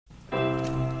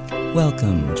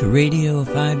Welcome to Radio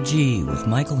 5G with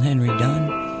Michael Henry Dunn,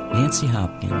 Nancy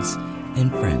Hopkins, and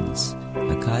friends,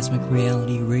 a Cosmic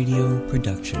Reality radio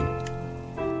production.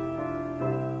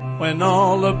 When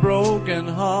all the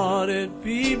broken-hearted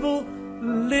people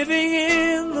living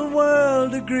in the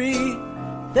world agree,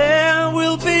 there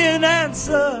will be an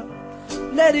answer,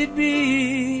 let it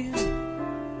be.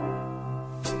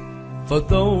 For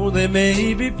though they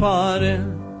may be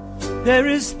parted, there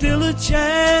is still a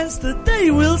chance that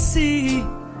they will see.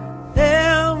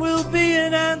 There will be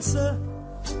an answer,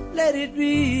 let it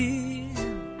be.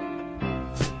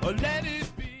 Or let it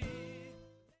be.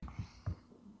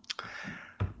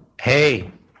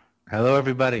 Hey, hello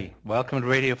everybody. Welcome to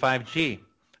Radio 5G.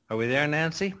 Are we there,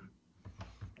 Nancy?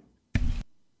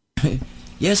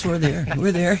 Yes, we're there.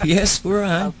 We're there. Yes, we're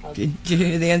on. Did you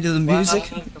hear the end of the music?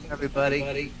 Welcome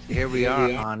everybody. Here we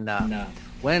are on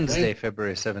Wednesday,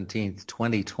 February 17th,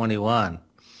 2021.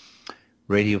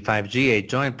 Radio 5G, a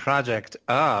joint project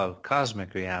of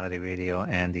Cosmic Reality Radio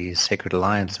and the Sacred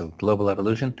Alliance of Global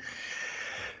Evolution.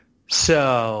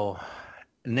 So,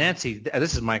 Nancy,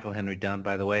 this is Michael Henry Dunn,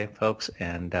 by the way, folks,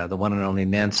 and the one and only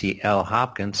Nancy L.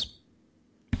 Hopkins.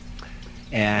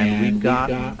 And we've got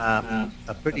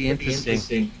a pretty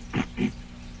interesting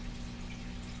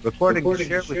recording to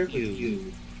share with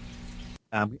you.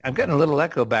 I'm getting a little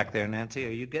echo back there, Nancy. Are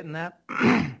you getting that?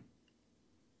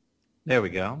 There we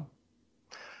go.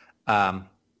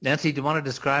 Nancy, do you want to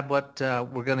describe what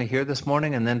we're going to hear this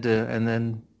morning, and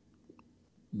then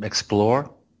explore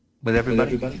with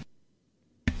everybody?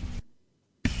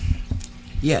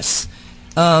 Yes.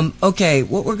 Okay.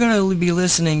 What we're going to be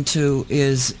listening to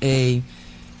is a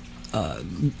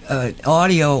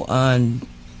audio on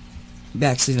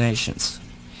vaccinations.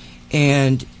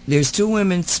 And there's two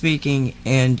women speaking,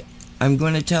 and I'm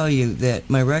going to tell you that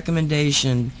my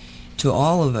recommendation to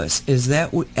all of us is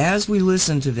that as we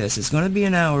listen to this, it's going to be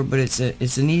an hour, but it's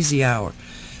an easy hour.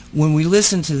 When we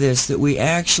listen to this, that we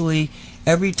actually,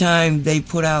 every time they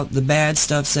put out the bad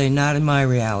stuff, say, not in my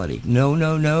reality. No,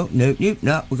 we're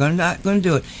not going to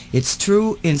do it. It's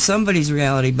true in somebody's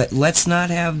reality, but let's not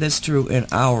have this true in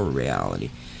our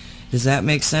reality. Does that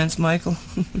make sense, Michael?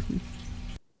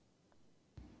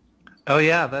 Oh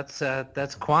yeah,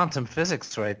 that's quantum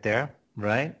physics right there,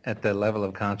 right? At the level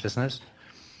of consciousness.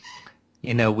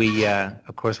 You know, we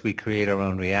of course we create our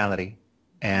own reality,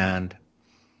 and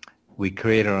we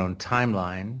create our own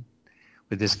timeline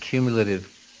with this cumulative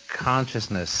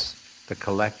consciousness, the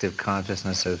collective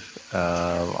consciousness of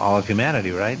all of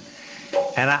humanity, right?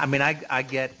 And I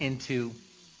get into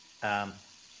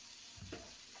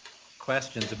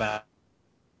questions about.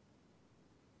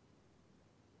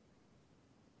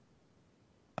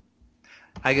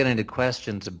 I get into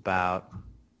questions about,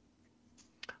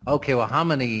 okay, well, how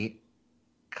many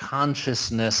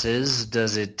consciousnesses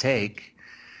does it take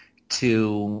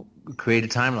to create a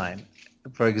timeline?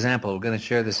 For example, we're going to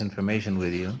share this information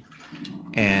with you,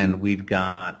 and we've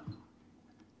got,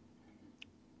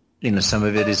 some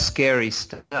of it is scary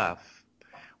stuff.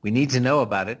 We need to know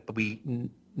about it, but we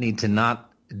need to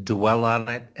not dwell on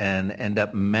it and end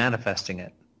up manifesting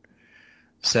it.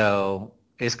 So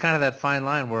it's kind of that fine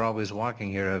line we're always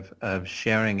walking here of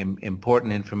sharing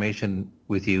important information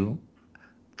with you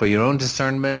for your own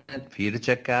discernment, for you to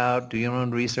check out, do your own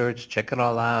research, check it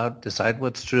all out, decide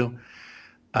what's true.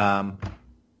 And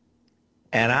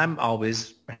I'm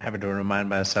always having to remind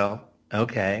myself,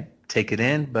 okay, take it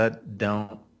in, but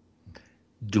don't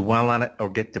dwell on it or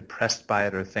get depressed by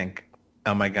it or think,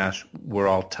 oh my gosh, we're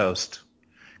all toast.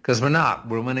 Because we're not.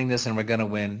 We're winning this and we're going to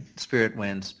win. Spirit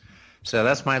wins. So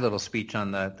that's my little speech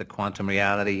on the quantum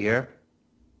reality here.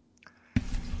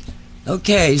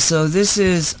 Okay, so this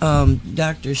is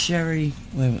Dr. Sherry.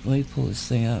 Wait a minute, let me pull this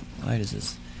thing up. Why does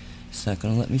this? It's not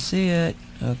going to let me see it.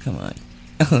 Oh, come on.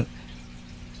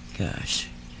 Gosh.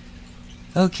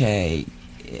 Okay.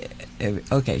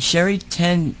 Okay, Sherry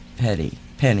Tenpenny,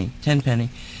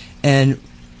 and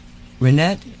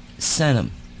Renette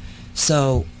Senham.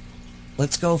 So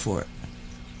let's go for it.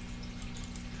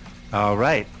 All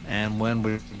right, and when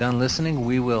we're done listening,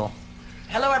 we will.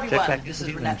 Hello, everyone. This is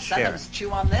Renette Senham.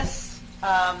 Chew on this.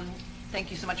 Thank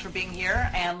you so much for being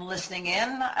here and listening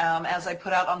in. As I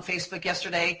put out on Facebook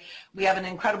yesterday, we have an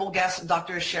incredible guest,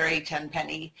 Dr. Sherry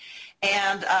Tenpenny.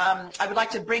 And I would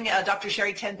like to bring Dr.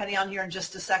 Sherry Tenpenny on here in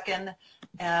just a second.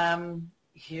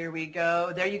 Here we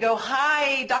go. There you go.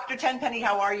 Hi, Dr. Tenpenny.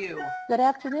 How are you? Good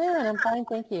afternoon. I'm fine,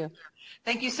 thank you.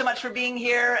 Thank you so much for being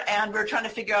here. And we were trying to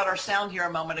figure out our sound here a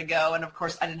moment ago. And of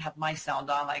course, I didn't have my sound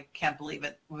on. I can't believe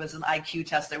it. It was an IQ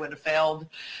test. I would have failed.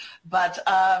 But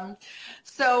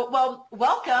well,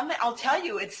 welcome. I'll tell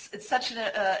you, it's such an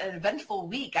eventful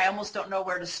week. I almost don't know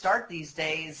where to start these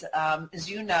days. As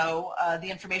you know, the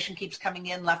information keeps coming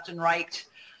in left and right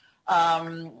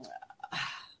about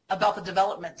the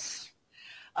developments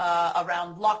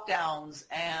around lockdowns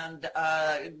and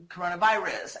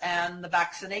coronavirus and the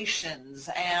vaccinations.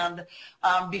 And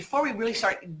before we really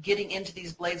start getting into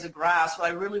these blades of grass, what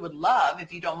I really would love,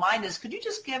 if you don't mind, is could you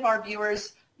just give our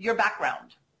viewers your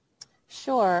background?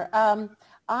 Sure.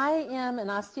 I am an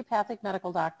osteopathic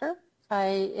medical doctor.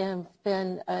 I have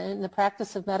been in the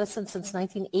practice of medicine since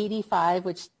 1985,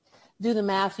 which, do the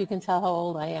math, you can tell how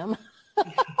old I am.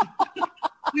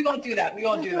 We won't do that. We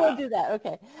won't do that.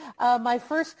 Okay. My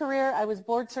first career, I was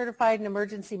board certified in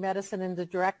emergency medicine and the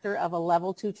director of a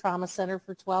level 2 trauma center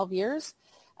for 12 years.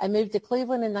 I moved to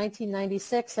Cleveland in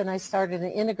 1996 and I started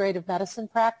an integrative medicine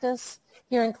practice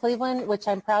here in Cleveland, which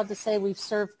I'm proud to say we've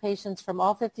served patients from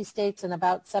all 50 states and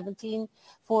about 17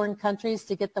 foreign countries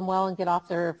to get them well and get off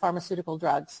their pharmaceutical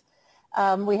drugs.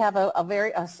 We have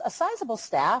a sizable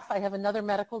staff. I have another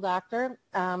medical doctor,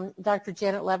 Dr.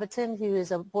 Janet Levitin, who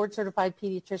is a board-certified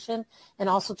pediatrician and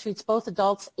also treats both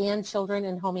adults and children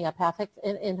in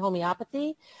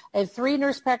homeopathy. I have 3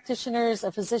 nurse practitioners,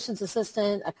 a physician's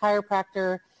assistant, a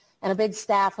chiropractor, and a big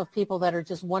staff of people that are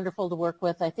just wonderful to work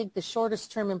with. I think the shortest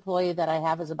term employee that I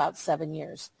have is about 7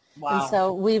 years. Wow. And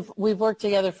so we've worked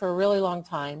together for a really long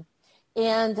time.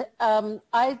 And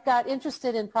I got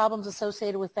interested in problems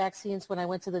associated with vaccines when I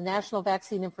went to the National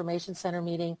Vaccine Information Center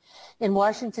meeting in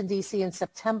Washington, D.C. in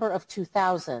September of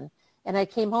 2000. And I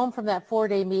came home from that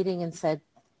 4-day meeting and said,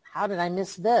 how did I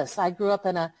miss this? I grew up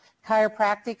in a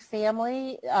chiropractic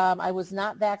family. I was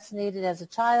not vaccinated as a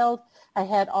child. I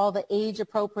had all the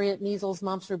age-appropriate measles,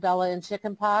 mumps, rubella, and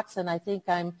chickenpox, and I think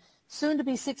I'm soon to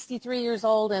be 63 years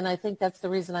old, and I think that's the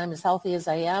reason I'm as healthy as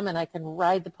I am, and I can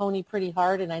ride the pony pretty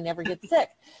hard, and I never get sick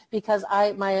because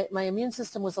my immune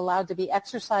system was allowed to be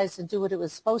exercised and do what it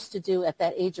was supposed to do at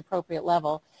that age-appropriate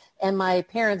level, and my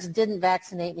parents didn't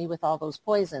vaccinate me with all those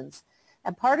poisons.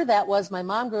 And part of that was my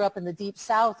mom grew up in the Deep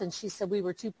South, and she said we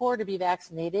were too poor to be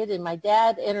vaccinated, and my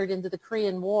dad entered into the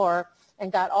Korean War and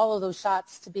got all of those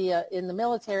shots to be in the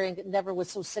military and never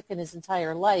was so sick in his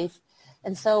entire life.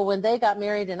 And so when they got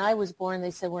married and I was born, they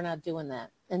said, we're not doing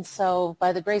that. And so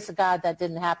by the grace of God, that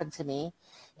didn't happen to me.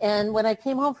 And when I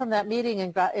came home from that meeting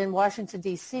in Washington,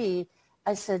 D.C.,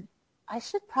 I said, I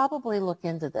should probably look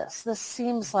into this. This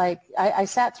seems like I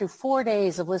sat through 4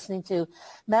 days of listening to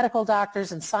medical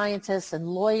doctors and scientists and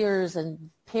lawyers and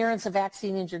parents of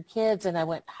vaccine-injured kids. And I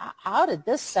went, how did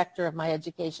this sector of my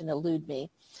education elude me?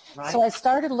 Right. So I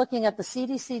started looking at the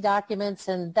CDC documents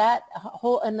and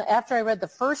and after I read the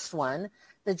first one,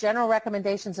 the General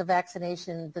Recommendations of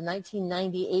Vaccination, the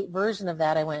 1998 version of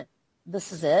that, I went,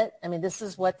 this is it. I mean, this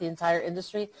is what the entire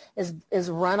industry is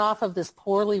run off of, this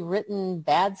poorly written,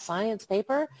 bad science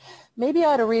paper. Maybe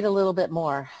I ought to read a little bit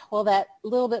more. Well, that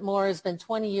little bit more has been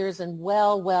 20 years and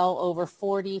well over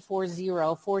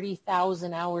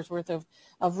 40,000 hours worth of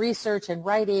research and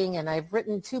writing. And I've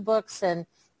written 2 books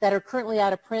that are currently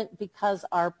out of print because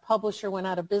our publisher went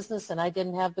out of business and I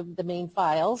didn't have the main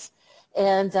files.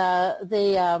 And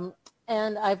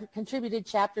and I've contributed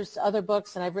chapters to other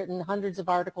books, and I've written hundreds of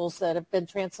articles that have been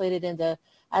translated into,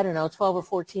 12 or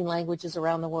 14 languages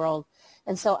around the world.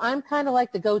 And so I'm kind of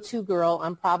like the go-to girl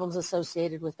on problems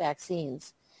associated with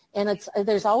vaccines. And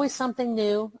there's always something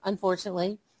new,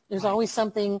 unfortunately. There's always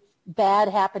something bad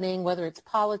happening, whether it's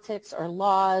politics or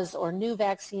laws or new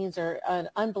vaccines or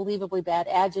unbelievably bad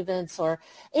adjuvants,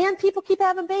 and people keep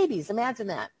having babies. Imagine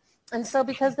that. And so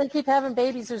because they keep having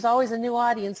babies, there's always a new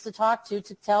audience to talk to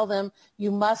tell them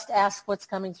you must ask what's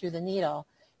coming through the needle.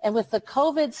 And with the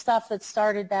COVID stuff that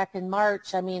started back in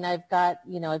March, I mean, I've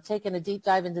taken a deep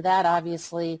dive into that,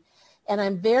 obviously. And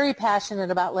I'm very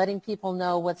passionate about letting people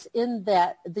know what's in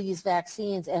these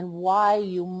vaccines and why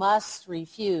you must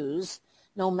refuse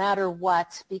no matter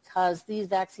what, because these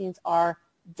vaccines are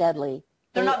deadly.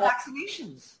 They're not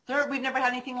vaccinations. We've never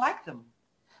had anything like them.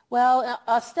 Well,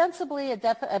 ostensibly,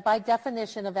 by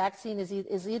definition, a vaccine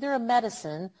is either a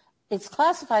medicine. It's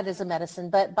classified as a medicine,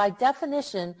 but by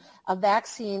definition, a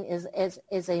vaccine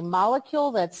is a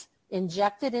molecule that's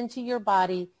injected into your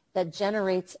body that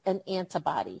generates an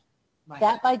antibody. Right.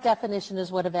 That, by definition,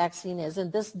 is what a vaccine is,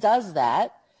 and this does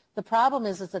that. The problem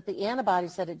is that the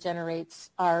antibodies that it generates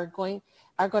are going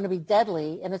to be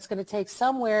deadly, and it's going to take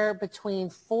somewhere between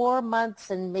 4 months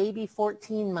and maybe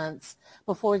 14 months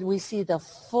before we see the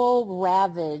full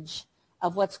ravage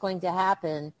of what's going to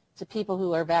happen to people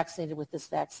who are vaccinated with this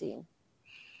vaccine.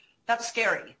 That's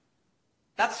scary.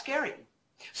 That's scary.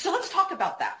 So let's talk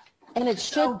about that. And it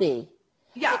should be.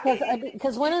 Yeah.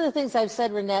 Because one of the things I've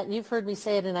said, Renette, and you've heard me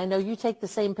say it, and I know you take the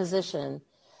same position,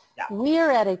 yeah. We are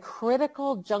at a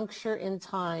critical juncture in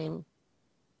time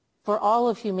for all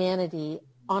of humanity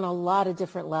on a lot of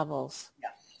different levels.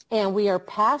 Yes. And we are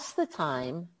past the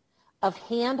time of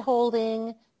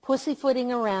hand-holding,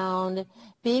 pussyfooting around,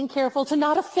 being careful to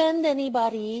not offend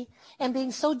anybody, and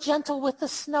being so gentle with the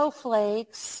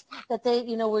snowflakes that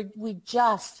we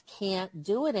just can't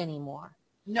do it anymore.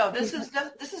 No, this is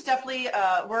definitely,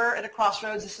 we're at a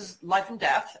crossroads. This is life and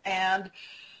death. And,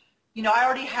 I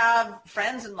already have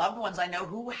friends and loved ones I know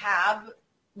who have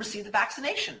received the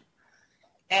vaccination.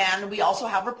 And we also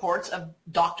have reports of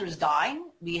doctors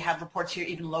dying. We have reports here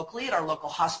even locally at our local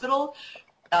hospital.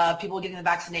 People getting the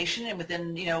vaccination, and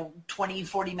within 20,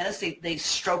 40 minutes they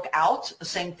stroke out. The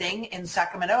same thing in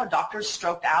Sacramento, doctors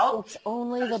stroked out. It's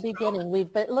only the beginning.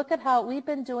 Look at how we've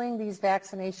been doing these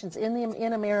vaccinations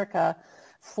in America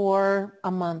for a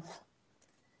month,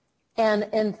 and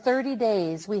in 30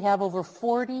 days we have over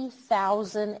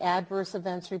 40,000 adverse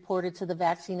events reported to the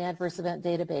Vaccine Adverse Event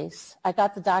Database. I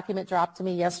got the document dropped to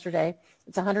me yesterday.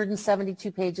 It's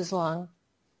 172 pages long.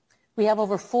 We have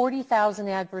over 40,000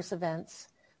 adverse events.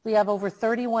 We have over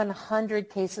 3,100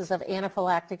 cases of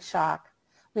anaphylactic shock.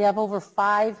 We have over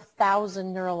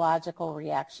 5,000 neurological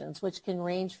reactions, which can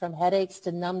range from headaches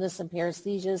to numbness and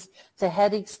paresthesias, to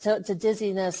headaches, to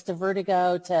dizziness, to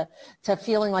vertigo, to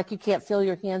feeling like you can't feel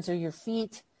your hands or your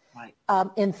feet, right.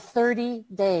 In 30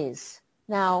 days.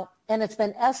 Now, and it's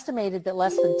been estimated that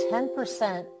less than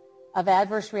 10% of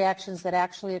adverse reactions that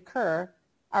actually occur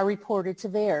are reported to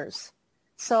VAERS.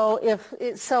 So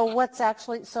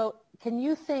can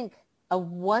you think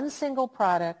of one single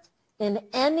product in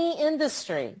any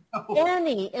industry,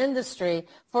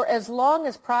 for as long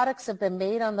as products have been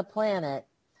made on the planet,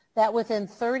 that within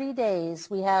 30 days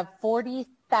we have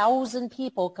 40,000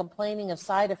 people complaining of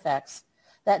side effects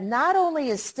that not only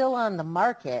is still on the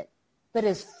market, but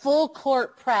is full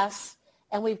court press,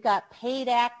 and we've got paid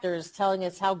actors telling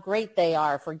us how great they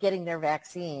are for getting their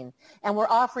vaccine. And we're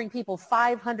offering people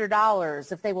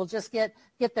 $500 if they will just get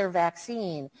their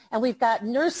vaccine. And we've got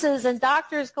nurses and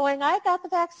doctors going, I got the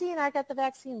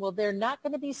vaccine. Well, they're not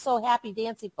going to be so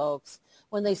happy-dancy, folks,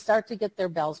 when they start to get their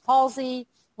Bell's palsy,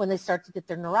 when they start to get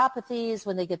their neuropathies,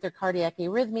 when they get their cardiac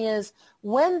arrhythmias,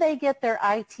 when they get their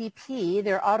ITP,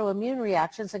 their autoimmune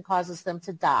reactions, and causes them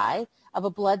to die of a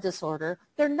blood disorder.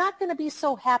 They're not going to be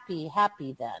so happy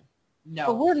then. No.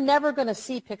 But we're never going to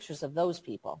see pictures of those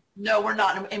people. No, we're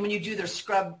not. And when you do, they're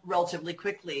scrubbed relatively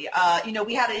quickly.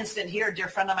 We had an incident here. A dear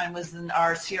friend of mine was in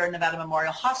our Sierra Nevada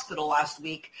Memorial Hospital last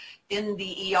week in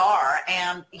the ER,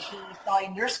 and he saw a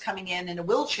nurse coming in a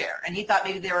wheelchair, and he thought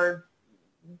maybe they were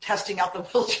testing out the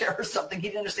wheelchair or something. He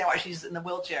didn't understand why she's in the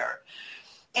wheelchair.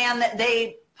 And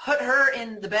they put her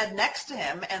in the bed next to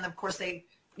him, and of course they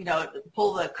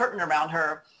pull the curtain around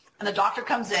her, and the doctor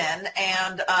comes in,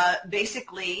 and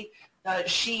basically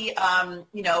she can't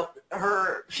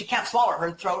swallow.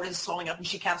 Her throat is swelling up and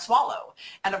she can't swallow.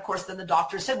 And of course then the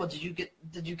doctor said, well, did you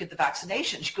get the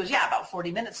vaccination? She goes, yeah, about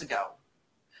 40 minutes ago.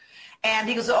 And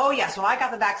he goes, oh, yes, when I got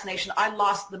the vaccination, I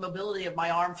lost the mobility of my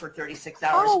arm for 36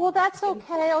 hours. Oh, well, that's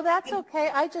okay.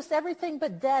 Everything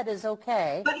but dead is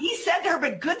okay. But he said to her,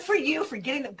 but good for you for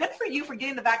getting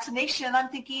the vaccination. And I'm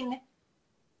thinking,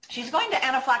 she's going to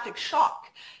anaphylactic shock.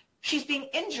 She's being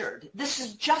injured. This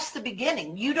is just the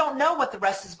beginning. You don't know what the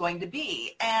rest is going to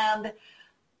be. And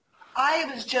I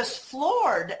was just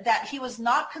floored that he was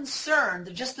not concerned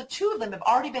that just the two of them have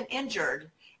already been injured,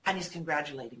 and he's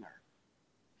congratulating her.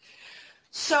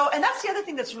 So, and that's the other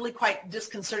thing that's really quite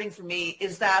disconcerting for me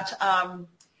is that,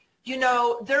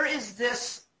 there is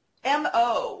this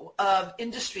MO of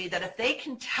industry that if they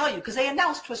can tell you, because they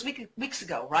announced to us weeks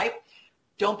ago, right?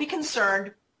 Don't be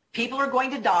concerned. People are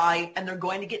going to die and they're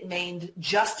going to get maimed.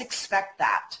 Just expect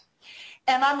that.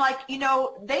 And I'm like,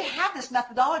 they have this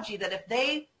methodology that if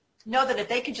they know that if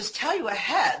they can just tell you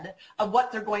ahead of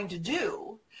what they're going to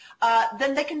do,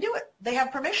 then they can do it. They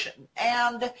have permission.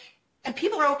 And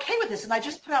people are okay with this. And I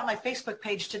just put out my Facebook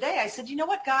page today. I said, you know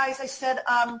what, guys? I said,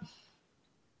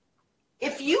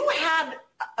 if you had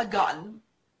a gun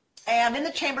and in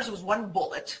the chambers was one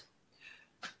bullet,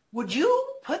 would you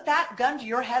put that gun to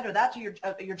your head or that to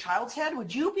your child's head?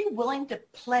 Would you be willing to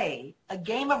play a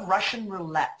game of Russian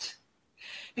roulette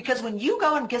Because when you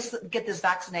go and get this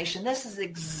vaccination, this is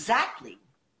exactly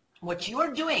what you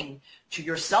are doing to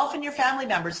yourself and your family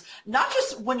members, not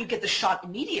just when you get the shot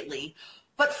immediately,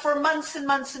 but for months and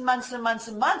months and months and months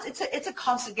and months. It's a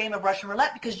constant game of Russian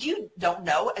roulette, because you don't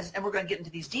know, and we're going to get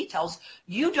into these details,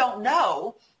 you don't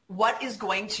know what is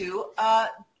going to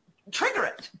trigger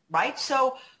it, right?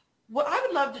 So what I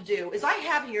would love to do is, I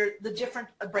have here the different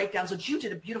breakdowns, which you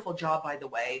did a beautiful job, by the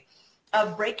way,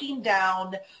 of breaking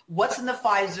down what's in the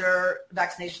Pfizer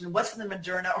vaccination, what's in the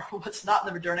Moderna, or what's not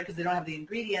in the Moderna because they don't have the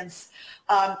ingredients,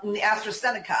 in the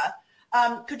AstraZeneca.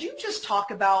 Could you just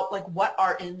talk about like what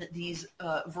are in these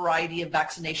variety of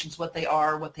vaccinations, what they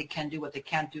are, what they can do, what they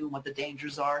can't do, and what the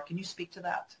dangers are? Can you speak to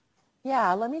that?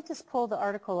 Yeah, let me just pull the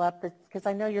article up, because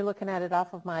I know you're looking at it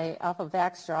off of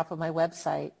Vaxxter, off of my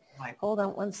website. Right. Hold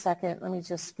on one second. Let me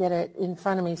just get it in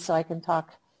front of me so I can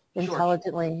talk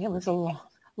intelligently. Sure. It was a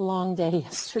long day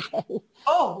yesterday.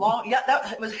 Oh, long. Yeah,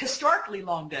 that was a historically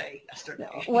long day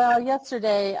yesterday. Well,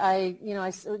 yesterday, I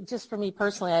just for me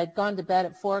personally, I had gone to bed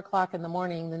at 4:00 in the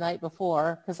morning the night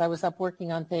before because I was up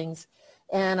working on things.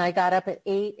 And I got up at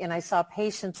 8 and I saw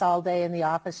patients all day in the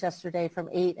office yesterday from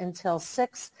 8 until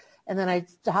 6. And then I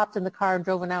hopped in the car and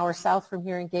drove an hour south from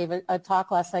here and gave a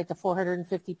talk last night to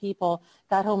 450 people.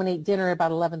 Got home and ate dinner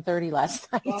about 11:30 last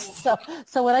night. Oh.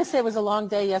 So when I say it was a long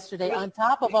day yesterday, on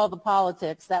top of all the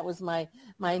politics, that was my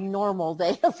normal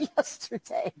day of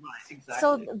yesterday. Right, exactly.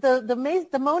 So the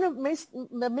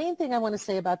main thing I want to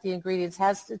say about the ingredients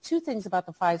has two things about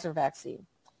the Pfizer vaccine.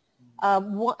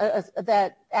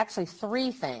 That actually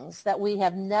three things that we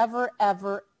have never,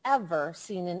 ever, ever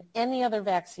seen in any other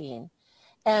vaccine.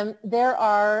 And there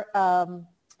are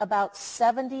about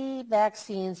 70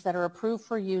 vaccines that are approved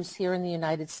for use here in the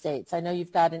United States. I know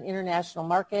you've got an international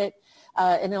market,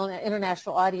 an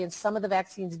international audience. Some of the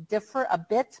vaccines differ a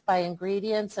bit by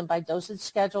ingredients and by dosage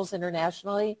schedules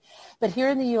internationally. But here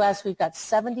in the U.S., we've got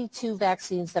 72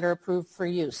 vaccines that are approved for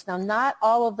use. Now, not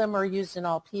all of them are used in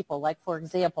all people. Like, for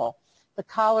example, the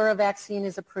cholera vaccine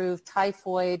is approved,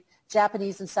 typhoid,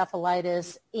 Japanese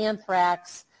encephalitis,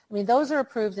 anthrax. I mean, those are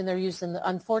approved and they're used,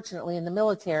 unfortunately, in the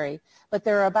military. But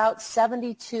there are about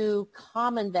 72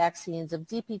 common vaccines of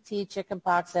DPT,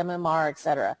 chickenpox, MMR, et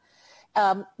cetera.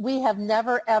 We have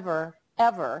never, ever,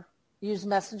 ever used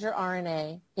messenger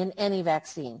RNA in any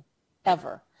vaccine,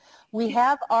 ever. We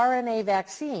have RNA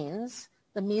vaccines.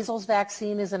 The measles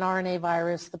vaccine is an RNA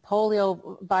virus. The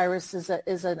polio virus is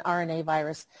an RNA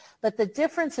virus. But the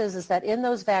difference is that in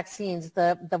those vaccines,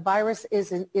 the virus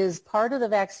is part of the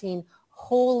vaccine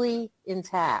wholly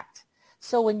intact.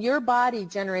 So when your body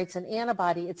generates an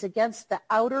antibody, it's against the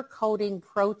outer coating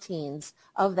proteins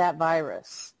of that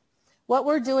virus. What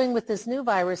we're doing with this new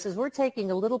virus is we're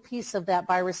taking a little piece of that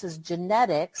virus's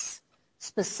genetics,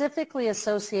 specifically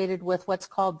associated with what's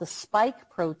called the spike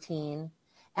protein,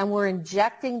 and we're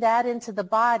injecting that into the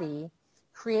body,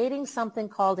 creating something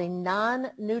called a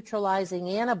non-neutralizing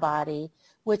antibody,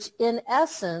 which in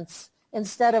essence,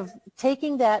 instead of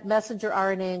taking that messenger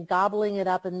RNA and gobbling it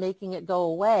up and making it go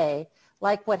away,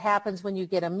 like what happens when you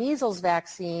get a measles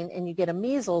vaccine and you get a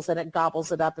measles and it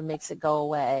gobbles it up and makes it go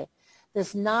away,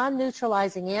 this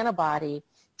non-neutralizing antibody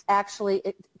actually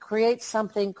it creates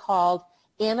something called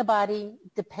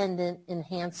antibody-dependent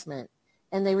enhancement.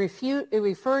 And they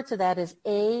refer to that as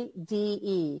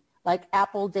ADE, like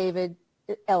Apple, David,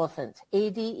 Elephant,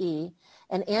 ADE.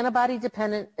 And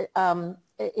antibody-dependent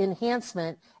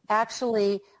enhancement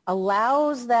actually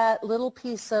allows that little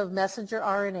piece of messenger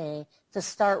RNA to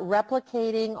start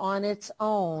replicating on its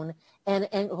own and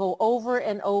go over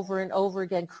and over and over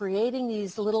again, creating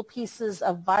these little pieces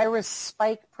of virus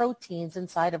spike proteins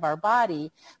inside of our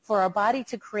body for our body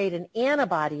to create an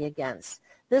antibody against.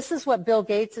 This is what Bill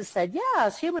Gates has said,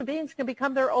 yes, human beings can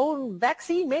become their own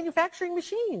vaccine manufacturing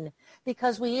machine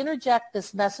because we interject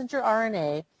this messenger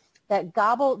RNA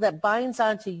that binds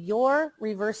onto your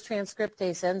reverse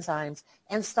transcriptase enzymes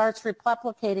and starts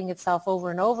replicating itself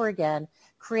over and over again,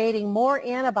 creating more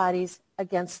antibodies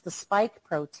against the spike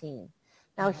protein.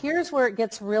 Now, here's where it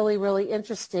gets really, really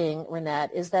interesting,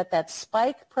 Renette, is that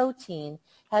spike protein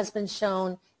has been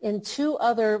shown in two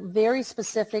other very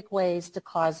specific ways to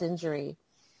cause injury.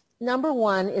 Number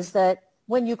one is that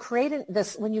when you create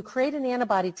an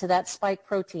antibody to that spike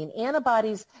protein,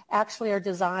 antibodies actually are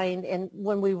designed, and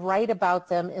when we write about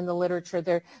them in the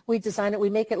literature, we design it, we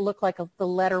make it look like the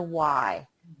letter Y,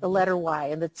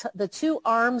 and the two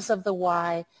arms of the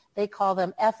Y, they call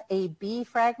them FAB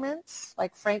fragments,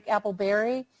 like Frank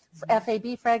Appleberry,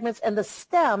 FAB fragments, and the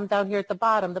stem down here at the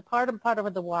bottom, the part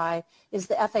of the Y is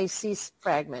the FAC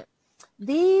fragment.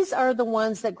 These are the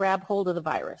ones that grab hold of the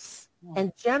virus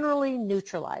and generally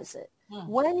neutralize it.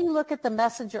 When you look at the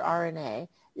messenger RNA,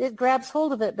 it grabs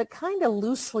hold of it, but kind of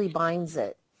loosely binds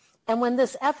it. And when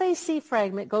this FAC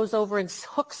fragment goes over and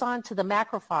hooks onto the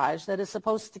macrophage that is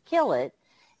supposed to kill it,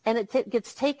 and it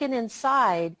gets taken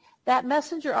inside, that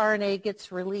messenger RNA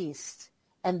gets released.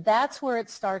 And that's where it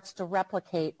starts to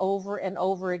replicate over and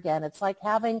over again. It's like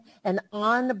having an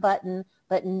on button,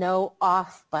 but no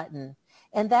off button.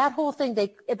 And that whole thing,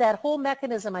 that whole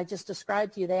mechanism I just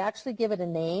described to you, they actually give it a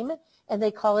name, and they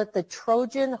call it the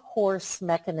Trojan horse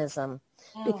mechanism,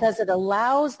 because it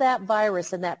allows that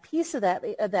virus and that piece of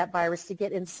that virus to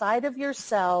get inside of your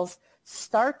cells,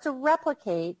 start to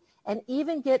replicate, and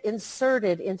even get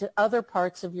inserted into other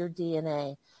parts of your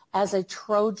DNA as a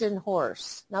Trojan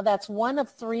horse. Now, that's one of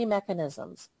three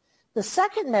mechanisms. The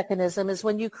second mechanism is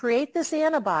when you create this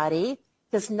antibody,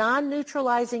 this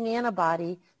non-neutralizing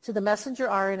antibody to the messenger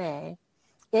RNA,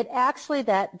 it actually,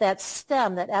 that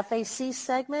stem, that FAC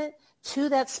segment to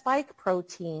that spike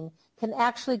protein can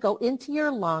actually go into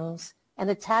your lungs and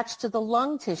attach to the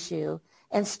lung tissue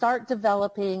and start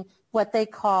developing what they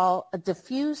call a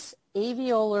diffuse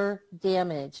alveolar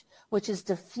damage, which is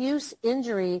diffuse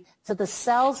injury to the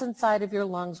cells inside of your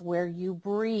lungs where you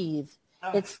breathe.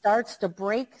 It starts to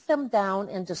break them down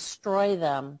and destroy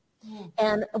them.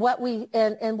 And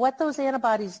what those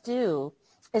antibodies do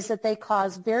is that they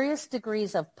cause various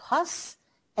degrees of pus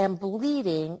and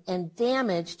bleeding and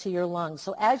damage to your lungs.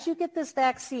 So as you get this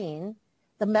vaccine,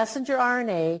 the messenger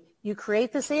RNA, you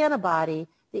create this antibody.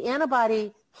 The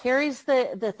antibody carries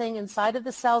the thing inside of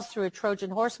the cells through a Trojan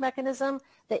horse mechanism.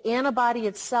 The antibody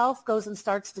itself goes and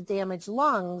starts to damage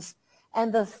lungs.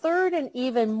 And the third and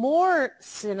even more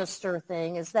sinister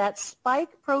thing is that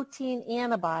spike protein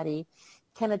antibody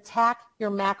can attack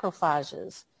your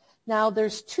macrophages. Now,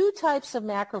 there's two types of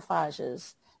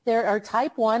macrophages. There are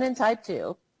type 1 and type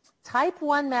 2. Type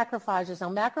 1 macrophages, now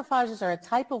macrophages are a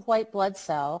type of white blood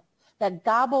cell that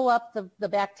gobble up the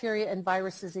bacteria and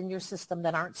viruses in your system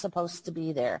that aren't supposed to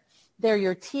be there. They're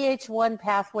your Th1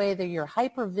 pathway. They're your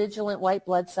hypervigilant white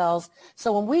blood cells.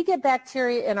 So when we get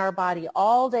bacteria in our body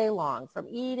all day long, from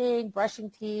eating, brushing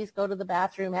teeth, go to the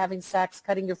bathroom, having sex,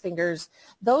 cutting your fingers,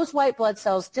 those white blood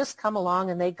cells just come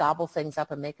along and they gobble things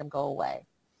up and make them go away.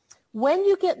 When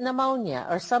you get pneumonia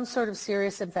or some sort of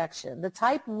serious infection, the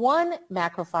type 1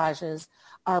 macrophages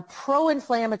are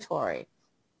pro-inflammatory.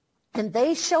 And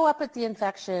they show up at the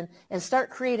infection and start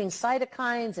creating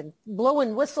cytokines and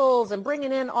blowing whistles and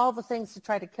bringing in all the things to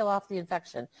try to kill off the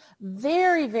infection.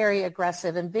 Very, very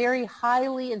aggressive and very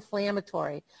highly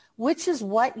inflammatory, which is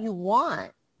what you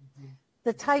want.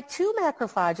 The type 2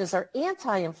 macrophages are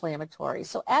anti-inflammatory.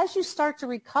 So as you start to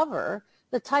recover,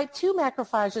 the type 2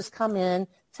 macrophages come in,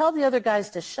 tell the other guys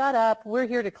to shut up. We're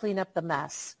here to clean up the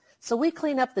mess. So we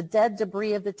clean up the dead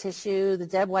debris of the tissue, the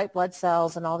dead white blood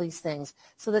cells, and all these things.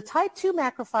 So the type 2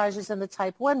 macrophages and the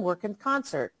type 1 work in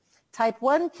concert. Type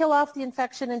 1 kill off the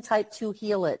infection and type 2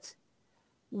 heal it.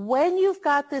 When you've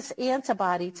got this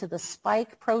antibody to the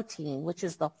spike protein, which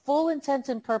is the full intent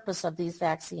and purpose of these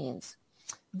vaccines,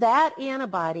 that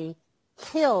antibody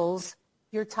kills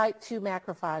your type 2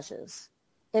 macrophages.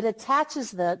 It attaches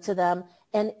to them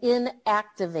and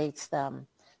inactivates them.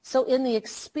 So in the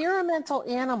experimental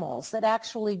animals that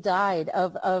actually died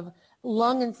of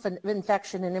lung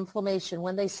infection and inflammation,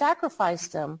 when they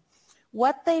sacrificed them,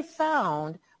 what they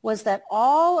found was that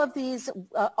all of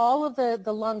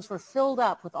the lungs were filled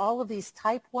up with all of these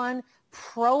type 1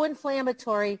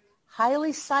 pro-inflammatory,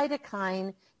 highly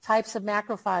cytokine types of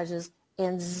macrophages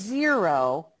and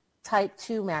 0 type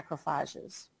 2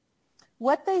 macrophages.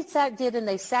 What they did, and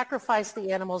they sacrificed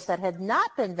the animals that had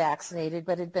not been vaccinated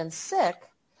but had been sick,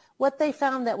 what they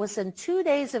found that within 2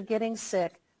 days of getting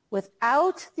sick,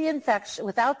 without the infection,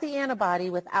 without the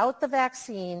antibody, without the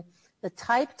vaccine, the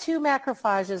type 2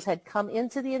 macrophages had come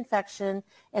into the infection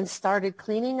and started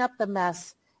cleaning up the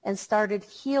mess and started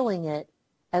healing it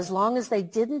as long as they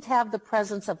didn't have the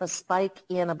presence of a spike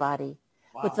antibody.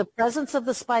 Wow. With the presence of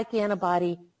the spike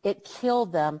antibody, it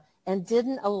killed them and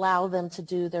didn't allow them to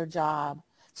do their job.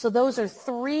 So those are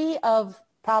 3 of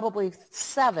probably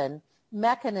 7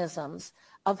 mechanisms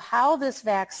of how this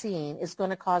vaccine is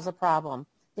going to cause a problem.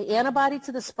 The antibody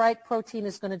to the spike protein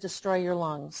is going to destroy your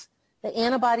lungs. The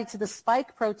antibody to the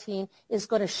spike protein is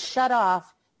going to shut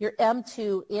off your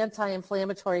M2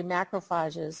 anti-inflammatory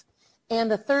macrophages.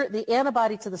 And the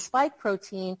antibody to the spike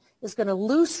protein is going to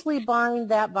loosely bind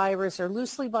that virus or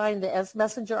loosely bind the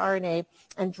messenger RNA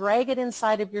and drag it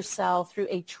inside of your cell through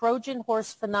a Trojan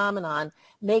horse phenomenon,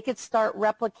 make it start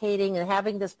replicating and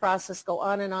having this process go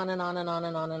on and on and on and on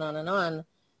and on and on and on,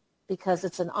 because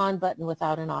it's an on button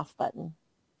without an off button.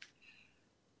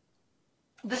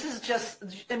 This is just,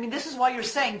 I mean, this is why you're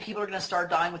saying people are going to start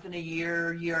dying within a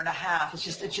year, year and a half. It's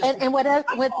just.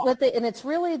 And it's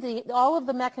really all of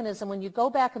the mechanism, when you go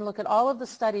back and look at all of the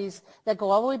studies that go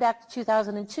all the way back to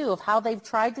 2002 of how they've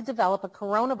tried to develop a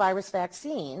coronavirus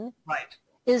vaccine, right,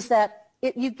 is that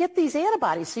you get these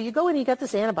antibodies. So you go in and you get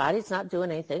this antibody, it's not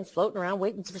doing anything, it's floating around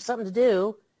waiting for something to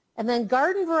do, and then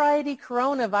garden variety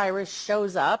coronavirus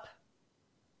shows up,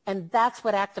 and that's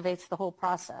what activates the whole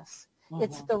process. Mm-hmm.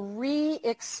 It's the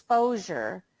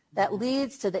re-exposure that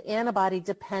leads to the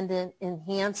antibody-dependent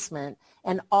enhancement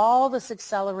and all this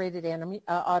accelerated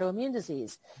autoimmune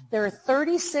disease. There are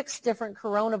 36 different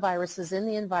coronaviruses in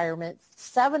the environment,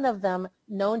 7 of them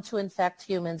known to infect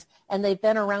humans, and they've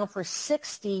been around for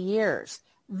 60 years.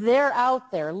 They're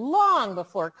out there long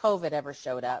before COVID ever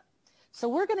showed up. So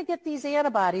we're going to get these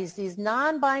antibodies, these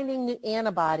non-binding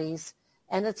antibodies,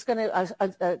 and it's going to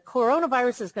a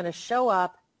coronavirus is going to show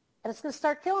up, and it's going to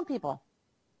start killing people.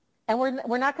 And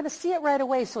we're not going to see it right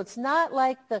away. So it's not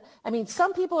like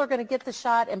some people are going to get the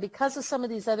shot, and because of some of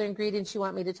these other ingredients you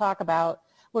want me to talk about,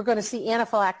 we're going to see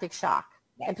anaphylactic shock.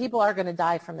 Right. And people are going to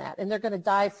die from that. And they're going to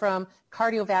die from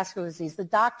cardiovascular disease.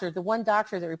 The one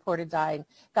doctor that reported dying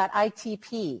got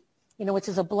ITP, which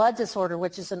is a blood disorder,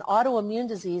 which is an autoimmune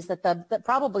disease that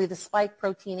probably the spike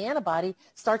protein antibody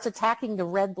starts attacking the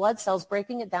red blood cells,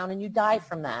 breaking it down, and you die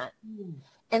from that. Mm.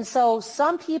 And so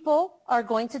some people are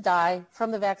going to die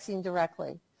from the vaccine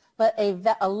directly, but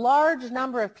a large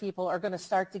number of people are going to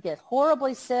start to get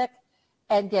horribly sick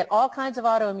and get all kinds of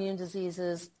autoimmune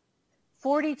diseases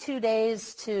 42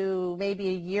 days to maybe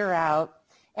a year out.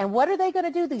 And what are they going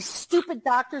to do? These stupid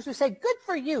doctors who say, good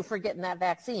for you for getting that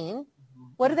vaccine.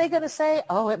 What are they going to say?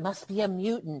 Oh, it must be a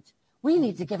mutant. We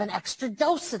need to give an extra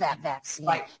dose of that vaccine.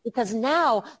 Right. Because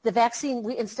now the vaccine,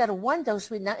 instead of 1 dose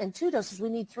and 2 doses, we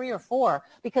need 3 or 4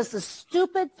 because the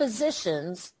stupid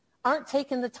physicians aren't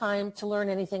taking the time to learn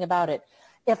anything about it.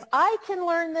 If I can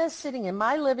learn this sitting in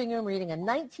my living room reading a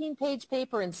 19-page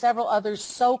paper and several others,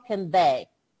 so can they.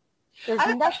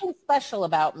 There's nothing special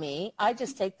about me. I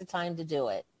just take the time to do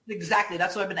it. Exactly.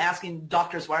 That's what I've been asking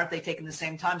doctors. Why aren't they taking the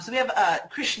same time? So we have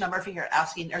Krishna Murphy here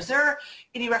asking, is there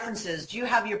any references? Do you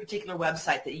have your particular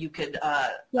website that you could?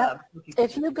 Yep.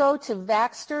 If you go to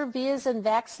Vaxter, V as in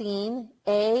vaccine,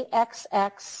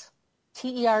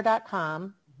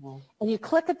 AXXTER.com, and you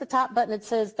click at the top button, it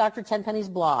says Dr. Tenpenny's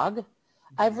blog.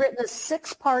 I've written a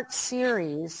 6-part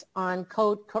series on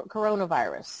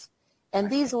coronavirus. And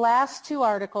these last 2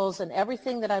 articles and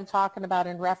everything that I'm talking about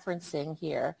and referencing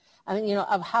here,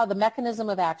 of how the mechanism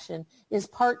of action is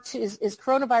part 2, is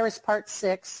coronavirus part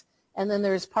 6, and then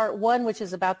there's part 1, which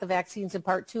is about the vaccines, and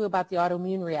part 2 about the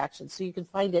autoimmune reaction. So you can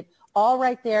find it all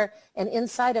right there. And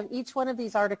inside of each one of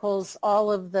these articles, all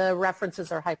of the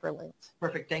references are hyperlinked.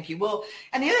 Perfect. Thank you. Well,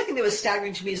 and the other thing that was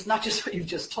staggering to me is not just what you've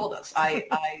just told us.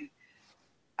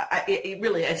 It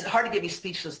really, it's hard to get me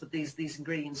speechless what these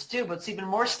ingredients do, but what's even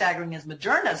more staggering is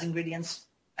Moderna's ingredients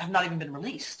have not even been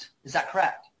released. Is that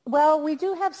correct? Well, we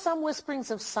do have some whisperings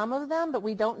of some of them, but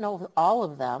we don't know all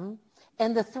of them.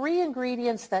 And the 3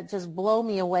 ingredients that just blow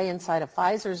me away inside of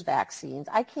Pfizer's vaccines,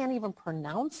 I can't even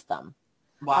pronounce them.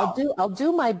 Wow. I'll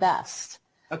do my best.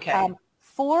 Okay.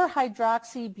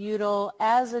 4-hydroxybutyl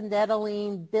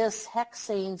azendethylene bis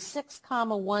hexane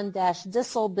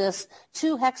 6,1-disyl bis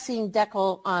 2-hexene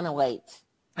decyl-anoate.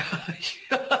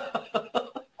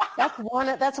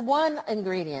 That's one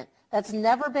ingredient that's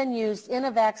never been used in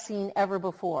a vaccine ever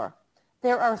before.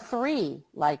 There are 3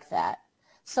 like that.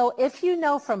 So if you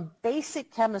know from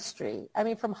basic chemistry,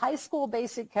 from high school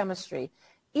basic chemistry,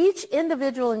 each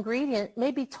individual ingredient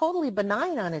may be totally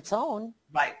benign on its own.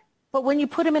 Right. But when you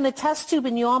put them in a test tube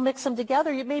and you all mix them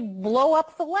together, you may blow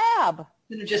up the lab.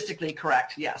 Synergistically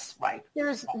correct. Yes, right.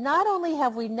 Not only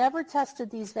have we never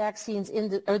tested these vaccines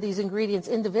or these ingredients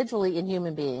individually in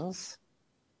human beings,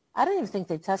 I don't even think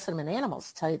they tested them in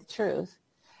animals, to tell you the truth.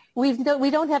 We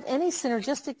don't have any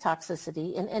synergistic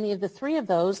toxicity in any of the 3 of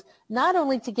those, not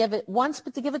only to give it once,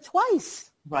 but to give it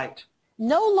twice. Right.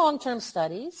 No long-term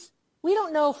studies. We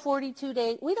don't know 42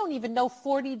 days. We don't even know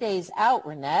 40 days out,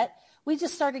 Renette. We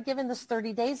just started giving this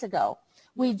 30 days ago.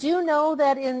 We do know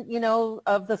that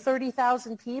of the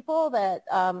 30,000 people that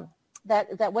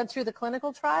went through the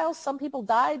clinical trials, some people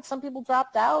died, some people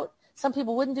dropped out, some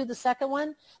people wouldn't do the second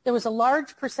one. There was a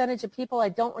large percentage of people, I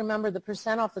don't remember the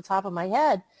percent off the top of my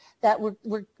head, that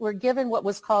were given what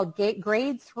was called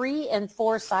grade 3 and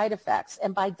 4 side effects.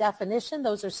 And by definition,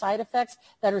 those are side effects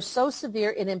that are so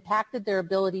severe it impacted their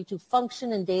ability to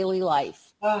function in daily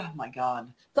life. Oh, my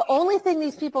God. The only thing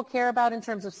these people care about in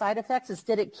terms of side effects is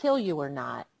did it kill you or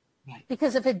not. Right.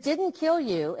 Because if it didn't kill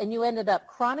you and you ended up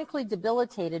chronically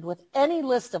debilitated with any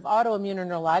list of autoimmune or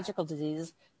neurological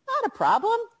diseases, not a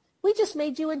problem. We just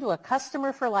made you into a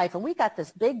customer for life, and we got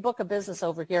this big book of business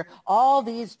over here, all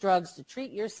these drugs to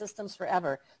treat your systems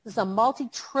forever. This is a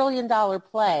multi-trillion-dollar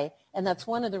play, and that's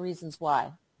one of the reasons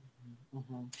why.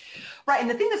 Mm-hmm. Right, and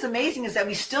the thing that's amazing is that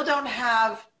we still don't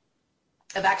have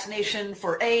a vaccination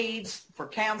for AIDS, for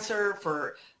cancer,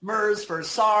 for MERS, for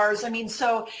SARS. I mean,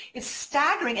 so it's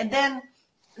staggering. And then,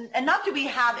 and not do we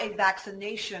have a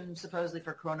vaccination supposedly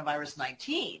for coronavirus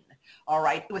 19, all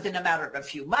right, within a matter of a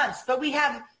few months, but we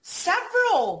have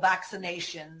several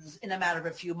vaccinations in a matter of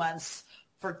a few months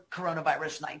for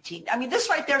coronavirus 19. I mean, this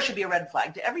right there should be a red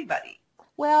flag to everybody.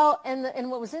 Well, and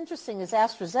what was interesting is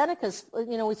AstraZeneca's,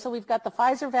 you know, so we've got the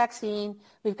Pfizer vaccine,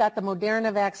 we've got the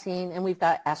Moderna vaccine, and we've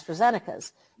got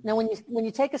AstraZeneca's. Now, when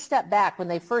you take a step back, when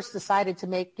they first decided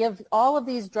to give all of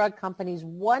these drug companies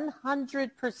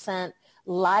 100%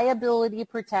 liability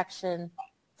protection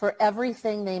for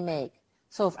everything they make.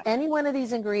 So if any one of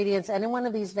these ingredients, any one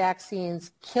of these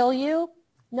vaccines kill you,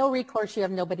 no recourse, you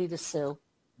have nobody to sue.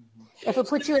 Mm-hmm. If it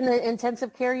puts you in the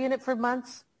intensive care unit for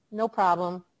months, no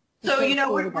problem. So, you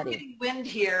know, we're getting wind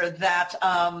here that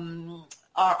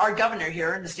our governor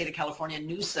here in the state of California,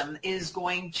 Newsom, is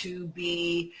going to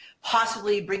be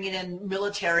possibly bringing in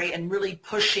military and really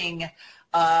pushing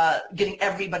getting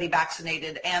everybody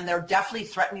vaccinated, and they're definitely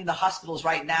threatening the hospitals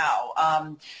right now.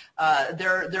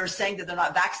 They're saying that they're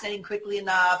not vaccinating quickly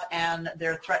enough, and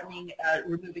they're threatening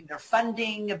removing their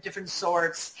funding of different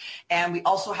sorts. And we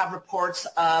also have reports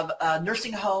of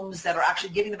nursing homes that are actually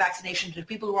giving the vaccination to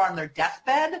people who are on their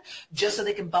deathbed just so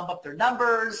they can bump up their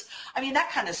numbers. I mean, that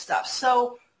kind of stuff.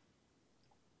 So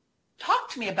talk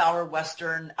to me about our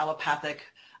Western allopathic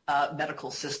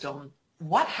medical system.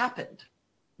 What happened?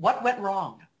 What went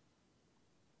wrong?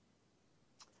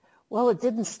 Well, it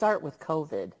didn't start with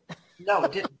COVID. No,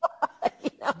 it didn't.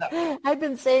 No. I've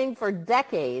been saying for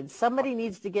decades, somebody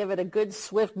needs to give it a good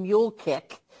swift mule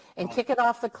kick and kick it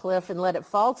off the cliff and let it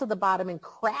fall to the bottom and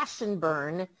crash and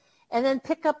burn, and then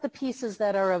pick up the pieces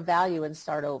that are of value and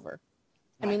start over.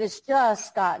 I mean, it's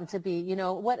just gotten to be, you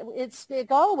know,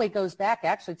 it all the way goes back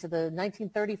actually to the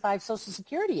 1935 Social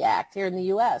Security Act here in the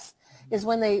U.S. is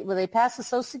when they passed the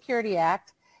Social Security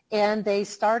Act. And they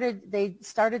started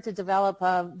to develop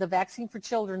the Vaccine for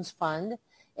Children's Fund,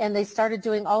 and they started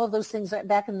doing all of those things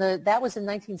back that was in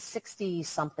 1960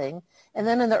 something. And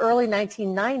then in the early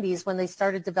 1990s, when they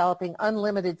started developing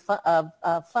unlimited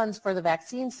funds for the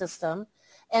vaccine system,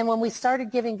 and when we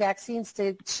started giving vaccines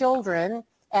to children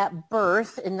at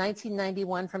birth in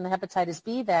 1991 from the hepatitis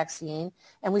B vaccine,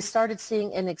 and we started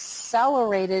seeing an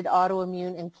accelerated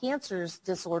autoimmune and cancers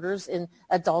disorders in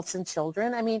adults and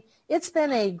children. I mean, it's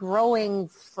been a growing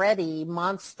Freddy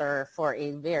monster for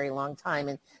a very long time.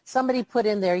 And somebody put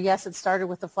in there, yes, it started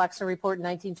with the Flexner Report in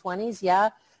 1920s, yeah,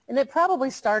 and it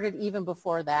probably started even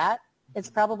before that. It's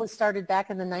probably started back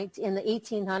in the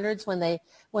 1800s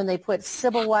when they put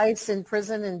Sybil Weiss in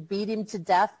prison and beat him to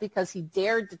death because he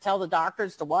dared to tell the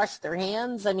doctors to wash their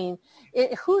hands. I mean,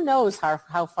 who knows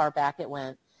how far back it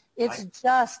went. It's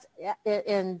just,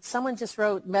 and someone just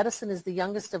wrote, medicine is the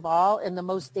youngest of all and the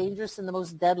most dangerous and the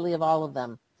most deadly of all of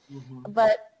them. Mm-hmm.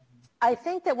 But I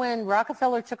think that when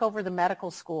Rockefeller took over the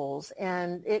medical schools,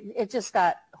 and it just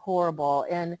got horrible,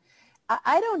 and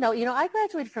I don't know. You know, I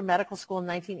graduated from medical school in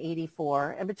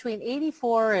 1984, and between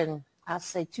 84 and I'll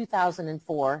say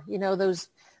 2004, you know, those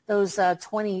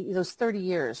 30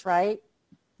 years, right?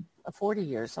 40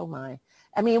 years. Oh my.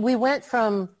 I mean, we went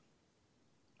from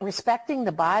respecting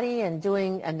the body and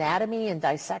doing anatomy and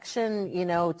dissection, you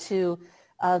know, to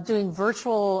doing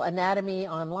virtual anatomy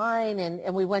online,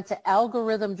 and we went to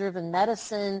algorithm-driven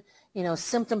medicine, you know,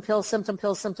 symptom pill, symptom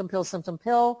pill, symptom pill, symptom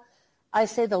pill. I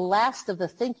say the last of the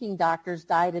thinking doctors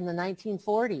died in the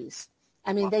 1940s.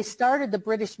 I mean, they started the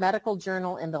British Medical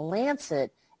Journal and the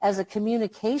Lancet as a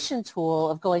communication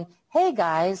tool of going, hey,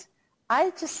 guys,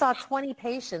 I just saw 20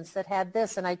 patients that had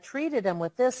this, and I treated them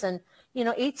with this, and, you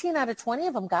know, 18 out of 20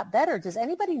 of them got better. Does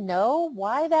anybody know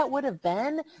why that would have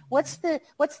been? What's the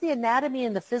anatomy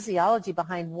and the physiology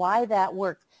behind why that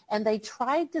worked? And they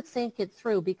tried to think it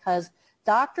through because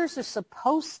doctors are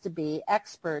supposed to be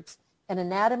experts in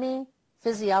anatomy,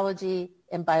 physiology,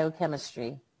 and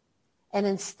biochemistry. And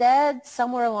instead,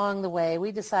 somewhere along the way,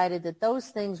 we decided that those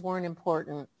things weren't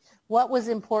important. What was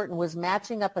important was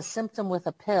matching up a symptom with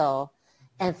a pill,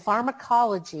 and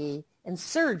pharmacology and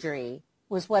surgery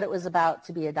was what it was about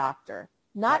to be a doctor.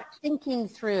 Not thinking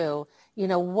through, you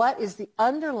know, what is the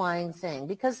underlying thing?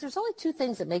 Because there's only two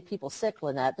things that make people sick,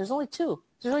 Lynette. There's only two,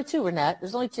 Lynette.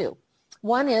 There's only two.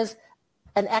 One is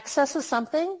an excess of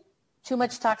something, Too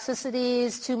much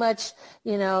toxicities, too much,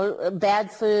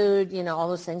 bad food, all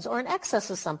those things, or an excess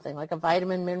of something like a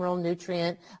vitamin, mineral,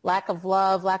 nutrient, lack of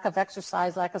love, lack of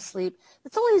exercise, lack of sleep.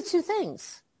 It's only the two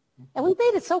things. And we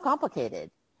made it so complicated.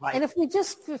 Right. And if we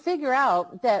just figure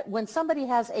out that when somebody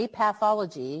has a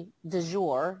pathology, du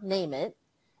jour, name it,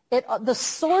 the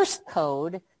source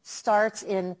code starts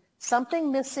in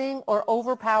something missing or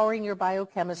overpowering your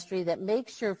biochemistry that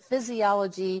makes your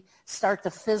physiology start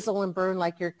to fizzle and burn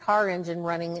like your car engine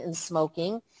running and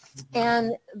smoking,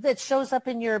 and that shows up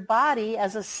in your body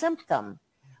as a symptom.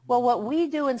 Well, what we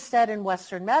do instead in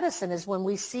Western medicine is when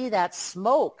we see that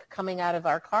smoke coming out of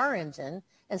our car engine,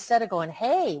 instead of going,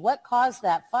 hey, what caused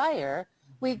that fire,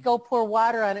 we go pour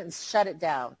water on it and shut it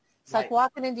down. It's like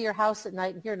walking into your house at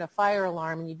night and hearing a fire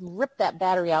alarm, and you rip that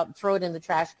battery out and throw it in the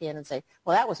trash can and say,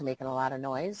 well, that was making a lot of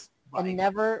noise, and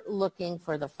never looking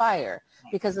for the fire.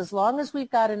 Because as long as we've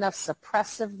got enough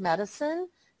suppressive medicine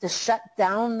to shut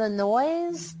down the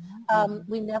noise,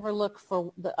 we never look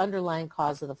for the underlying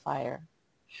cause of the fire.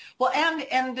 Well,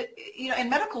 and in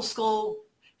medical school,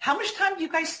 how much time do you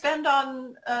guys spend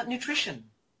on nutrition?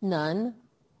 None.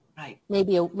 Right.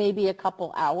 Maybe a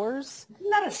couple hours. Isn't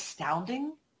that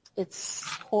astounding? It's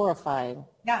horrifying.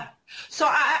 Yeah. So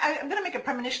I'm going to make a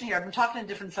premonition here. I've been talking to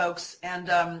different folks, and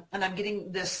I'm getting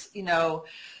this,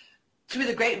 through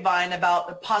the grapevine about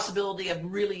the possibility of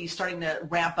really starting to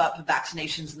ramp up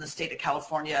vaccinations in the state of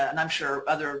California, and I'm sure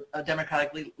other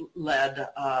democratically led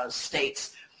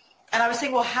states. And I was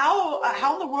saying, well,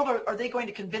 how in the world are they going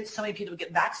to convince so many people to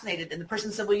get vaccinated? And the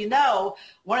person said, well,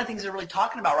 one of the things they're really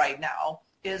talking about right now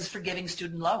is forgiving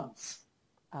student loans.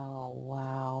 Oh,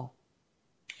 wow.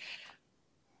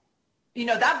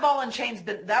 That ball and chain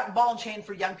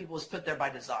for young people was put there by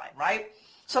design, right?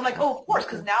 So I'm like, oh, of course,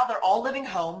 because now they're all living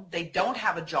home. They don't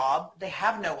have a job. They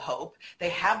have no hope. They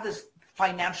have this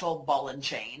financial ball and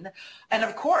chain. And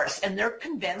of course, and they're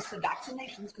convinced that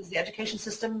vaccinations, because the education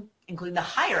system, including the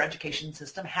higher education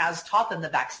system, has taught them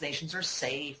that vaccinations are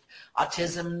safe.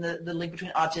 Autism, the link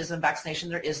between autism and vaccination,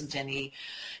 there isn't any.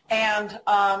 And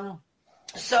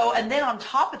and then on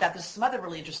top of that, there's some other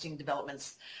really interesting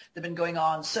developments that have been going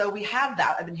on. So we have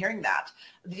that. I've been hearing that.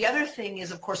 The other thing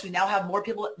is, of course, we now have more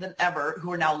people than ever who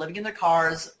are now living in their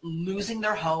cars, losing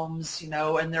their homes,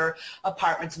 and their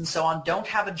apartments and so on, don't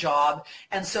have a job.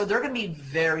 And so they're going to be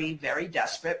very, very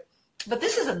desperate. But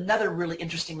this is another really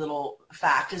interesting little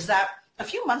fact, is that a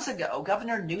few months ago,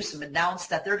 Governor Newsom announced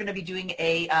that they're going to be doing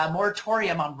a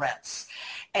moratorium on rents.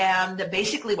 And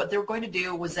basically what they were going to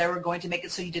do was they were going to make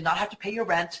it so you did not have to pay your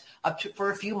rent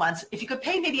for a few months. If you could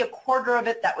pay maybe a quarter of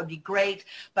it, that would be great.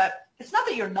 But it's not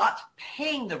that you're not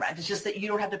paying the rent. It's just that you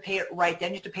don't have to pay it right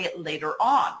then. You have to pay it later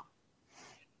on.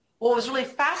 What was really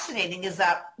fascinating is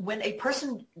that when a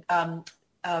person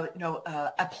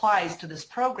applies to this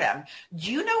program,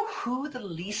 do you know who the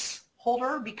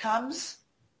leaseholder becomes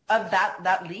of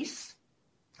that lease?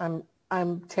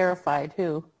 I'm terrified.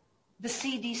 Who? The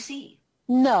CDC.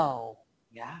 No.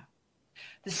 Yeah.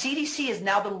 The CDC is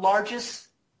now the largest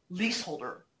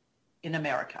leaseholder in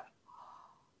America.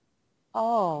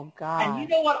 Oh, God. And you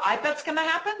know what I bet's going to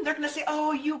happen? They're going to say,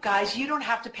 oh, you guys, you don't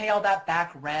have to pay all that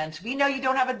back rent. We know you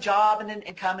don't have a job and an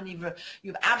income, and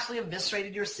you've absolutely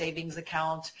eviscerated your savings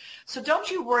account. So don't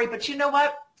you worry. But you know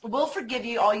what? We'll forgive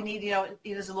you. All you need,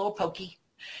 is a little pokey.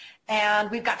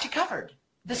 And we've got you covered.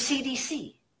 The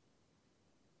CDC.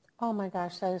 Oh, my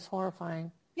gosh, that is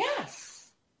horrifying. Yes.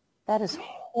 That is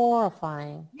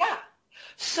horrifying. Yeah.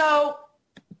 So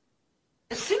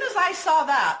as soon as I saw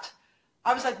that,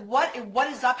 I was like, what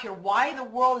is up here? Why in the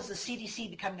world is the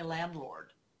CDC becoming a landlord?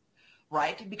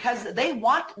 Right? Because they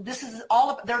want,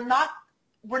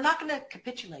 we're not going to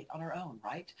capitulate on our own,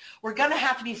 right? We're going to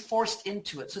have to be forced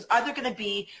into it. So it's either going to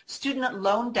be student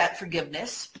loan debt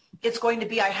forgiveness. It's going to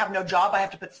be, I have no job, I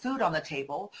have to put food on the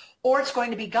table. Or it's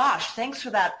going to be, gosh, thanks for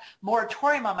that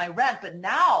moratorium on my rent, but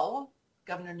now,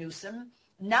 Governor Newsom,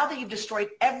 now that you've destroyed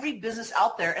every business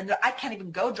out there, and I can't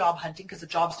even go job hunting because the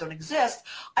jobs don't exist,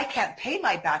 I can't pay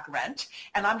my back rent,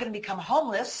 and I'm going to become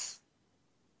homeless.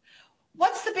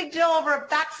 What's the big deal over a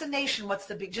vaccination?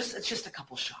 It's just a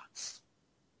couple shots.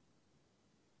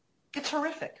 It's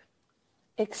horrific.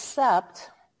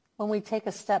 Except when we take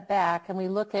a step back and we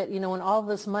look at, when all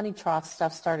this money trough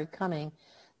stuff started coming,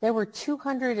 there were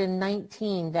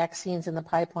 219 vaccines in the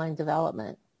pipeline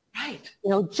development. Right.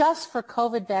 Just for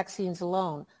COVID vaccines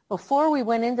alone. Before we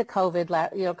went into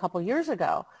COVID, a couple years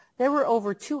ago, there were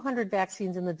over 200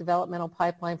 vaccines in the developmental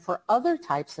pipeline for other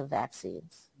types of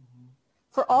vaccines,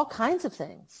 for all kinds of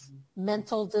things.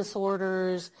 mental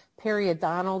disorders,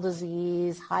 periodontal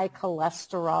disease, high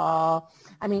cholesterol.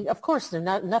 I mean, of course,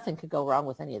 nothing could go wrong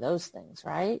with any of those things,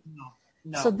 right?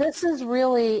 No. So this is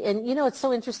really, and it's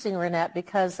so interesting, Renette,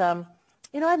 because I've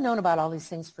known about all these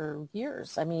things for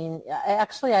years. I mean,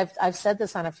 actually, I've said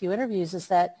this on a few interviews, is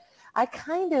that I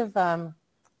kind of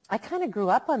grew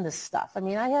up on this stuff. I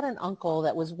mean, I had an uncle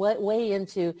that was way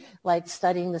into like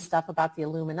studying the stuff about the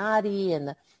Illuminati and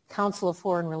the Council of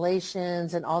Foreign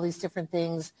Relations and all these different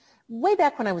things way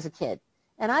back when I was a kid.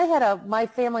 And my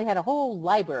family had a whole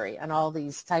library on all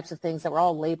these types of things that were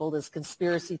all labeled as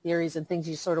conspiracy theories and things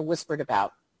you sort of whispered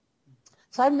about.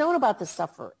 So I've known about this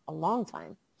stuff for a long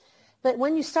time. But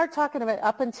when you start talking about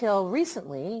up until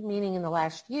recently, meaning in the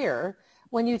last year,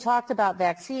 when you talked about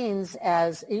vaccines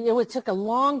it took a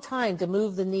long time to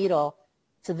move the needle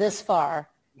to this far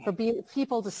for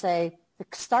people to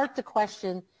start to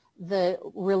question the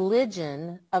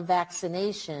religion of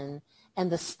vaccination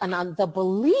and on the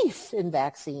belief in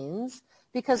vaccines,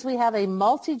 because we have a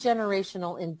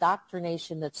multi-generational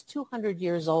indoctrination that's 200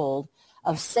 years old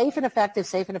of safe and effective,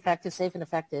 safe and effective, safe and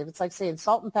effective. It's like saying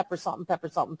salt and pepper, salt and pepper,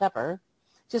 salt and pepper.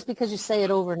 Just because you say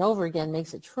it over and over again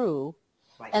makes it true.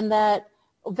 Right. And that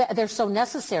they're so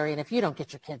necessary. And if you don't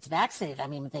get your kids vaccinated, I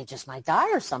mean, they just might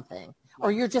die or something, right.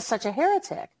 Or you're just such a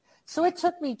heretic. So it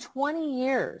took me 20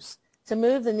 years to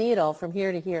move the needle from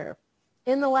here to here.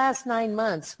 In the last 9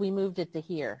 months, we moved it to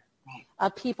here.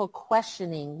 Right. People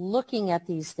questioning, looking at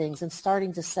these things and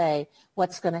starting to say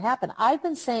what's going to happen. I've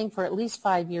been saying for at least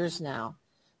 5 years now,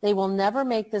 they will never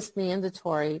make this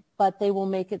mandatory, but they will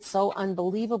make it so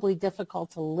unbelievably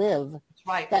difficult to live.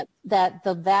 Right. That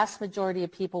the vast majority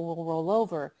of people will roll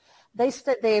over.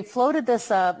 They floated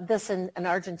this in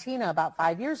Argentina about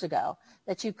 5 years ago,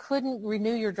 that you couldn't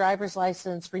renew your driver's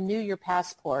license, renew your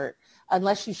passport,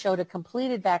 unless you showed a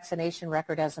completed vaccination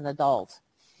record as an adult.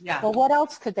 Yeah. Well, what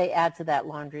else could they add to that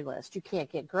laundry list? You can't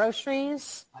get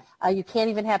groceries. You can't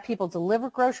even have people deliver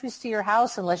groceries to your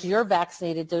house unless you're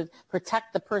vaccinated to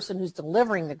protect the person who's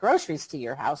delivering the groceries to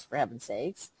your house, for heaven's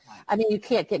sakes. I mean, you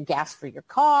can't get gas for your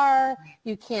car.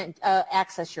 You can't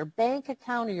access your bank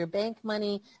account or your bank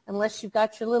money unless you've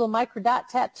got your little microdot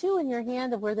tattoo in your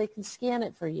hand of where they can scan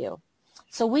it for you.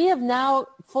 So we have now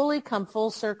fully come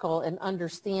full circle in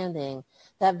understanding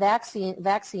that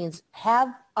vaccines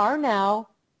are now,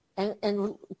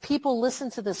 and people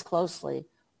listen to this closely,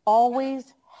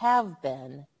 always have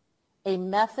been a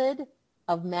method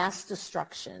of mass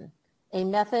destruction, a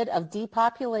method of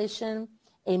depopulation,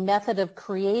 a method of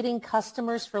creating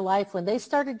customers for life. When they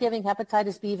started giving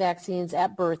hepatitis B vaccines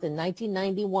at birth in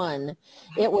 1991,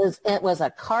 it was a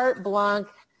carte blanche,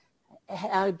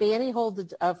 fanny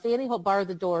hold bar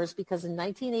the doors, because in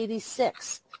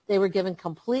 1986 they were given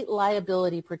complete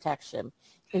liability protection.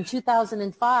 In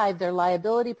 2005, their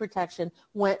liability protection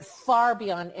went far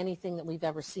beyond anything that we've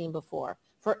ever seen before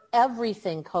for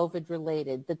everything COVID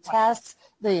related, the tests,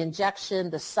 the injection,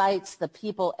 the sites, the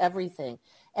people, everything.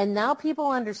 And now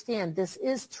people understand this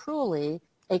is truly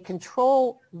a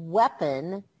control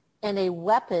weapon, and a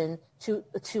weapon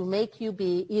to make you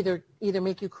be either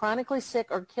make you chronically sick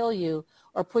or kill you,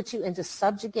 or put you into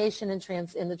subjugation in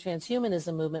the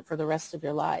transhumanism movement for the rest of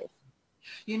your life.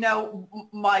 You know,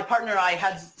 my partner and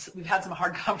I we've had some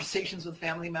hard conversations with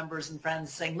family members and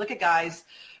friends saying, look at guys,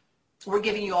 we're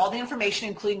giving you all the information,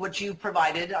 including what you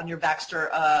provided on your Baxter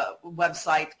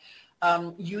website.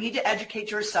 You need to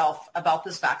educate yourself about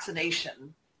this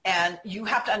vaccination. And you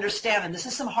have to understand, and this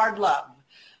is some hard love,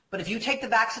 but if you take the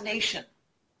vaccination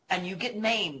and you get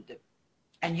maimed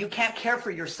and you can't care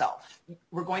for yourself,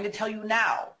 we're going to tell you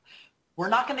now, we're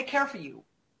not going to care for you.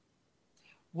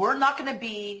 We're not going to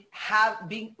be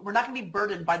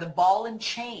burdened by the ball and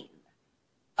chain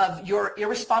of your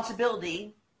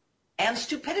irresponsibility and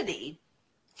stupidity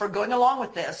for going along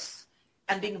with this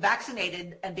and being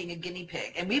vaccinated and being a guinea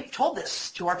pig. And we've told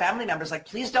this to our family members, like,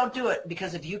 please don't do it,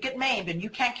 because if you get maimed and you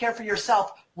can't care for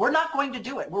yourself, we're not going to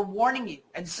do it. We're warning you.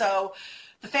 And so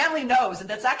the family knows, and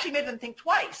that's actually made them think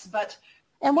twice.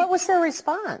 And what was their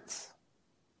response?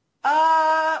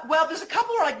 Well, there's a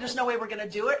couple who are like, there's no way we're going to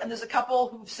do it. And there's a couple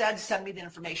who've said, send me the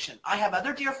information. I have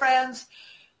other dear friends.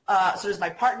 So there's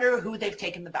my partner who they've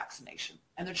taken the vaccination,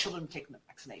 and their children have taken the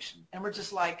vaccination. And we're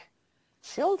just like.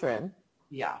 Children?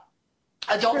 Yeah.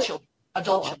 Adult children have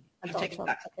taken the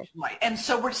vaccination. Okay. Right. And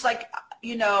so we're just like,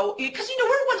 you know, because, you know,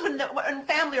 we're ones when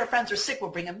family or friends are sick,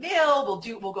 we'll bring a meal,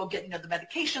 we'll go get, you know, the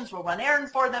medications, we'll run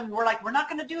errands for them. We're like, we're not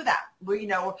going to do that. You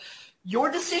know,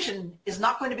 your decision is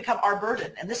not going to become our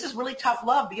burden. And this is really tough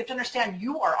love, but you have to understand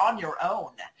you are on your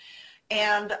own.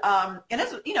 And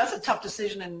it's, you know, it's a tough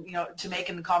decision and, you know, to make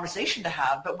and a conversation to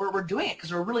have, but we're doing it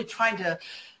because we're really trying to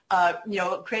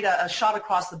create a shot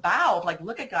across the bow of like,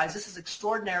 look at guys, this is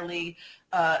extraordinarily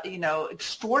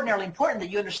important that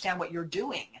you understand what you're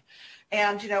doing.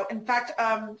 And, in fact,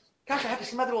 gosh, I have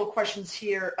some other little questions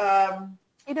here.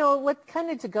 What kind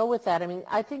of to go with that? I mean,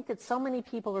 I think that so many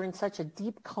people are in such a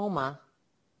deep coma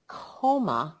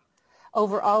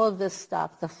over all of this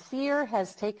stuff. The fear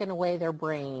has taken away their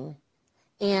brain.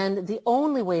 And the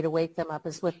only way to wake them up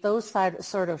is with those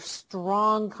sort of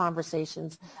strong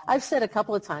conversations. I've said a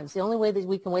couple of times, the only way that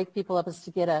we can wake people up is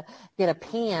to get a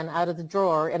pan out of the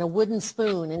drawer and a wooden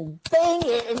spoon and bang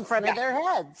it in front of their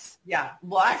heads. Yeah.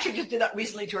 Well, I actually just did that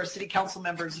recently to our city council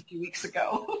members a few weeks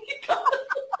ago.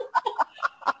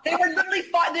 They were literally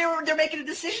they're making a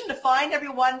decision to fine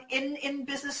everyone in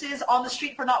businesses on the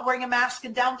street for not wearing a mask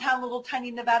in downtown little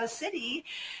tiny Nevada City,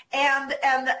 and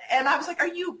I was like, are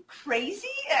you crazy?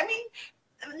 I mean,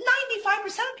 95%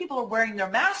 of people are wearing their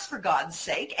masks, for God's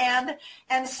sake, and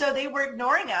so they were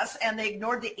ignoring us, and they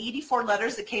ignored the 84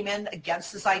 letters that came in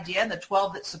against this idea and the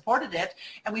 12 that supported it,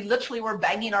 and we literally were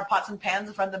banging our pots and pans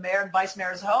in front of the mayor and vice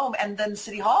mayor's home and then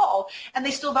City Hall, and they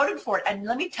still voted for it. And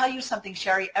let me tell you something,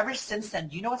 Sherry, ever since then,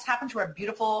 do you know what's happened to our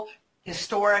beautiful,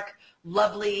 historic,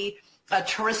 lovely,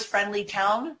 tourist-friendly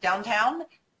town, downtown?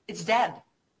 It's dead.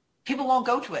 People won't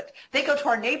go to it. They go to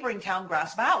our neighboring town,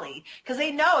 Grass Valley, because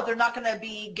they know they're not going to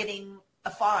be getting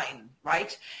a fine,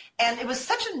 right? And it was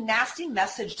such a nasty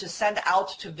message to send out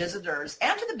to visitors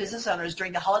and to the business owners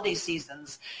during the holiday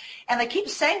seasons. And I keep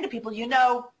saying to people,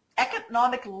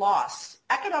 economic loss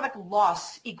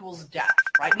equals death,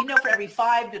 right? We know for every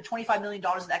 $5 to $25 million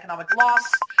in economic loss,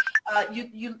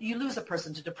 you lose a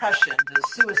person to depression, to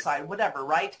suicide, whatever,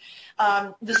 right?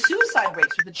 The suicide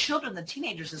rates with the children, the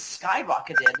teenagers has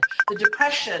skyrocketed. The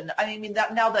depression,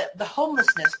 the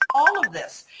homelessness, all of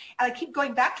this. And I keep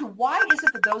going back to, why is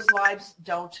it that those lives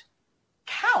don't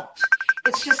count?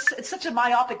 It's such a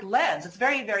myopic lens. It's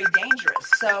very, very dangerous.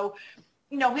 So,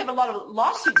 we have a lot of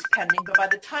lawsuits pending, but by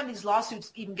the time these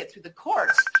lawsuits even get through the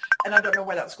courts, and I don't know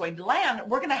where that's going to land,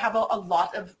 we're going to have a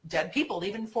lot of dead people,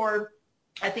 even for,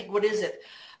 I think, what is it?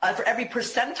 For every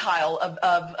percentile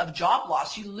of job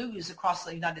loss you lose across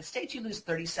the United States, you lose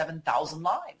 37,000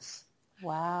 lives.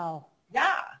 Wow.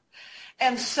 Yeah.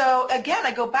 And so, again,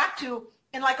 I go back to,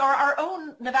 in like our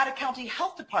own Nevada County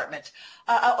Health Department,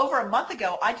 over a month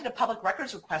ago, I did a public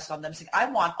records request on them saying, I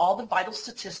want all the vital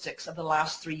statistics of the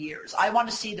last 3 years. I want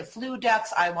to see the flu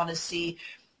deaths. I want to see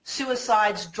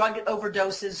suicides, drug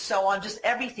overdoses, so on, just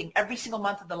everything, every single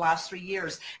month of the last 3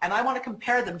 years. And I want to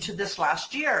compare them to this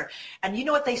last year. And you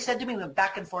know what they said to me? We went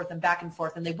back and forth,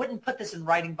 and they wouldn't put this in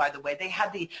writing, by the way. They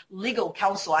had the legal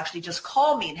counsel actually just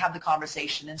call me and have the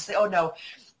conversation and say, oh, no,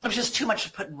 it was just too much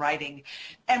to put in writing.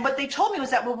 And what they told me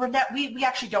was that, well, we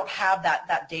actually don't have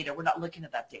that data. We're not looking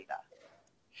at that data.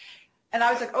 And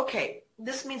I was like, okay,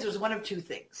 this means there's one of two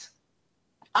things.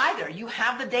 Either you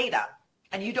have the data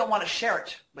and you don't want to share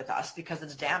it with us because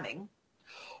it's damning,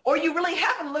 or you really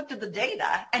haven't looked at the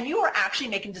data and you are actually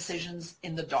making decisions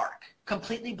in the dark,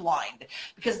 completely blind.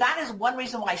 Because that is one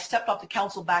reason why I stepped off the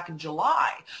council back in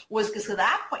July, was because at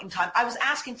that point in time, I was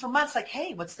asking for months, like,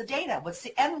 hey, what's the data? What's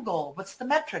the end goal? What's the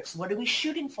metrics? What are we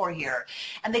shooting for here?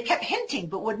 And they kept hinting,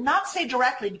 but would not say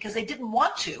directly because they didn't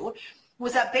want to,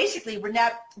 was that basically,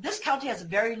 Renette, this county has a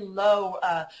very low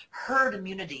herd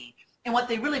immunity. And what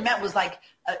they really meant was like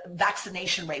a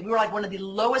vaccination rate. We were like one of the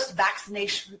lowest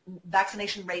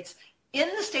vaccination rates in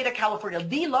the state of California,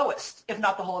 the lowest, if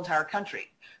not the whole entire country.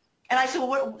 And I said,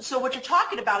 well, so what you're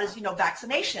talking about is,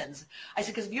 vaccinations. I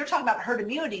said, because if you're talking about herd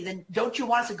immunity, then don't you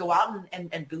want us to go out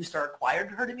and boost our acquired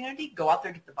herd immunity? Go out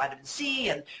there, get the vitamin C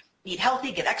and eat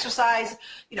healthy, get exercise,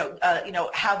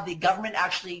 have the government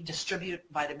actually distribute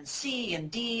vitamin C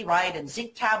and D, right, and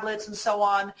zinc tablets and so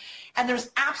on. And there's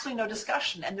absolutely no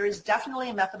discussion. And there is definitely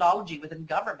a methodology within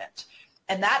government.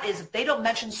 And that is, if they don't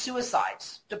mention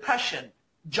suicides, depression,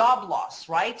 job loss,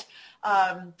 right,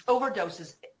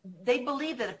 overdoses, they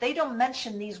believe that if they don't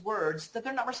mention these words, that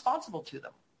they're not responsible to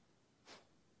them.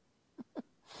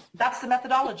 That's the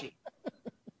methodology.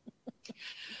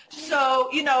 So,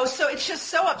 so it's just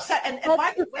so upset. And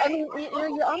by the way,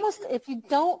 you're almost, if you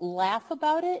don't laugh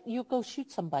about it, you go shoot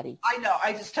somebody. I know.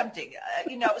 It's tempting.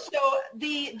 So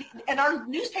and our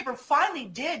newspaper finally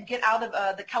did get out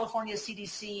of the California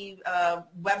CDC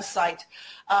website.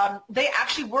 They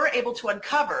actually were able to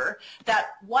uncover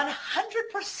that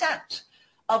 100%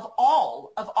 of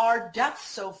all of our deaths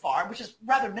so far, which is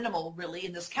rather minimal really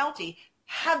in this county,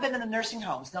 have been in the nursing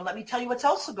homes. Now, let me tell you what's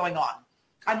also going on.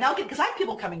 I'm now getting, because I have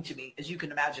people coming to me, as you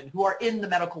can imagine, who are in the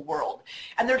medical world.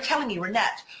 And they're telling me,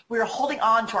 Renette, we're holding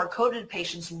on to our COVID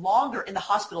patients longer in the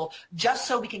hospital just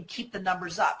so we can keep the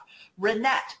numbers up.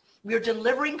 Renette, We are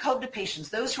delivering COVID to patients,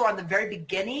 those who are on the very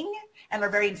beginning and are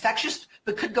very infectious,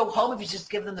 but could go home if you just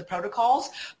give them the protocols.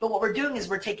 But what we're doing is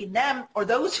we're taking them, or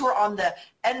those who are on the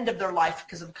end of their life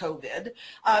because of COVID,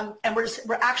 and we're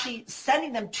actually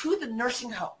sending them to the nursing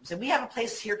homes. And we have a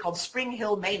place here called Spring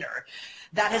Hill Manor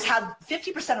that has had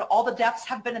 50% of all the deaths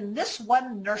have been in this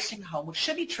one nursing home, which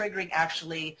should be triggering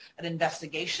actually an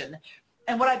investigation.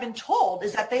 And what I've been told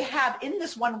is that they have in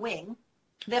this one wing,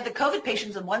 they have the COVID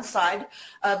patients on one side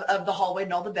of the hallway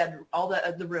and all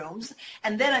the rooms.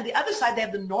 And then on the other side, they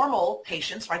have the normal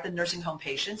patients, right, the nursing home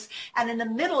patients. And in the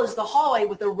middle is the hallway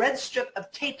with a red strip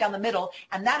of tape down the middle.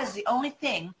 And that is the only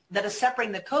thing that is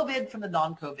separating the COVID from the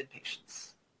non-COVID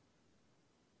patients.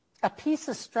 A piece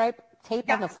of striped tape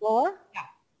on the floor? Yeah,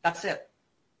 that's it.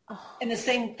 Oh. In the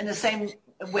same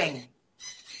wing.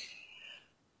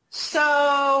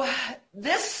 So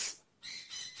this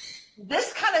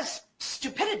kind of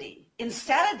stupidity,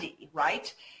 insanity,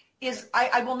 right, is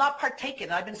I will not partake in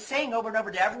it. I've been saying over and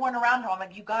over to everyone around home, I'm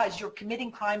like, you guys, you're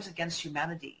committing crimes against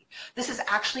humanity. This is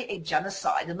actually a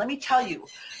genocide. And let me tell you,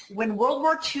 when World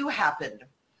War II happened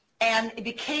and it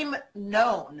became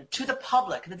known to the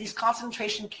public that these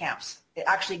concentration camps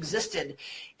actually existed,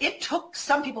 it took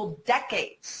some people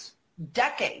decades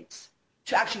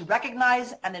to actually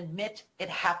recognize and admit it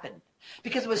happened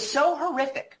because it was so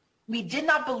horrific. We did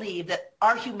not believe that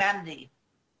our humanity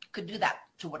could do that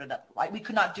to one another, right? We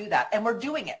could not do that, and we're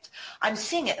doing it. I'm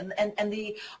seeing it, and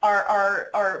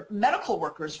our medical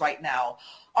workers right now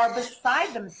are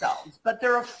beside themselves, but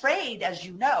they're afraid, as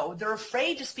you know, they're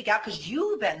afraid to speak out because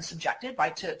you've been subjected,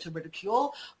 right, to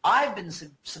ridicule. I've been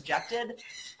subjected.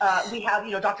 We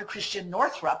have, Dr. Christian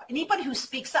Northrup. Anybody who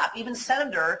speaks up, even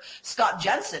Senator Scott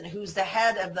Jensen, who's the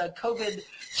head of the COVID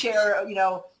chair,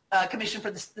 commission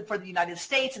for the United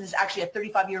States and is actually a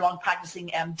 35-year-long practicing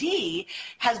MD,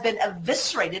 has been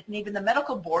eviscerated, and even the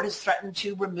medical board has threatened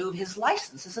to remove his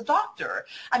license as a doctor.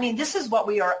 I mean, this is what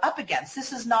we are up against.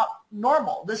 This is not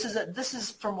normal. This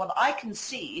is from what I can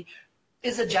see,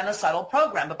 is a genocidal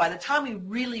program. But by the time we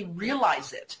really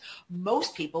realize it,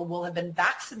 most people will have been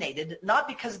vaccinated, not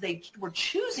because they were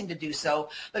choosing to do so,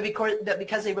 but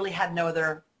because they really had no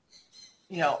other,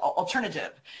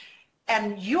 alternative.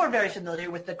 And you are very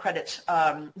familiar with the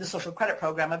social credit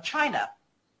program of China.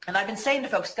 And I've been saying to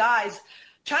folks, guys,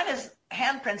 China's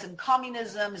handprints and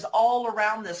communism is all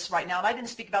around this right now. And I didn't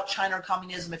speak about China or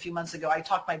communism a few months ago. I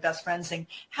talked to my best friend saying,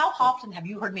 how often have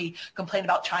you heard me complain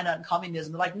about China and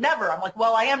communism? They're like, never. I'm like,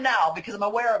 well, I am now because I'm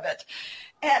aware of it.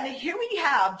 And here we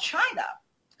have China,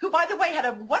 who, by the way, had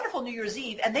a wonderful New Year's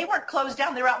Eve, and they weren't closed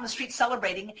down. They were out in the streets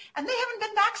celebrating, and they haven't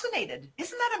been vaccinated.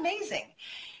 Isn't that amazing?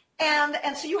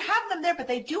 And so you have them there, but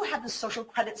they do have the social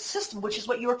credit system, which is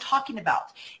what you were talking about.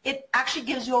 It actually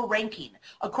gives you a ranking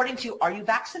according to, are you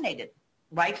vaccinated,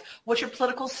 right? What's your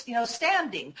political,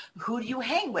 standing? Who do you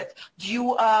hang with? Do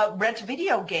you rent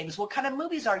video games? What kind of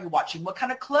movies are you watching? What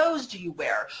kind of clothes do you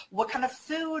wear? What kind of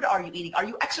food are you eating? Are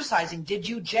you exercising? Did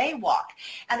you jaywalk?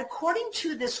 And according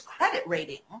to this credit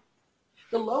rating,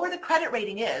 the lower the credit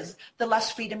rating is, the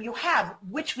less freedom you have,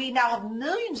 which we now have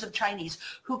millions of Chinese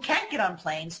who can't get on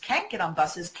planes, can't get on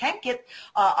buses, can't get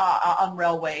on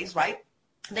railways, right?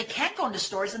 They can't go into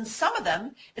stores, and some of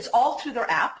them, it's all through their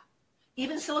app.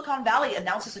 Even Silicon Valley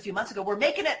announced this a few months ago. We're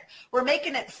making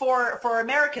it for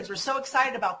Americans. We're so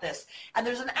excited about this. And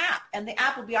there's an app, and the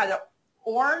app will be either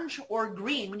orange or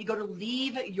green when you go to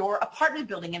leave your apartment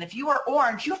building. And if you are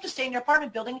orange, you have to stay in your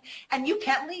apartment building, and you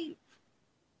can't leave.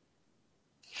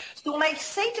 So when I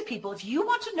say to people, if you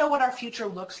want to know what our future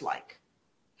looks like,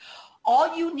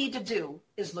 all you need to do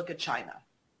is look at China.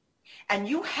 And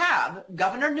you have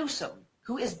Governor Newsom,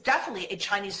 who is definitely a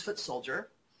Chinese foot soldier.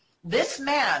 This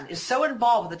man is so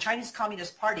involved with the Chinese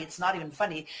Communist Party, it's not even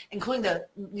funny, including the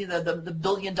 $1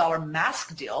 billion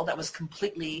mask deal that was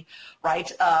completely,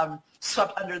 right,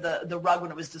 swept under the rug when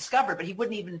it was discovered. But he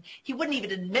wouldn't even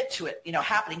admit to it,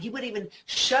 happening. He wouldn't even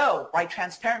show, right,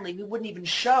 transparently. We wouldn't even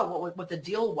show what the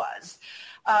deal was.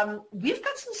 We've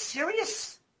got some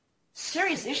serious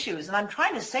issues, and I'm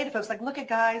trying to say to folks, like, look at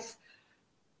guys,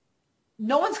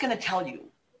 no one's going to tell you,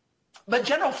 but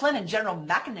General Flynn and General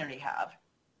McInerney have.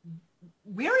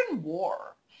 We're in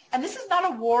war. And this is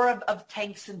not a war of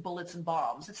tanks and bullets and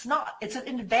bombs. It's not. It's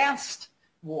an advanced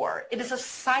war. It is a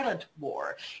silent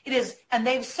war. It is, and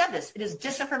they've said this, it is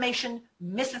disinformation,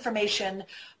 misinformation,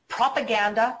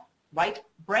 propaganda, right?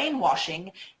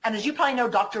 Brainwashing. And as you probably know,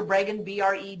 Dr. Breggin,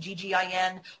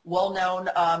 Breggin,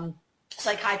 well-known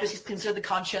psychiatrist, he's considered the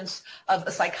conscience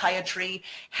of psychiatry,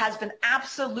 has been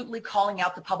absolutely calling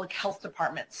out the public health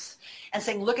departments and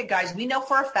saying, look at guys, we know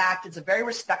for a fact it's a very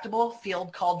respectable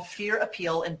field called fear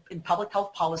appeal in public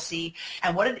health policy.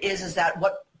 And what it is that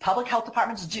what public health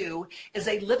departments do is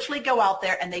they literally go out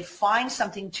there and they find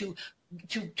something to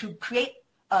create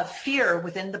fear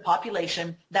within the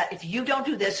population that if you don't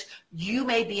do this, you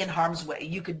may be in harm's way.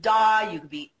 You could die, you could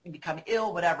become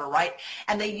ill, whatever, right?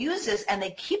 And they use this and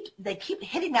they keep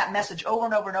hitting that message over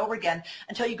and over and over again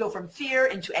until you go from fear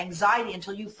into anxiety,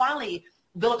 until you finally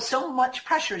build up so much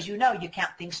pressure, as you know, you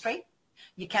can't think straight.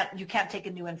 You can't take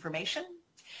in new information.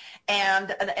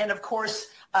 And of course,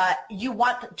 you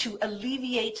want to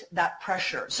alleviate that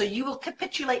pressure. So you will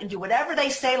capitulate and do whatever they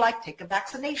say, like take a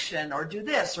vaccination or do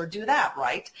this or do that,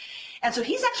 right? And so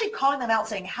he's actually calling them out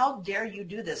saying, how dare you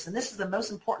do this? And this is the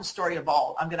most important story of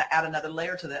all. I'm going to add another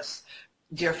layer to this.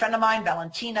 Dear friend of mine,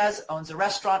 Valentina's, owns a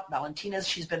restaurant. Valentina's,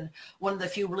 she's been one of the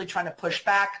few really trying to push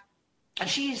back. And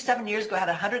she, 7 years ago, had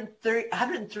a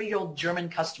 103-year-old German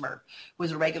customer who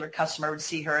was a regular customer, would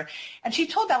see her. And she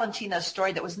told Valentina a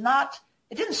story that was not,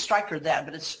 it didn't strike her then,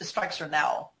 but it strikes her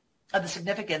now, of the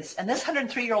significance. And this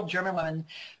 103-year-old German woman,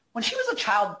 when she was a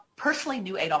child, personally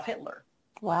knew Adolf Hitler.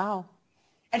 Wow.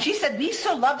 And she said, we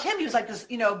so loved him. He was like this,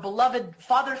 beloved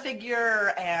father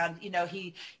figure. And,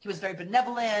 he was very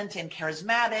benevolent and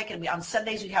charismatic. And on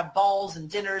Sundays, we'd have balls and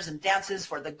dinners and dances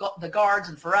for the guards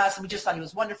and for us. And we just thought he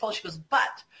was wonderful. She goes,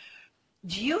 but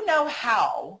do you know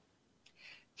how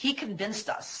he convinced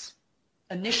us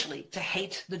initially to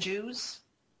hate the Jews?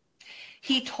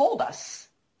 He told us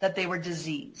that they were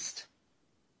diseased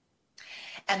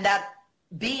and that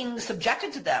being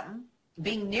subjected to them,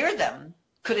 being near them,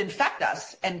 could infect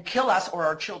us and kill us or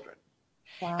our children.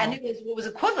 Wow. And it was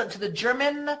equivalent to the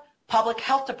German public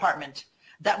health department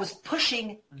that was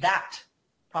pushing that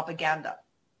propaganda.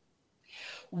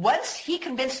 Once he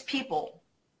convinced people,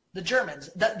 the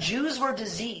Germans, that Jews were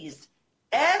diseased,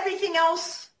 everything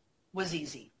else was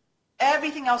easy.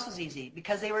 Everything else was easy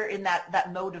because they were in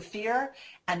that mode of fear,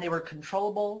 and they were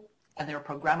controllable and they were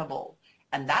programmable.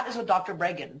 And that is what Dr.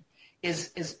 Breggin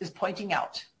is pointing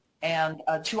out, and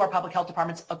to our public health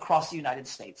departments across the United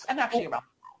States and actually around the world.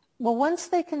 Well, once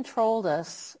they controlled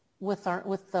us with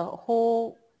the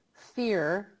whole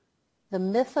fear, the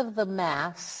myth of the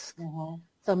mask,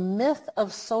 the myth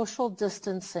of social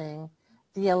distancing,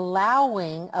 the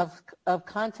allowing of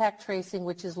contact tracing,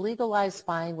 which is legalized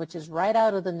spying, which is right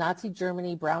out of the Nazi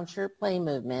Germany brown shirt play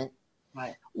movement.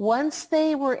 Right. Once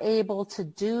they were able to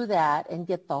do that and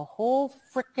get the whole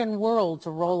frickin' world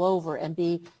to roll over and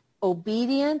be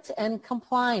obedient and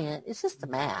compliant, it's just a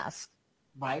mask.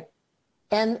 Right.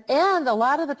 And a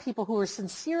lot of the people who were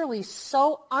sincerely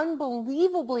so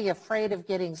unbelievably afraid of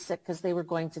getting sick because they were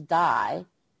going to die,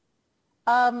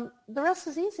 the rest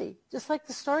is easy, just like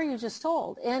the story you just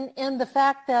told. And the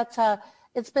fact that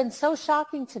it's been so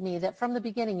shocking to me that from the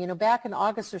beginning, back in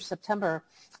August or September,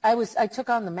 I took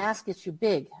on the mask issue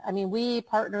big. I mean, we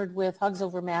partnered with Hugs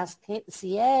Over Mask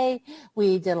CA.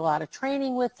 We did a lot of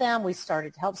training with them. We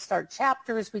started to help start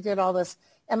chapters. We did all this.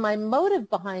 And my motive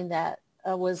behind that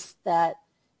was that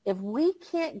if we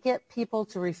can't get people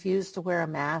to refuse to wear a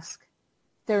mask,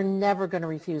 they're never going to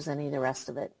refuse any of the rest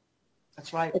of it.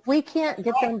 That's right. If we can't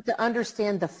get them to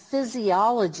understand the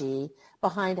physiology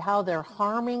behind how they're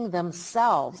harming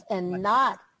themselves and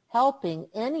not helping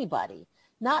anybody,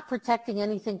 not protecting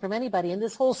anything from anybody, and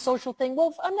this whole social thing,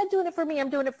 well, I'm not doing it for me, I'm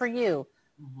doing it for you.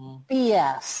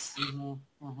 BS.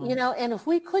 And if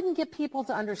we couldn't get people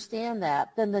to understand that,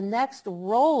 then the next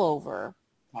rollover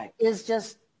is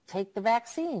just take the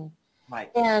vaccine. Right.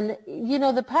 And,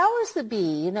 the powers that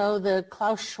be, the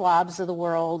Klaus Schwabs of the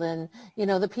world and,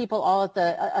 the people all at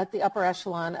the upper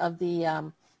echelon of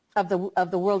the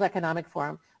World Economic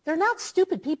Forum, they're not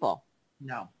stupid people.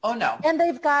 No. Oh, no. And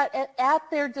they've got at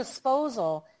their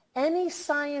disposal any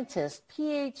scientist,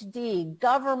 PhD,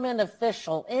 government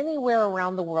official, anywhere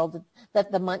around the world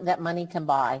that money can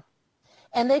buy.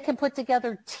 And they can put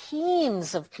together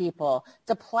teams of people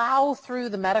to plow through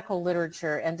the medical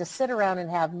literature and to sit around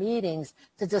and have meetings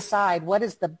to decide what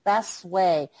is the best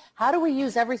way. How do we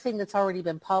use everything that's already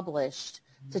been published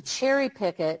to cherry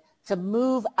pick it to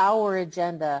move our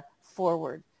agenda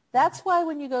forward? That's why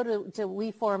when you go to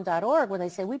weforum.org, when they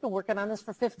say we've been working on this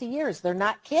for 50 years, they're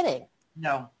not kidding.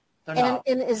 No, they're not.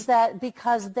 And is that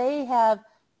because they have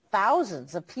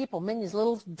thousands of people, these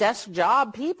little desk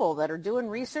job people that are doing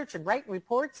research and writing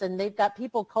reports, and they've got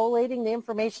people collating the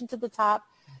information to the top.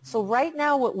 So right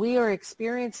now what we are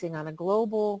experiencing on a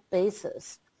global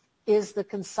basis is the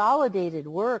consolidated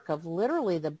work of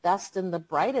literally the best and the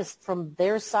brightest from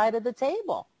their side of the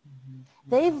table.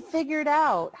 They've figured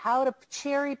out how to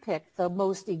cherry pick the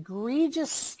most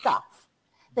egregious stuff.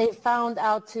 They found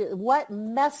out what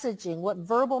messaging, what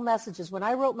verbal messages. When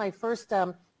I wrote my first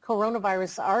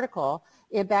coronavirus article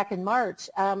back in March,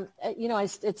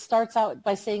 it starts out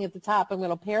by saying at the top, I'm going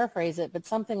to paraphrase it, but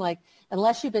something like,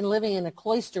 unless you've been living in a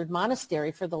cloistered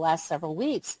monastery for the last several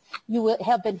weeks, you will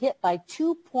have been hit by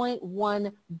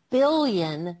 2.1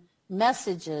 billion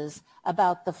messages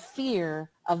about the fear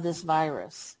of this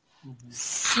virus. Mm-hmm.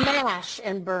 Smash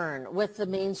and burn with the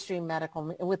mainstream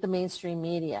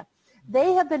media.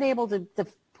 They have been able to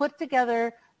put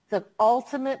together the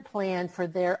ultimate plan for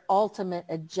their ultimate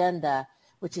agenda,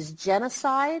 which is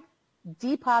genocide,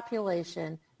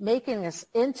 depopulation, making us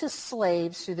into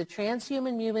slaves through the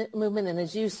transhuman movement, and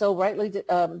as you so rightly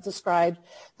described,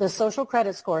 the social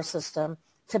credit score system,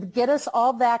 to get us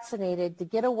all vaccinated, to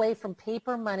get away from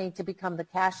paper money, to become the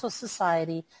cashless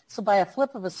society. So by a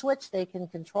flip of a switch, they can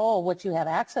control what you have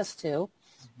access to.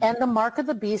 And the mark of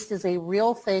the beast is a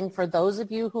real thing for those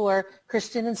of you who are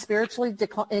Christian and spiritually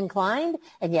inclined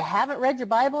and you haven't read your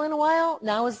Bible in a while.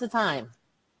 Now is the time.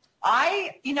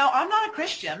 I'm not a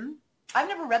Christian. I've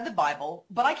never read the Bible,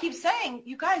 but I keep saying,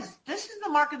 you guys, this is the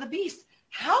mark of the beast.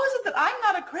 How is it that I'm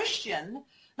not a Christian,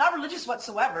 not religious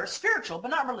whatsoever, spiritual,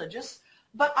 but not religious,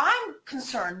 but I'm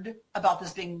concerned about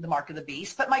this being the mark of the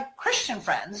beast, but my Christian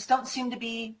friends don't seem to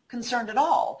be concerned at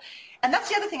all. And that's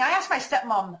the other thing. I asked my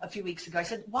stepmom a few weeks ago, I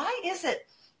said, why is it,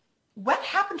 what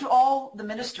happened to all the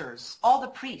ministers, all the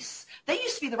priests? They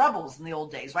used to be the rebels in the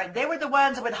old days, right? They were the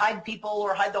ones that would hide people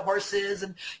or hide the horses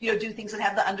and, do things and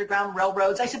have the underground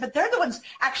railroads. I said, but they're the ones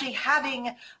actually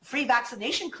having free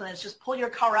vaccination clinics. Just pull your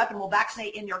car up and we'll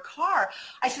vaccinate in your car.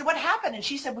 I said, what happened? And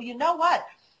she said, well, you know what?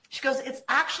 She goes, it's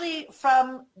actually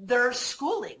from their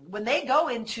schooling. When they go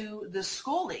into the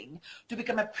schooling to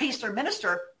become a priest or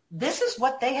minister, this is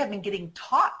what they have been getting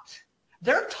taught.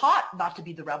 They're taught not to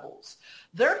be the rebels.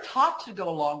 They're taught to go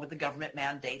along with the government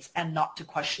mandates and not to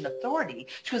question authority,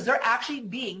 because they're actually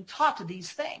being taught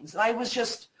these things. And I was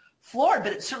just floored,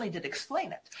 but it certainly did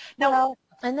explain it. Now,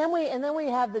 and then we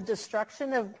have the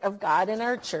destruction of God in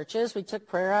our churches. We took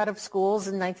prayer out of schools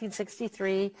in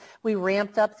 1963. We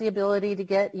ramped up the ability to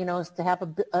get, to have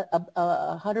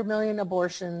 100 million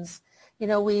abortions.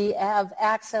 We have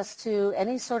access to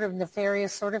any sort of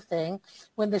nefarious sort of thing.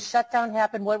 When the shutdown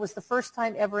happened, what was the first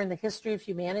time ever in the history of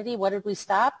humanity? What did we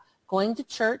stop? Going to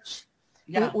church.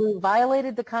 Yeah. We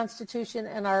violated the Constitution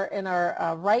and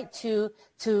our right to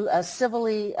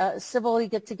civilly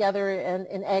get together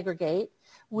and aggregate.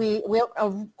 We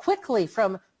quickly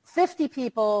from 50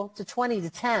 people to 20 to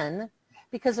 10,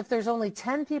 because if there's only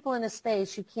 10 people in a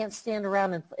space, you can't stand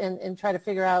around and try to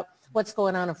figure out what's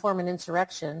going on and form an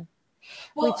insurrection.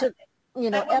 Well, we took,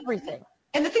 everything.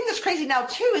 And the thing that's crazy now,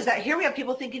 too, is that here we have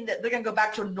people thinking that they're going to go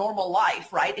back to a normal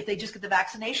life, right, if they just get the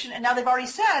vaccination. And now they've already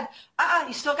said,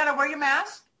 you still got to wear your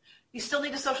mask. You still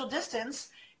need a social distance.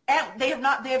 And they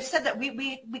have said that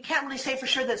we can't really say for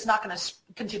sure that it's not going to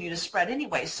continue to spread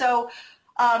anyway. So,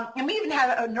 and we even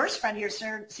had a nurse friend here,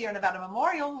 Sierra Nevada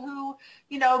Memorial, who,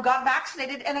 got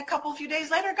vaccinated and a few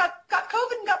days later got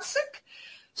COVID and got sick.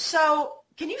 So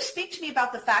can you speak to me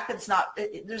about the fact that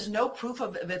there's no proof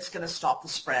of if it's going to stop the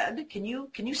spread? Can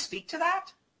you speak to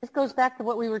that? It goes back to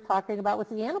what we were talking about with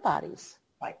the antibodies.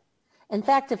 Right. In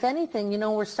fact, if anything,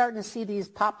 we're starting to see these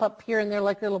pop up here and there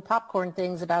like little popcorn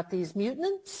things about these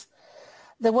mutants.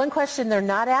 The one question they're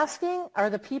not asking are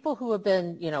the people who have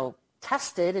been,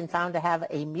 tested and found to have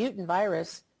a mutant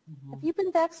virus. Mm-hmm. Have you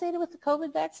been vaccinated with the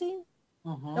COVID vaccine?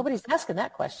 Mm-hmm. Nobody's asking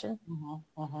that question.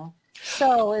 Mm-hmm. Mm-hmm.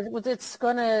 So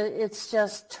it's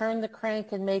just turn the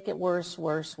crank and make it worse.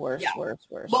 Well,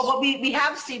 what we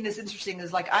have seen is interesting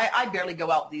is I barely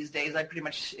go out these days. I pretty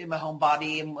much in my home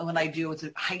body. And when I do, it's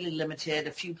highly limited,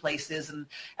 a few places. And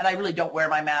I really don't wear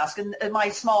my mask. And my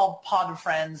small pod of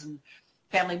friends and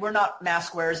family, we're not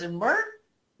mask wearers, and we're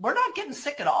not getting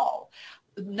sick at all.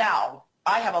 Now,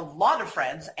 I have a lot of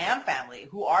friends and family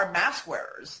who are mask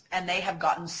wearers, and they have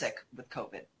gotten sick with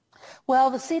COVID. Well,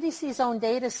 the CDC's own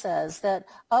data says that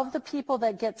of the people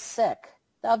that get sick,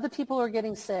 of the people who are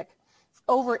getting sick,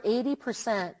 over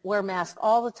 80% wear masks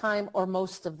all the time or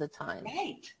most of the time.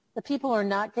 Right. The people who are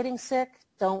not getting sick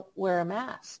don't wear a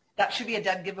mask. That should be a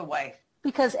dead giveaway.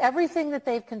 Because everything that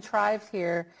they've contrived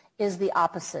here is the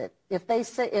opposite. If they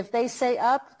say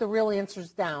up, the real answer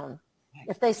is down.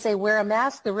 If they say wear a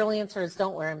mask, the real answer is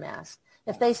don't wear a mask.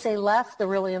 If they say left, the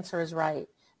real answer is right.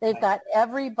 They've got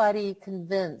everybody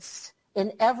convinced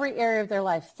in every area of their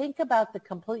life. Think about the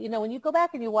complete, when you go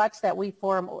back and you watch that We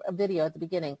Forum video at the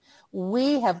beginning,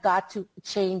 we have got to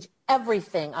change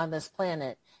everything on this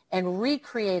planet and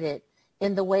recreate it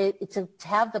in the way to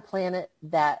have the planet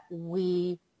that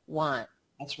we want.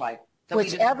 That's right.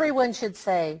 Which everyone should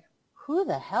say, who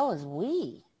the hell is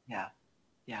we? Yeah.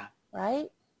 Yeah.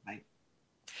 Right? Right.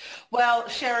 Well,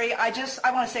 Sherry, I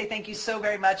want to say thank you so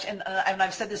very much. And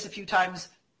I've said this a few times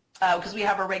because we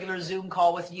have a regular Zoom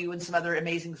call with you and some other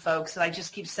amazing folks. And I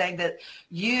just keep saying that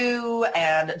you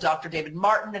and Dr. David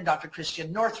Martin and Dr.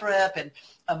 Christian Northrup and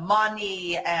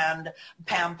Amani and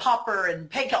Pam Popper and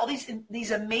Peg, all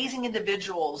these amazing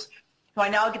individuals who I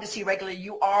now get to see regularly,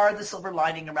 you are the silver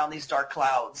lining around these dark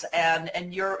clouds.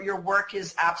 And your work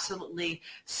is absolutely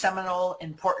seminal,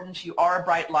 important. You are a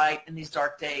bright light in these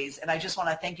dark days. And I just want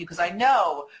to thank you because I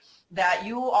know that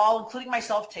you all, including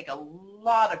myself, take a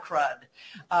lot of crud.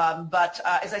 But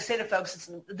as I say to folks,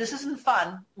 this isn't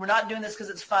fun. We're not doing this because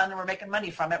it's fun and we're making money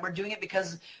from it. We're doing it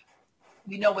because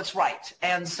we know what's right.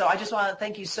 And so I just want to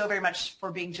thank you so very much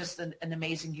for being just an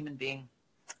amazing human being.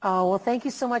 Oh, well, thank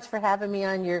you so much for having me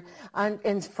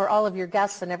and for all of your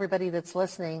guests and everybody that's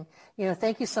listening.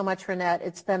 Thank you so much, Renette.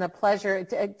 It's been a pleasure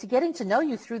to getting to know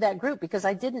you through that group because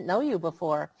I didn't know you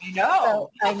before. No.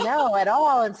 So I know at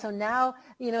all. And so now,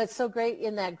 it's so great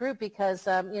in that group because,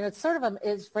 it's sort of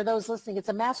is for those listening, it's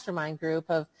a mastermind group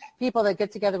of people that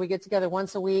get together. We get together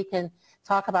once a week and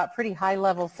talk about pretty high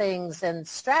level things and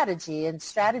strategy. And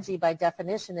strategy by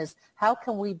definition is how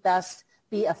can we best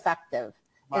be effective?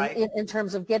 Right. In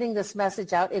terms of getting this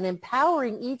message out and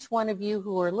empowering each one of you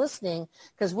who are listening,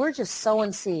 because we're just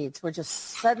sowing seeds. We're just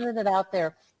setting it out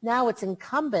there. Now it's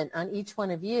incumbent on each one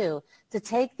of you to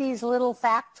take these little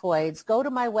factoids, go to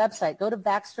my website, go to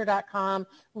Vaxxter.com,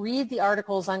 read the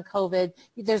articles on COVID.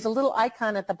 There's a little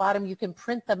icon at the bottom. You can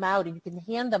print them out and you can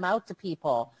hand them out to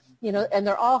people. And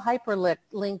they're all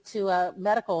hyperlinked to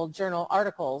medical journal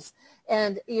articles.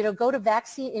 And, go to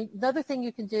vaccine. Another thing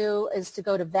you can do is to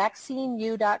go to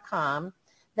vaccineu.com,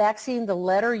 vaccine the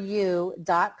letter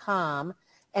U.com,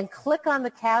 and click on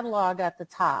the catalog at the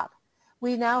top.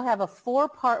 We now have a 4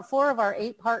 of our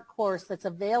 8-part course that's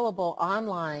available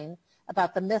online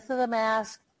about the myth of the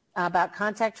mask, about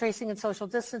contact tracing and social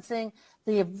distancing,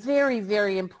 the very,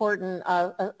 very important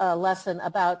lesson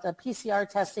about PCR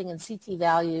testing and CT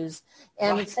values,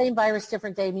 and right. The same virus,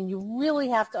 different day. I mean, you really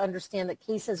have to understand that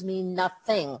cases mean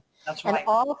nothing. That's right. And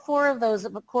all 4 of those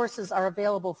courses are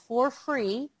available for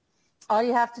free. All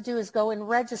you have to do is go and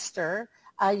register.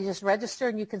 You just register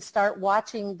and you can start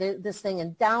watching this thing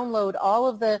and download all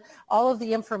of the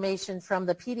information from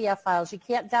the PDF files. You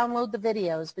can't download the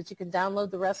videos, but you can download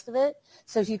the rest of it.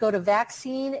 So if you go to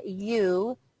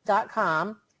vaccineu.com,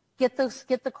 get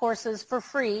the courses for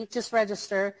free. Just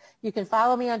register. You can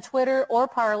follow me on Twitter or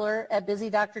Parler at Busy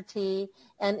Dr. T,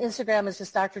 and Instagram is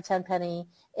just Dr. Tenpenny.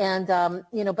 And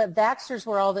but Vaxxter's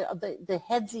where all the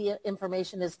headsy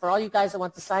information is for all you guys that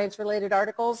want the science-related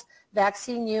articles.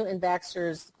 VaccineU and Vaxxter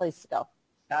is the place to go.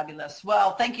 Fabulous.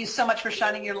 Well, thank you so much for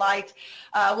shining your light.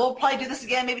 We'll probably do this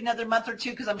again maybe another month or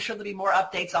two because I'm sure there'll be more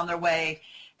updates on their way.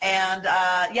 And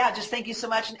just thank you so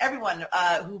much. And everyone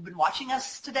who've been watching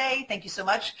us today, thank you so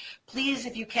much. Please,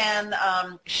 if you can,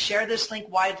 share this link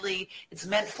widely. It's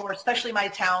meant for especially my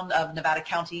town of Nevada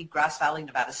County, Grass Valley,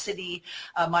 Nevada City.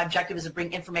 My objective is to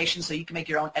bring information so you can make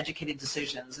your own educated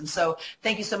decisions. And so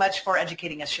thank you so much for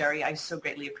educating us, Sherry. I so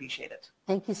greatly appreciate it.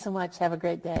 Thank you so much. Have a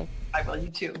great day. I will. You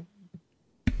too.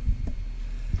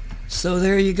 So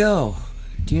there you go.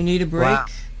 Do you need a break?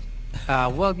 Wow.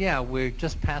 Well, yeah, we're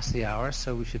just past the hour,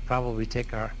 so we should probably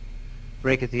take our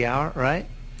break at the hour, right?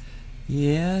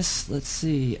 Yes, let's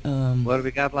see. What do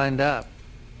we got lined up?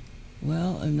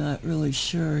 Well, I'm not really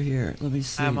sure here. Let me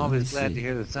see. I'm always glad to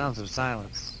hear the sounds of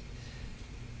silence.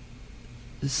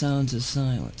 The sounds of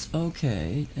silence.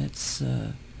 Okay, that's,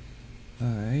 all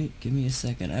right, give me a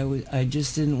second. I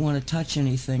just didn't want to touch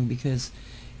anything because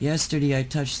yesterday I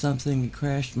touched something and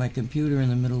crashed my computer in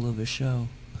the middle of a show.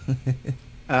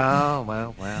 Oh,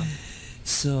 well.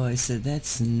 So I said,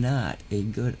 that's not a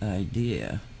good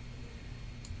idea.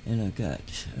 And okay,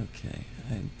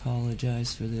 I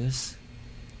apologize for this.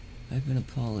 I've been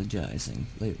apologizing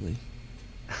lately.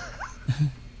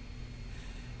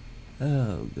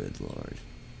 Oh, good Lord.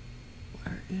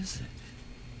 Where is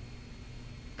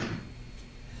it?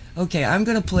 Okay, I'm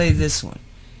going to play this one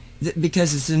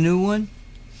because it's a new one.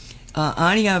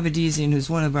 Ani Avedizian, who's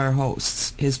one of our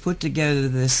hosts, has put together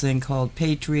this thing called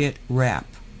Patriot Rap.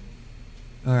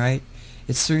 All right?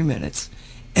 It's 3 minutes.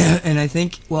 And I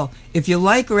think, well, if you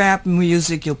like rap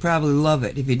music, you'll probably love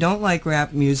it. If you don't like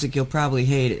rap music, you'll probably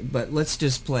hate it. But let's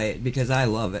just play it because I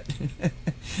love it.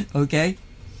 Okay?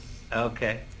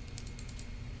 Okay.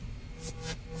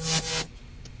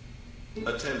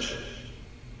 Attention.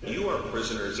 You are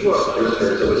prisoners of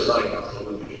a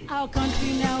science. Our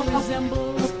country now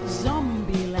resembles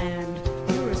zombie land.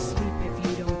 You're asleep if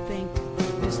you don't think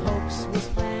this hoax was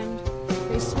planned.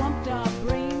 They swamped our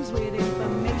brains with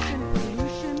information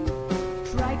pollution.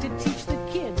 Tried to teach the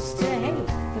kids to hate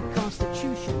the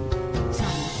Constitution.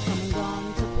 Time has come and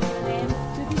gone to put an end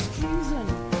to this treason.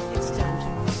 It's time to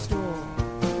restore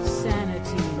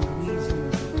sanity and reason.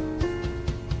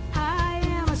 I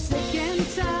am sick and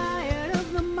tired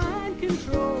of the mind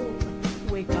control.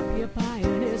 Wake up, your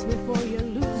pioneers, before you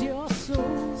lose your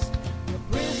souls. You're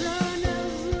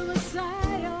prisoners of a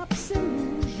psyops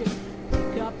illusion.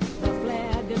 Pick up the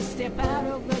flag and step out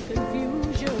of the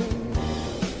confusion.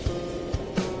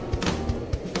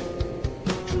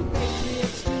 True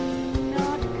patriots do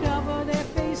not cover their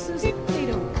faces. They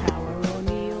don't cower or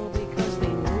kneel because they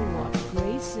know what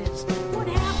grace is. What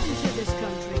happened to this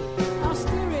country? Our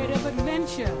spirit of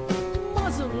adventure,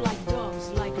 muzzled like dogs,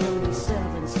 like lonely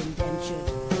servants indentured.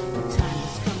 The time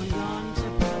has come and gone to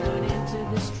put an end to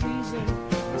this treason.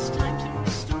 It's time to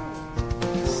restore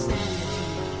sanity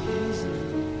and reason.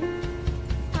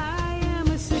 I am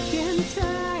sick and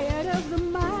tired of the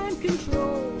mind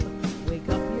control. Wake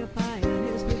up, your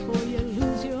pioneers, before you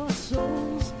lose your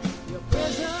souls. You're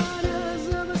prisoners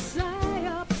of a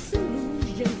psyops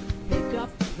illusion. Pick up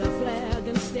the flag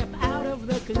and step out of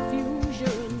the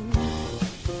confusion.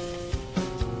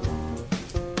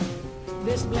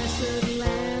 This blessed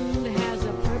land has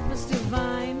a purpose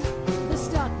divine. The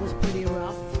start was pretty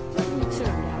rough, but we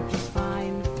turned out just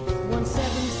fine.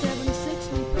 1776,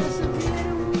 we persevered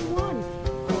and we won.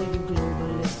 All you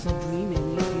globalists are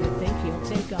dreaming if you think you'll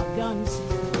take our guns.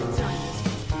 The time has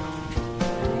come to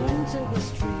put an end to this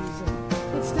treason.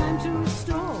 It's time to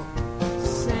restore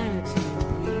sanity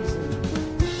and reason.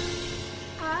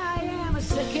 I am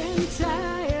sick and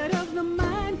tired of the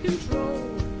mind control.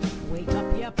 Wake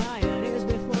up, your pioneers,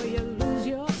 before you lose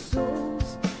your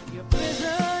souls. You're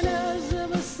prisoners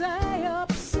of a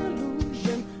psyops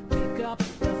illusion. Pick up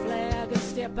the flag and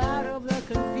step out of the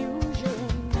confusion.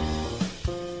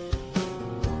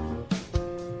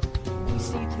 We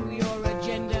see through your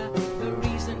agenda the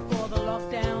reason for the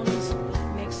lockdowns.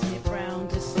 Makes me frown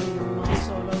to see monks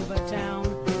all over town.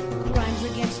 Crimes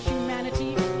against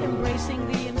humanity, embracing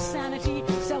the insanity,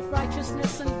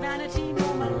 self-righteousness and vanity,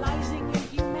 normalizing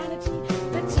inhumanity.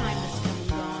 The time has come and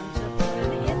gone to put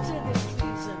an end to this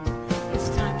treason. It's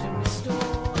time to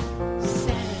restore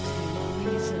sanity and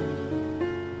reason.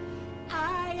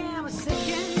 I am sick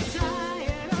and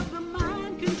tired of the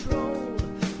mind control.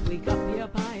 Wake up, your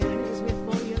pioneers,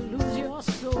 before you lose your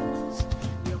souls.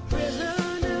 You're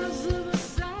prisoners of a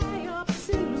psyops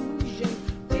illusion.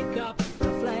 Pick up the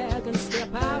flag and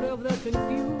step out of the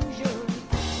confusion.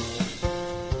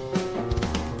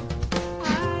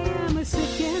 I am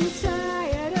sick and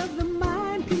tired of the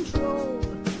mind control.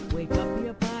 Wake up,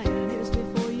 your pioneers,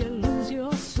 before you lose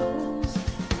your souls.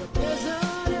 You're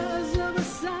prisoners of a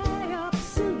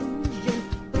psyops illusion.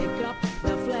 Pick up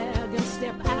the flag and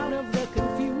step out of the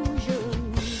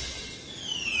confusion.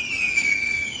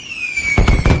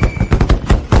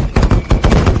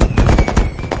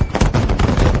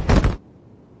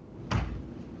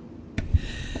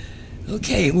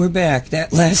 Okay, we're back.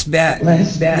 That last bat. You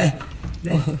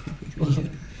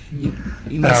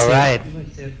must All have- right.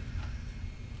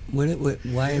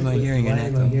 why am I hearing an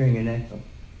echo?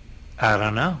 I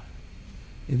don't know.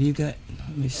 Have you got,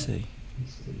 let me see.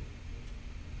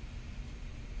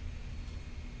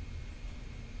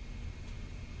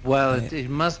 Well, it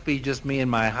must be just me and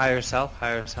my higher self.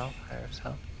 You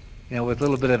know, with a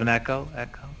little bit of an echo.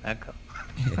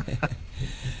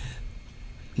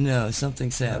 No,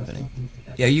 something's happening.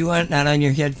 Yeah, you are not on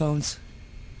your headphones?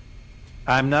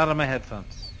 I'm not on my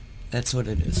headphones. That's what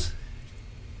it is.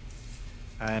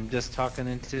 I'm just talking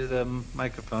into the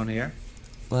microphone here.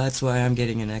 Well, that's why I'm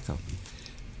getting an echo.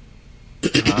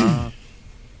 Uh,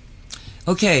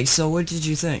 Okay, so what did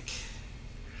you think?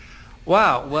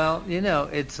 Wow. Well, you know,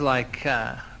 it's like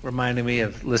reminding me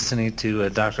of listening to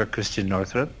Dr. Christian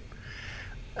Northrup,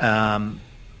 and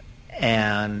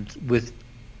with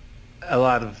a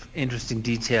lot of interesting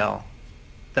detail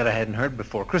that I hadn't heard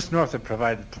before. Chris Northrup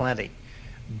provided plenty,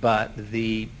 but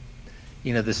the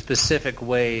specific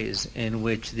ways in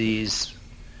which these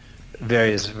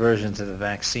various versions of the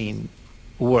vaccine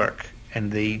work,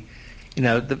 and the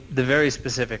very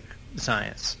specific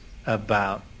science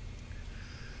about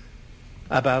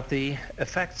the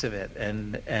effects of it,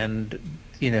 and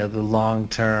the long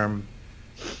term.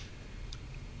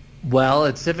 Well,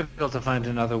 it's difficult to find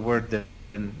another word than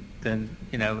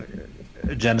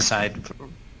genocide,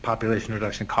 population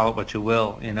reduction, call it what you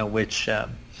will, which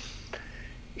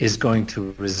is going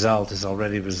to result, is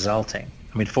already resulting.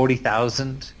 I mean,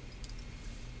 40,000,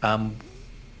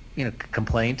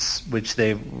 complaints, which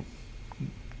they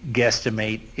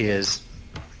guesstimate is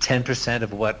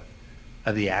 10%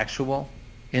 of the actual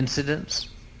incidents.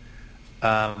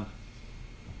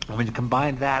 When you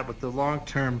combine that with the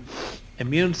long-term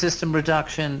immune system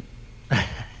reduction,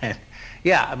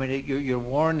 yeah, I mean, you're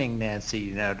warning,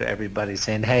 Nancy, to everybody,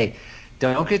 saying, hey,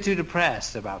 don't get too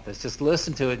depressed about this. Just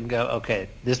listen to it and go, okay,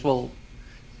 this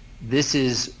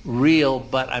is real,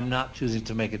 but I'm not choosing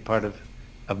to make it part of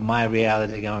my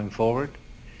reality going forward.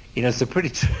 It's a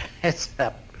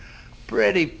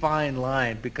pretty fine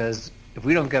line, because if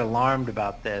we don't get alarmed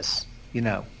about this,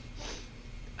 we're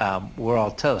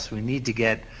all toast. We need to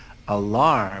get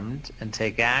alarmed and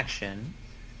take action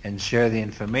and share the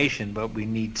information, but we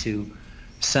need to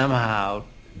somehow,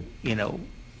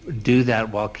 do that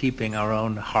while keeping our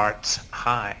own hearts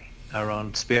high, our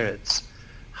own spirits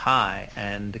high,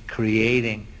 and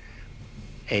creating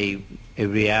a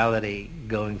reality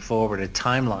going forward, a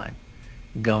timeline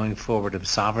going forward of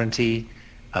sovereignty,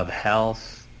 of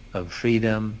health, of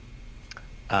freedom,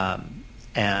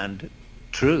 and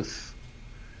truth.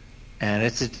 And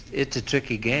it's a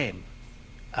tricky game.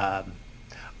 So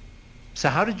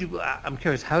I'm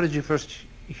curious, how did you first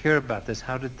hear about this?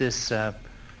 How did this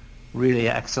really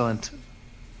excellent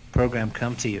program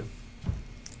come to you?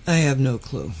 I have no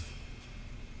clue.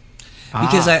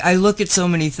 Because I look at so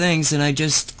many things and I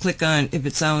just click on if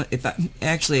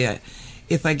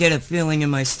I get a feeling in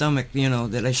my stomach,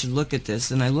 that I should look at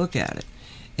this, and I look at it.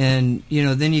 And,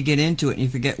 then you get into it and you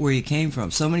forget where you came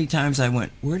from. So many times I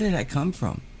went, where did I come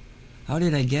from? How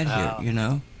did I get here, Do you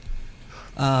know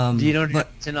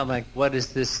what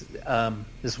is this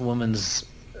this woman's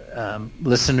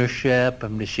listenership? I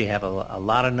mean, does she have a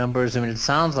lot of numbers? I mean, it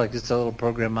sounds like it's a little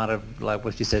program out of, like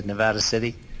what you said, Nevada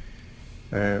City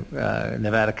or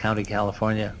Nevada County,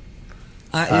 California.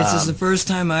 This is the first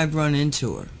time I've run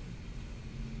into her.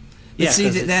 But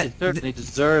yeah, it certainly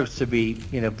deserves to be,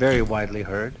 very widely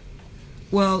heard.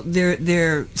 Well,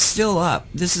 they're still up.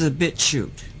 This is a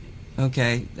BitChute.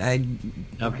 Okay.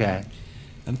 Okay.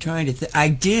 I'm trying to think. I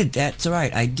did. That's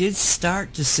right. I did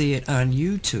start to see it on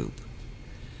YouTube.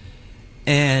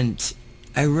 And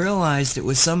I realized it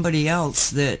was somebody else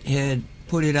that had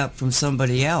put it up from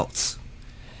somebody else.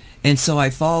 And so I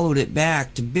followed it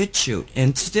back to BitChute.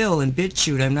 And still in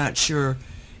BitChute, I'm not sure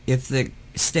if that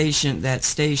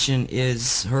station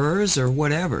is hers or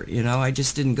whatever. I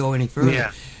just didn't go any further.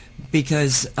 Yeah.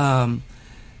 Because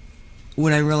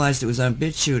when I realized it was on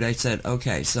BitChute, I said,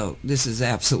 okay, so this is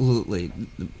absolutely,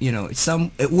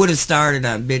 it would have started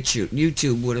on BitChute.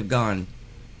 YouTube would have gone.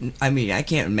 I mean, I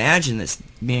can't imagine this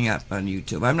being up on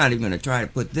YouTube. I'm not even going to try to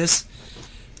put this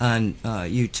on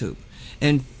YouTube.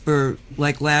 And for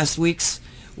like last week's,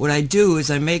 what I do is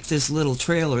I make this little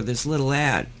trailer, this little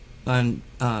ad on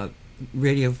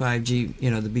Radio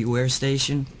 5G, the Beware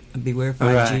station, Beware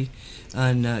 5G right.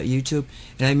 on YouTube.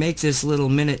 And I make this little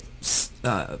minute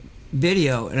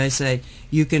video, and I say,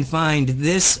 you can find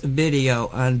this video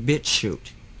on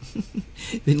BitChute.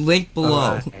 The link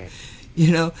below. Right.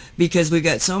 Because we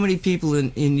got so many people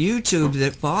in YouTube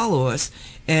that follow us,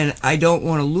 and I don't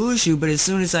want to lose you, but as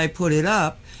soon as I put it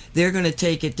up, they're going to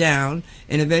take it down,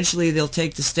 and eventually they'll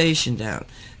take the station down.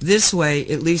 This way,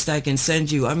 at least I can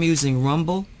send you, I'm using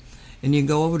Rumble, and you can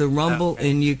go over to Rumble, okay,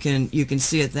 and you can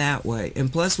see it that way. And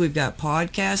plus, we've got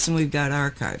podcasts and we've got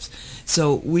archives.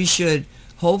 So we should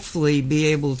hopefully be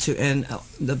able to, and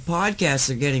the podcasts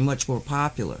are getting much more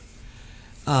popular.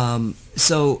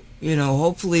 So,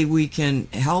 hopefully we can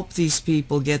help these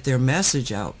people get their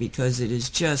message out, because it is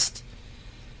just,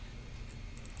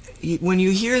 when you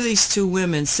hear these two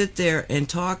women sit there and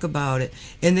talk about it,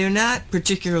 and they're not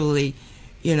particularly,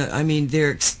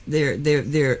 they're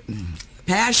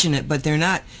passionate, but they're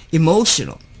not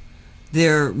emotional.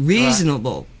 They're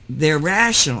reasonable. They're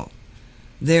rational.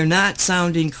 They're not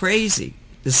sounding crazy.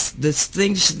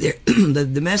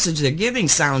 The message they're giving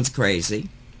sounds crazy,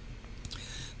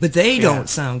 but they don't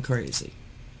sound crazy.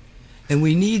 And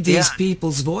we need these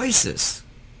people's voices.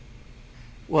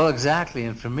 Well, exactly.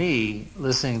 And for me,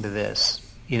 listening to this,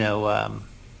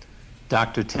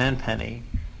 Dr. Tenpenny,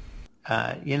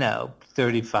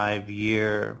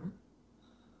 35-year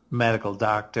medical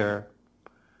doctor,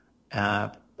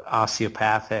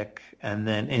 osteopathic, and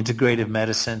then integrative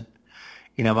medicine.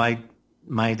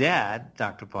 My dad,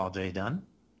 Dr. Paul J. Dunn,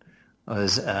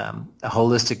 was a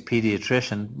holistic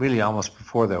pediatrician, really almost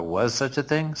before there was such a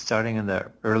thing, starting in the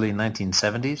early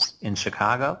 1970s in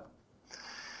Chicago,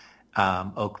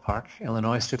 Oak Park,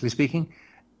 Illinois, strictly speaking.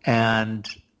 And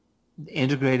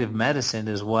integrative medicine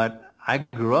is what I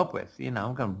grew up with. I'm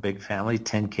got a big family,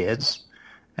 10 kids.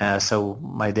 So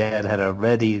my dad had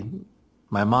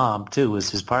my mom too was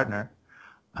his partner.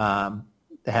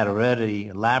 They had a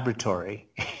ready laboratory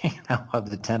of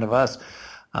the 10 of us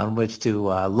on which to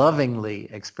lovingly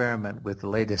experiment with the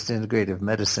latest integrative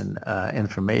medicine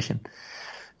information.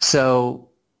 So,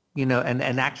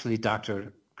 and actually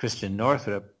Dr. Christian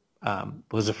Northrup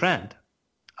was a friend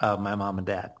of my mom and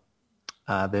dad.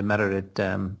 They met her at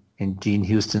in Gene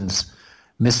Houston's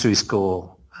mystery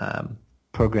school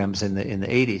programs in the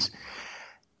 80s.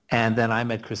 And then I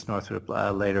met Chris Northrup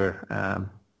later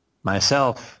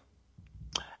myself.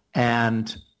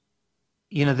 And,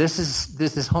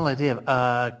 this whole idea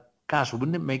of, gosh,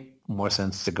 wouldn't it make more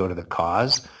sense to go to the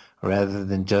cause rather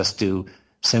than just do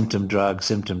symptom, drug,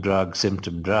 symptom, drug,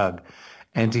 symptom, drug?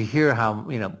 And to hear how,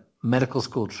 medical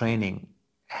school training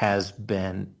has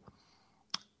been,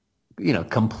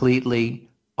 completely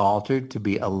altered to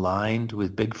be aligned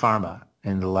with big pharma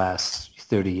in the last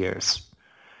 30 years,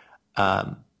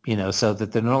 so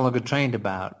that they're no longer trained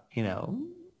about,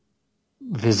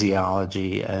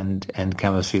 physiology and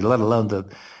chemistry, let alone the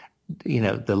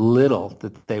little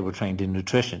that they were trained in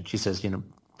nutrition. She says,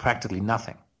 practically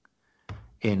nothing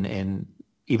in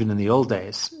even in the old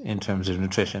days in terms of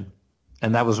nutrition.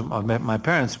 And that was what my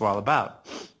parents were all about.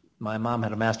 My mom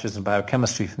had a master's in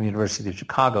biochemistry from the University of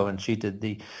Chicago, and she did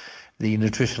the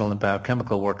nutritional and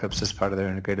biochemical workups as part of their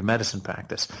integrative medicine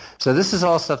practice. So this is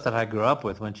all stuff that I grew up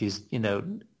with when she's,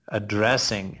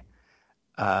 addressing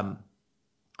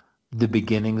the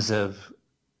beginnings of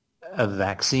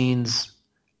vaccines,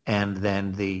 and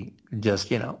then the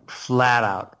just, flat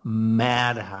out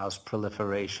madhouse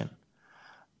proliferation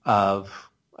of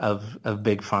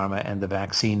big pharma and the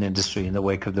vaccine industry in the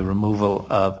wake of the removal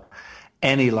of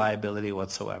any liability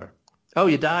whatsoever. Oh,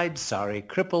 you died? Sorry.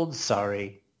 Crippled?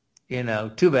 Sorry.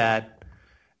 Too bad.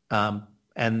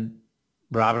 And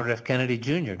Robert F. Kennedy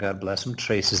Jr., God bless him,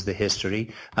 traces the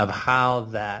history of how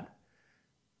that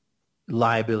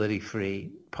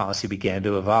liability-free policy began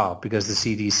to evolve, because the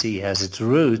CDC has its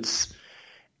roots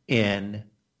in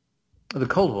the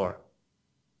Cold War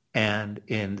and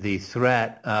in the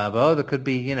threat of, there could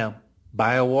be,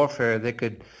 biowarfare that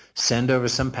could send over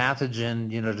some pathogen,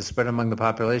 to spread among the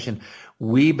population.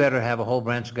 We better have a whole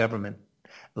branch of government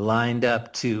lined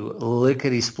up to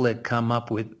lickety-split come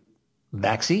up with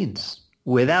vaccines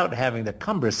without having the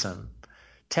cumbersome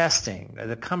testing or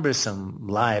the cumbersome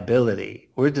liability.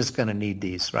 We're just going to need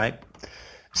these, right?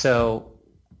 So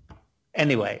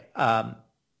anyway, like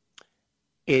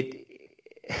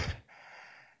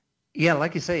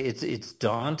you say, it's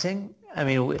daunting. I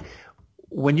mean,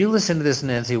 when you listen to this,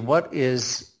 Nancy, what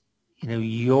is,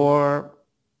 your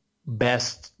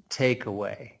best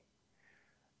takeaway?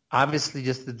 Obviously,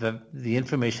 just the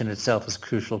information itself is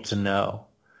crucial to know.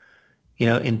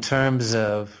 In terms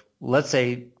of, let's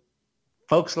say,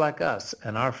 folks like us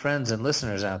and our friends and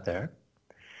listeners out there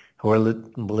who are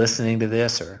listening to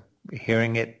this or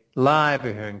hearing it live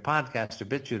or hearing podcasts or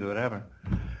BitChute or whatever,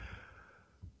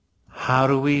 how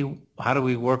do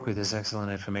we work with this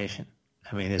excellent information?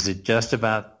 I mean, is it just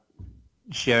about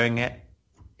sharing it?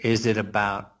 Is it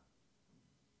about,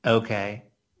 okay,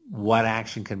 what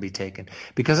action can be taken?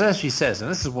 Because as she says, and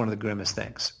this is one of the grimmest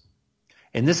things,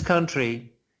 in this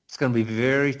country, it's going to be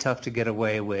very tough to get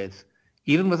away with,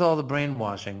 even with all the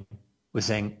brainwashing, with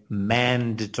saying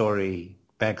mandatory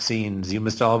vaccines. You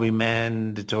must all be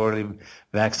mandatorily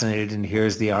vaccinated, and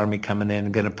here's the army coming in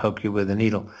and going to poke you with a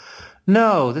needle.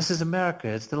 No, this is America.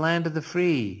 It's the land of the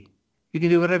free. You can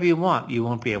do whatever you want. You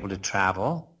won't be able to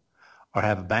travel or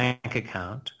have a bank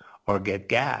account or get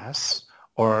gas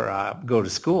or go to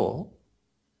school,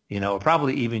 or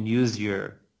probably even use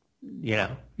your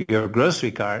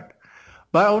grocery cart.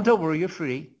 But don't worry, you're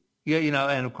free.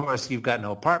 And of course you've got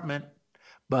no apartment,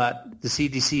 but the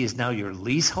CDC is now your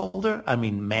leaseholder. I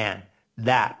mean, man,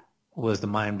 that was the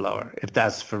mind blower, if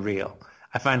that's for real.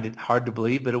 I find it hard to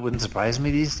believe, but it wouldn't surprise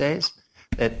me these days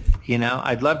that,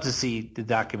 I'd love to see the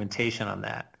documentation on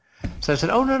that. So I said,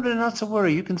 oh, no, not to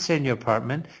worry. You can stay in your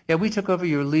apartment. Yeah, we took over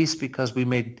your lease because we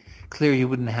made clear you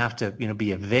wouldn't have to,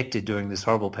 be evicted during this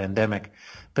horrible pandemic.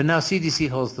 But now CDC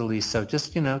holds the lease. So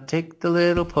just, take the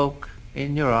little poke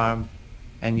in your arm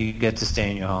and you get to stay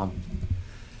in your home.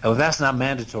 Oh, if that's not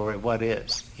mandatory, what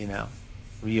is?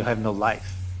 You have no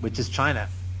life, which is China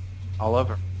all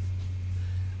over.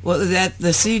 Well, the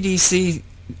CDC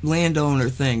landowner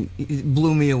thing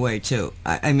blew me away too.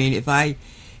 I mean, if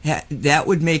that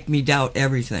would make me doubt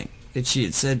everything that she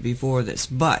had said before this.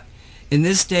 But in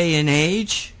this day and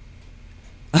age,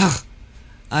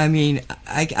 I mean,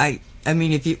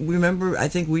 if you remember, I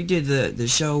think we did the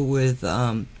show with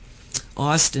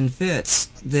Austin Fitts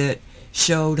that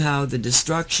showed how the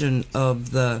destruction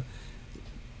of the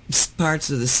parts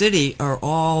of the city are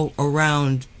all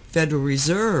around Federal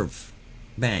Reserve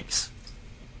banks.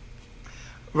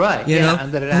 Right. You know,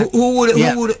 and that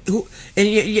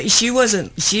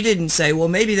it she didn't say, well,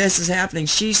 maybe this is happening.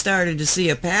 She started to see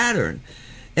a pattern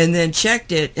and then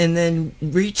checked it and then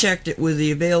rechecked it with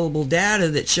the available data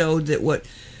that showed that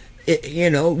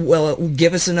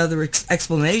give us another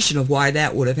explanation of why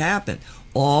that would have happened.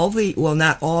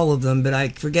 Not all of them, but I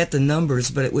forget the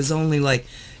numbers, but it was only like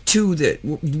 2 that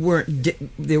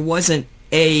there wasn't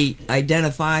a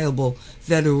identifiable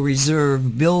Federal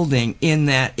Reserve building in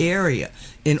that area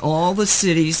in all the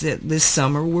cities that this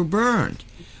summer were burned.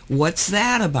 What's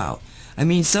that about? I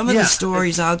mean, some of the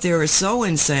stories out there are so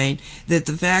insane that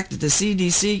the fact that the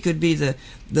CDC could be the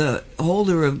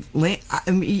holder of land,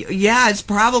 it's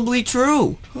probably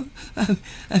true.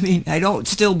 I mean, I don't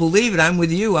still believe it. I'm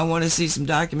with you. I want to see some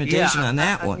documentation on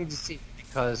that one. I need to see,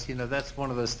 because, that's one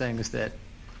of those things that,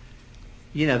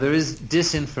 there is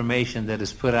disinformation that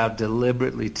is put out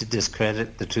deliberately to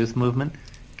discredit the truth movement.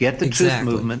 Get the truth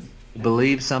movement,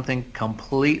 believe something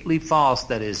completely false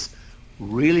that is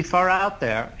really far out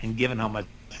there, and given how much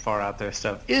far out there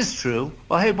stuff is true,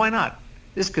 well, hey, why not?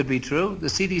 This could be true. The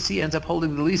CDC ends up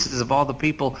holding the leases of all the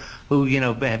people who,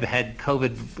 have had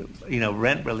COVID,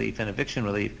 rent relief and eviction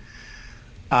relief.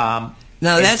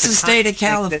 No, that's the state of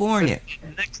California.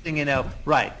 The next thing you know,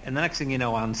 right, and the next thing you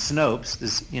know, on Snopes,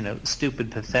 this, stupid,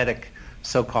 pathetic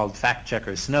so-called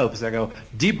fact-checker Snopes, they go,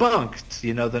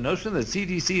 debunked, the notion that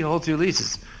CDC holds your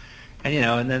leases. And,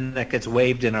 and then that gets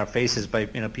waved in our faces by,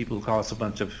 people who call us a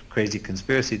bunch of crazy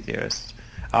conspiracy theorists.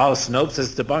 Oh, Snopes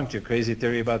has debunked your crazy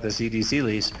theory about the CDC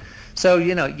lease. So,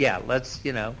 let's,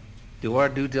 do our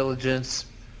due diligence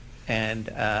and,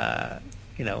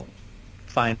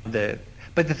 find the...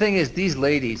 But the thing is, these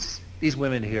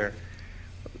women here,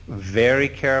 very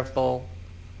careful,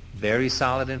 very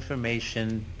solid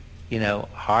information,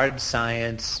 hard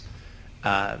science.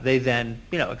 They then,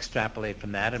 extrapolate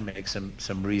from that and make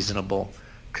some reasonable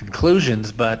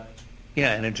conclusions,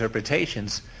 and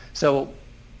interpretations. So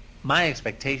my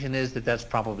expectation is that that's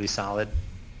probably solid.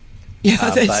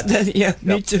 Yeah,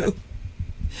 me too.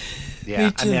 Yeah,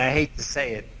 me too. I mean, I hate to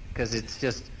say it because it's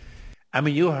just,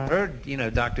 you heard,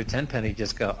 Dr. Tenpenny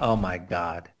just go, oh my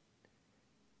God,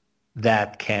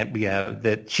 that can't be,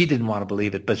 that she didn't want to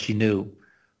believe it, but she knew.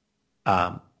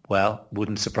 Well,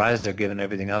 wouldn't surprise her given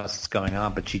everything else that's going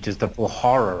on, but the full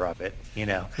horror of it,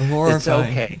 Horrifying. It's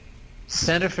okay.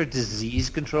 Center for Disease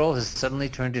Control has suddenly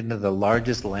turned into the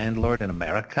largest landlord in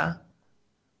America?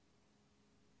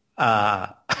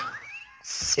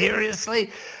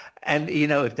 Seriously? And,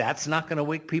 if that's not going to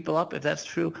wake people up, if that's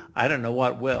true, I don't know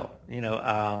what will.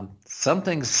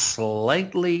 Something's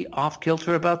slightly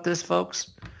off-kilter about this,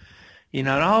 folks.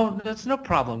 Oh, that's no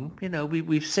problem.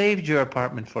 We've saved your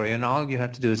apartment for you, and all you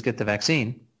have to do is get the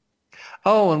vaccine.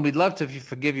 Oh, and we'd love to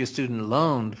forgive your student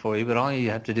loan for you, but all you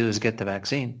have to do is get the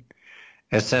vaccine,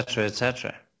 et cetera, et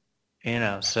cetera.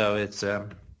 So it's,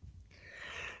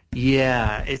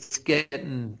 it's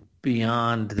getting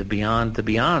beyond the beyond.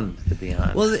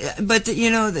 Well, but,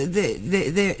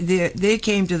 they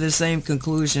came to the same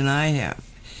conclusion I have,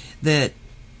 that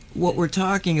what we're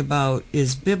talking about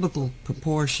is biblical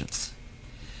proportions.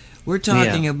 We're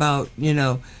talking about,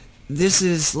 this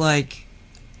is like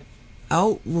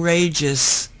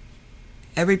outrageous.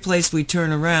 Every place we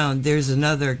turn around, there's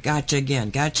another gotcha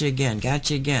again.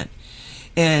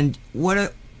 And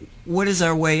what is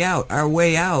our way out? Our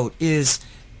way out is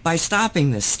by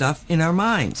stopping this stuff in our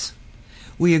minds.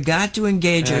 We have got to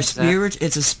engage our spirit.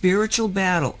 It's a spiritual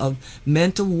battle of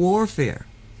mental warfare.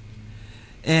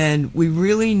 And we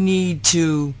really need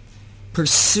to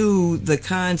pursue the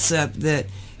concept that,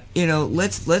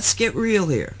 let's get real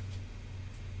here.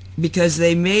 Because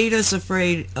they made us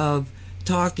afraid of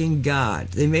talking God.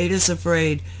 They made us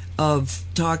afraid of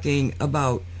talking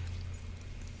about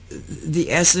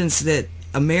the essence that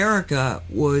America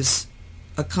was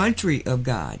a country of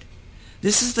God.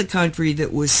 This is the country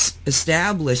that was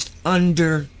established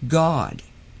under God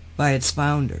by its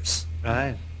founders.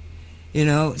 Right.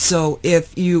 So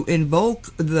if you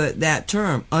invoke that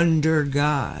term, under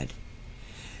God,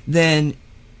 then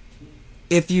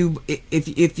if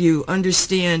you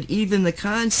understand even the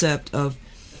concept of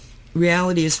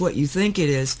reality is what you think it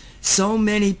is, so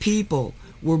many people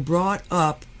were brought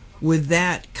up with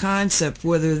that concept,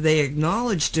 whether they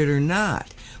acknowledged it or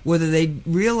not, whether they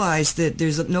realized that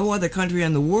there's no other country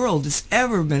in the world that's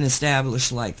ever been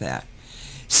established like that.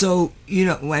 So,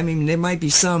 there might be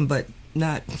some, but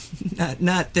not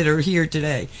that are here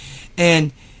today.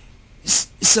 And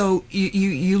So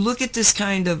you look at this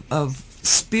kind of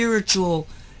spiritual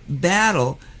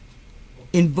battle,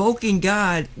 invoking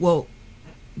God. Well,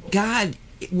 God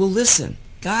will listen.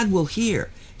 God will hear.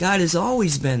 God has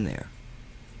always been there.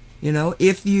 You know,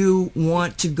 if you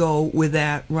want to go with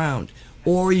that round.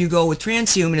 Or you go with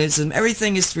transhumanism,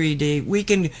 everything is 3D. We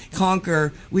can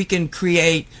conquer, we can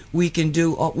create, we can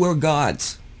do, we're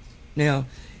gods. Now,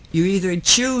 you either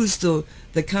choose the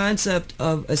concept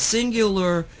of a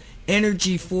singular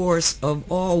energy force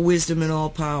of all wisdom and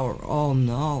all power, all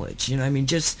knowledge. You know, I mean,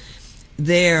 just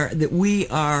there that we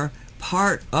are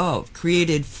part of,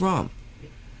 created from.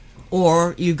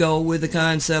 Or you go with the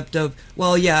concept of,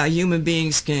 well, yeah, human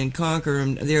beings can conquer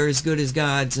and they're as good as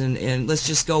gods, and let's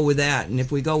just go with that. And if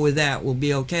we go with that, we'll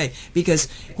be okay. Because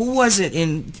who was it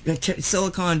in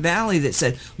Silicon Valley that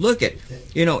said, look it,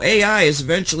 you know, AI is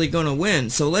eventually going to win,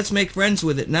 so let's make friends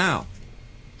with it now?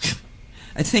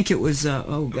 I think it was,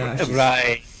 oh gosh.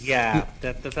 Right, yeah,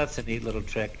 that's a neat little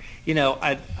trick. You know,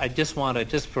 I just want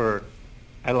to,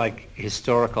 I like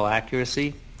historical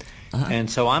accuracy. Uh-huh.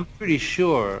 And so I'm pretty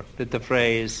sure that the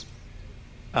phrase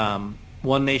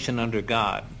 "one nation under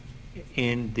God"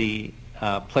 in the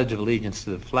Pledge of Allegiance to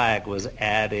the flag was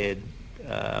added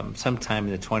sometime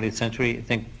in the 20th century. I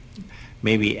think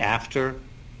maybe after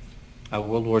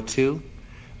World War II.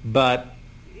 But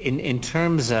in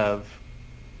terms of,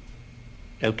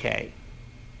 okay,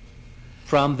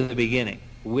 from the beginning,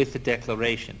 with the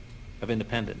Declaration of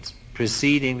Independence,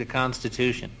 preceding the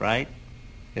Constitution, right?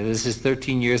 This is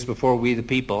 13 years before We the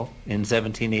People in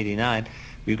 1789.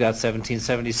 We've got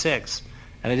 1776.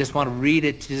 And I just want to read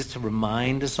it just to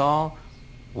remind us all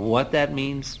what that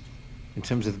means in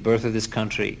terms of the birth of this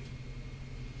country.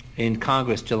 In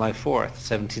Congress, July 4th,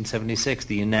 1776,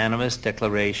 the unanimous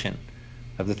declaration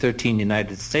of the 13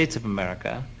 United States of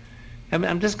America.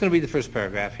 I'm just going to read the first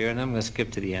paragraph here, and then I'm going to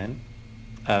skip to the end.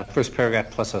 First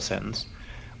paragraph plus a sentence.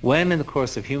 When in the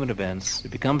course of human events it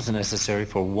becomes necessary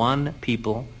for one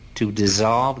people to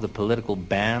dissolve the political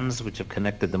bands which have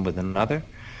connected them with another,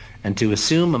 and to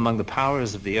assume among the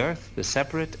powers of the earth the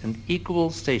separate and equal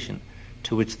station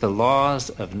to which the laws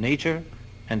of nature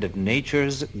and of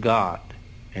nature's God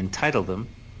entitle them,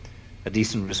 a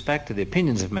decent respect to the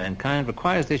opinions of mankind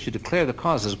requires they should declare the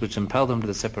causes which impel them to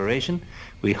the separation.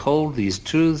 We hold these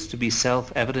truths to be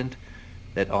self-evident,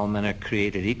 that all men are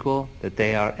created equal, that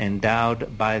they are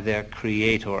endowed by their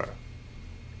Creator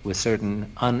with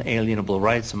certain unalienable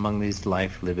rights, among these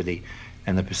life, liberty,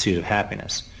 and the pursuit of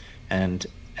happiness. And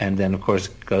then, of course,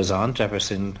 goes on,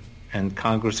 Jefferson and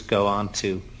Congress go on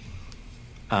to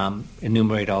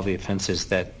enumerate all the offenses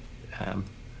that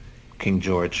King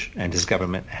George and his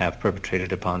government have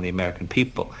perpetrated upon the American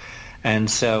people.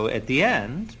 And so at the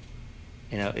end,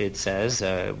 you know, it says,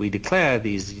 we declare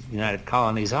these united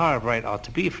colonies are of right ought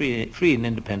to be free and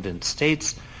independent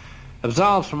states,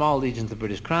 absolved from all allegiance to the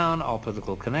British Crown, all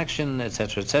political connection,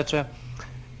 etc., etc.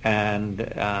 And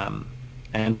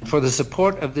for the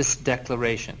support of this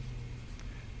declaration,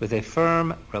 with a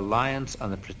firm reliance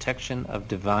on the protection of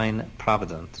divine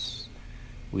providence,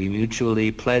 we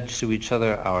mutually pledge to each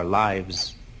other our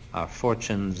lives, our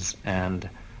fortunes, and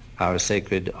our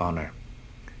sacred honor.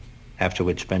 After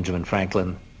which Benjamin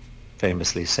Franklin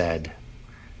famously said,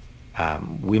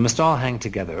 we must all hang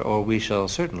together, or we shall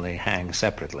certainly hang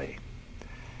separately.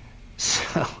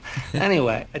 So,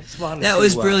 anyway, I just wanted that to... That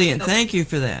was brilliant. Thank you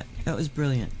for that. That was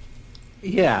brilliant.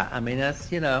 Yeah, I mean,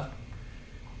 that's, you know,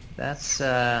 that's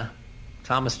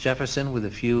Thomas Jefferson with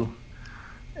a few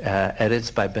edits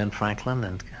by Ben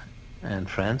Franklin and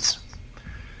friends.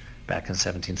 Back in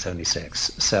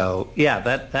 1776. So yeah,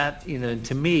 that you know,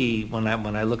 to me, when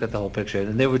I look at the whole picture,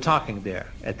 and they were talking there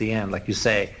at the end, like you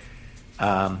say,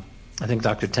 I think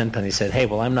Dr. Tenpenny said, "Hey,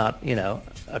 well, I'm not, you know,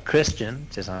 a Christian,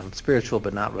 just I'm spiritual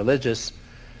but not religious."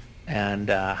 And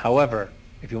however,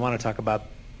 if you want to talk about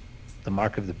the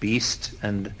mark of the beast,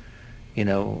 and you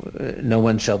know, no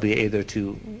one shall be able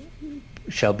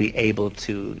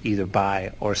to either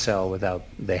buy or sell without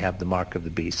they have the mark of the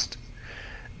beast.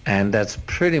 And that's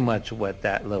pretty much what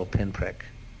that little pinprick,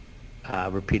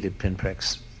 repeated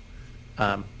pinpricks,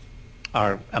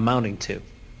 are amounting to.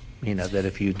 You know, that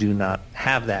if you do not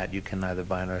have that, you can neither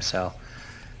buy nor sell.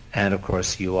 And of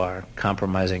course, you are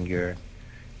compromising your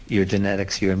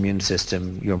genetics, your immune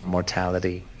system, your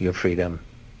mortality, your freedom,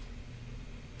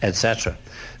 etc.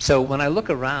 So when I look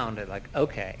around at, like,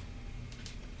 okay,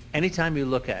 anytime you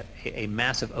look at a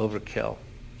massive overkill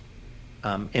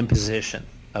imposition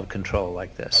of control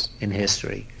like this in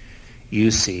history,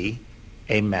 you see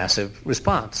a massive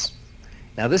response.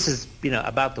 Now this is, you know,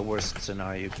 about the worst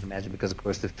scenario you can imagine, because of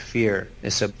course the fear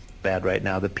is so bad right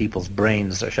now that people's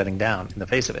brains are shutting down in the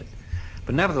face of it.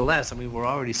 But nevertheless, I mean, we're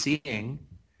already seeing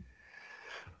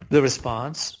the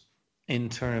response in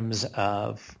terms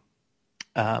of,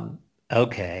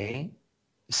 okay,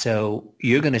 so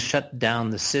you're going to shut down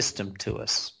the system to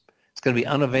us. It's going to be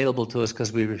unavailable to us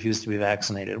because we refuse to be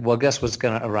vaccinated. Well, guess what's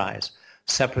going to arise?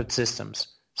 Separate systems,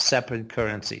 separate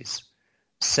currencies,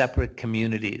 separate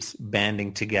communities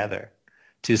banding together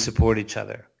to support each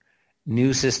other.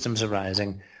 New systems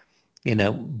arising,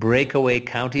 breakaway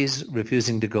counties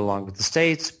refusing to go along with the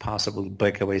states, possibly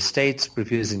breakaway states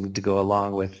refusing to go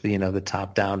along with, the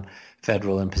top-down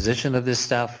federal imposition of this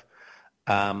stuff.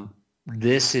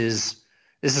 This is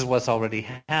what's already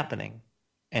happening.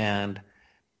 And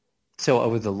so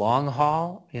over the long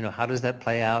haul, how does that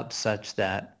play out such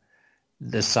that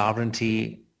the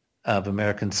sovereignty of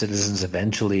American citizens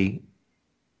eventually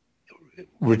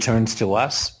returns to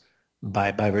us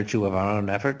by virtue of our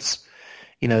own efforts?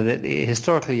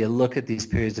 Historically, you look at these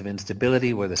periods of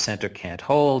instability where the center can't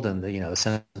hold and the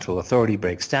central authority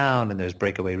breaks down and there's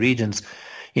breakaway regions.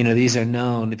 These are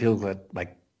known, if you look at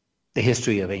like the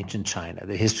history of ancient China,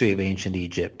 the history of ancient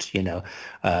Egypt,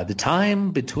 the time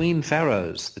between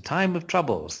pharaohs, the time of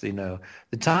troubles, the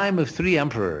time of three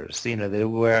emperors,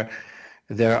 where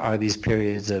there are these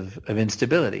periods of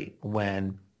instability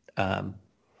when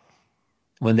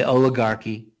the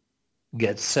oligarchy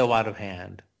gets so out of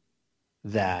hand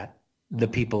that the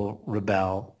people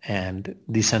rebel and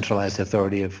the centralized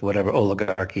authority of whatever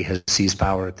oligarchy has seized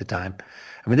power at the time.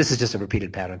 I mean, this is just a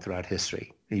repeated pattern throughout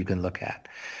history that you can look at.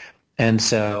 And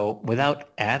so without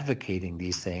advocating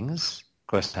these things, of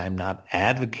course, I'm not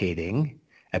advocating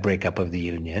a breakup of the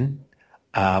Union.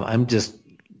 I'm just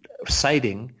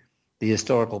citing the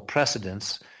historical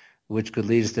precedents which could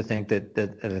lead us to think that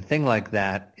a thing like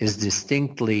that is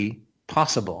distinctly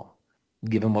possible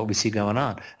given what we see going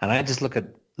on. And I just look at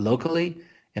locally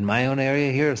in my own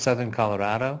area here of southern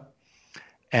Colorado,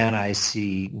 and I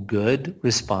see good,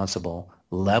 responsible,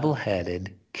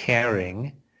 level-headed,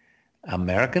 caring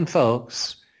American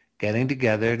folks getting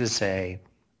together to say,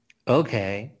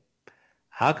 okay,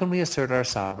 how can we assert our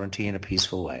sovereignty in a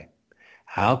peaceful way?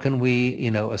 How can we,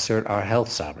 assert our health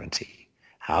sovereignty?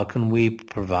 How can we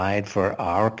provide for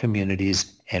our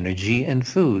communities energy and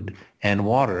food and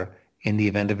water in the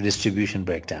event of a distribution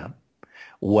breakdown,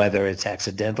 whether it's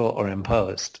accidental or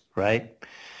imposed, right?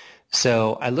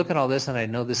 So I look at all this and I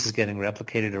know this is getting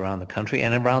replicated around the country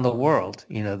and around the world,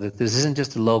 that this isn't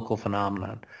just a local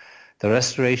phenomenon. The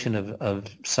restoration of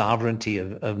sovereignty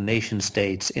of nation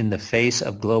states in the face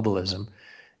of globalism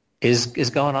is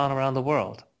going on around the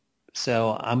world.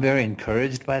 So I'm very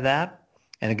encouraged by that.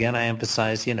 And again, I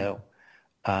emphasize,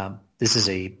 this is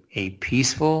a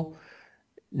peaceful,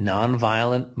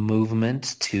 nonviolent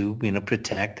movement to,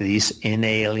 protect these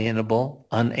unalienable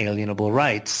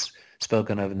rights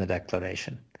spoken of in the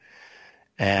Declaration.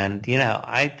 And,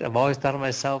 I've always thought of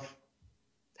myself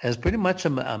as pretty much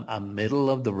a middle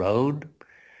of the road,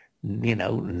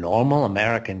 normal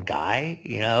American guy,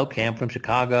 came from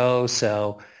Chicago.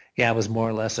 So, yeah, I was more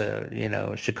or less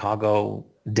a, Chicago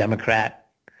Democrat,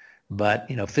 but,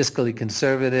 fiscally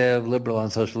conservative, liberal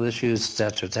on social issues, et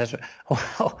cetera, et cetera.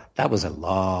 Well, that was a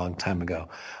long time ago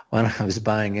when I was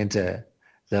buying into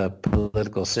the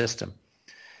political system.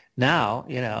 Now,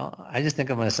 I just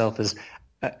think of myself as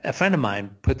a friend of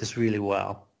mine put this really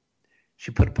well.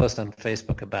 She put a post on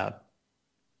Facebook about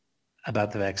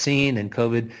the vaccine and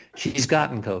COVID. She's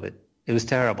gotten COVID. It was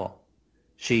terrible.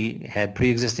 She had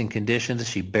pre-existing conditions.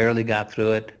 She barely got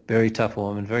through it. Very tough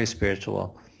woman, very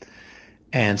spiritual.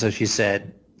 And so she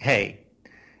said, hey,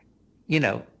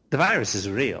 the virus is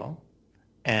real,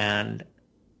 and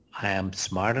I am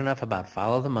smart enough about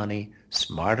follow the money,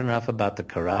 smart enough about the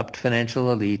corrupt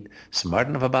financial elite, smart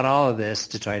enough about all of this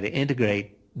to try to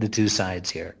integrate the two sides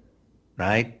here,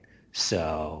 right?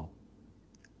 So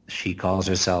she calls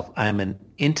herself, I'm an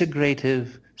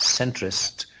integrative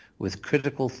centrist with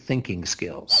critical thinking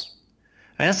skills.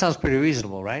 And that sounds pretty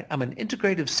reasonable, right? I'm an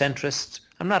integrative centrist.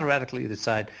 I'm not a radical either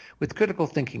side with critical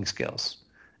thinking skills.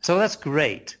 So that's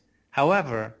great.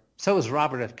 However, so is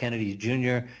Robert F. Kennedy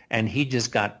Jr., and he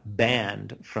just got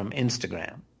banned from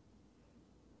Instagram.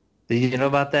 Did you know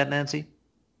about that, Nancy?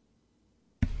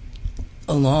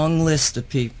 A long list of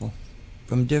people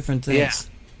from different things.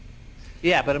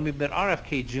 Yeah, but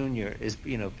RFK Jr. is,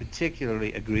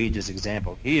 particularly egregious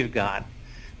example. Here you've got,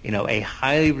 a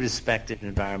highly respected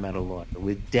environmental lawyer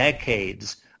with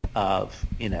decades of,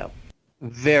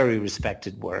 very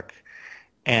respected work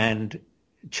and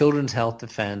children's health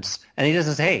defense. And he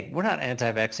doesn't say, hey, we're not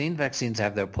anti-vaccine. Vaccines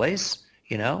have their place,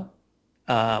 and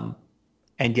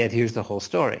yet here's the whole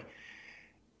story.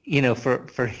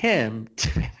 For him,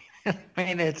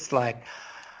 it's like,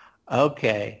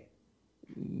 okay,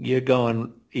 you're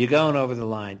going over the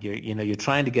line. You're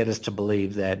trying to get us to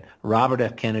believe that Robert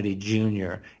F. Kennedy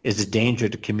Jr. is a danger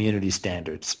to community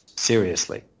standards.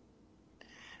 Seriously.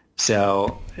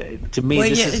 So to me,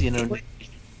 this is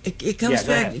It comes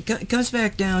back. It comes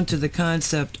back down to the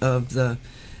concept of the,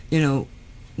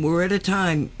 we're at a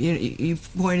time. You've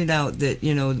pointed out that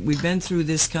we've been through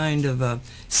this kind of a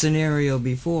scenario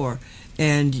before,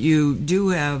 and you do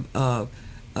have a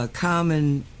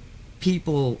common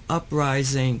people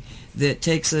uprising that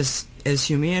takes us as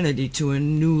humanity to a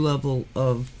new level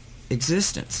of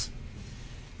existence.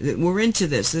 We're into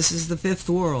this. This is the fifth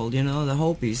world. The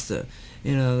Hopis.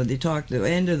 They talk the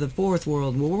end of the fourth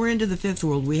world. Well, we're into the fifth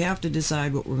world. We have to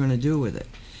decide what we're going to do with it.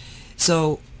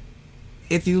 So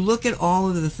if you look at all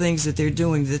of the things that they're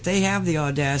doing, that they have the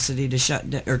audacity to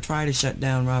try to shut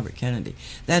down Robert Kennedy.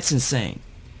 That's insane.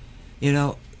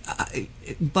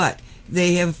 But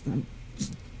they have,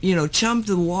 chummed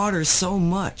the water so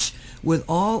much with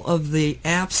all of the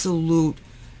absolute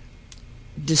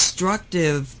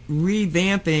destructive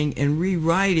revamping and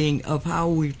rewriting of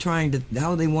how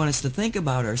they want us to think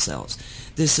about ourselves.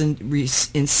 This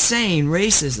insane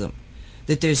racism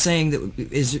that they're saying that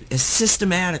is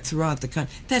systematic throughout the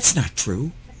country. That's not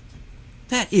true.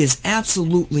 That is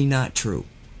absolutely not true.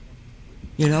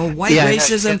 White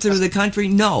racism through the country?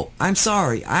 No, I'm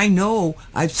sorry. I know,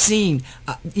 I've seen,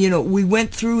 we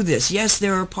went through this. Yes,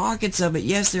 there are pockets of it.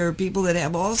 Yes, there are people that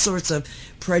have all sorts of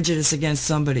prejudice against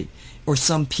somebody or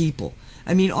some people.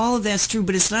 I mean, all of that's true,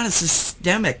 but it's not a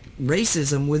systemic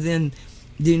racism within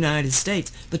the United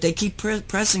States. But they keep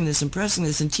pressing this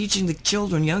and teaching the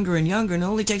children younger and younger, and it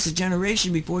only takes a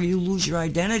generation before you lose your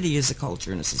identity as a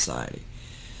culture and a society.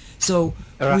 So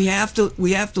we have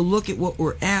to look at what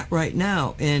we're at right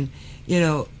now, and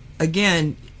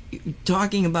again,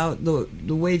 talking about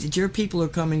the way that your people are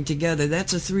coming together.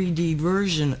 That's a 3D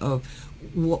version of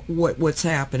what's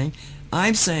happening.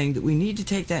 I'm saying that we need to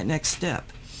take that next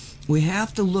step. We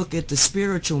have to look at the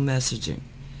spiritual messaging.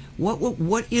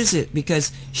 What is it?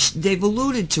 Because they've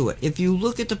alluded to it. If you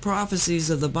look at the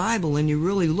prophecies of the Bible and you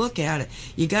really look at it,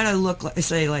 you got to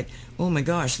say, oh my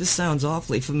gosh, this sounds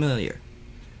awfully familiar.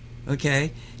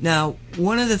 Okay. Now,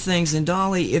 one of the things, and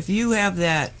Dolly, if you have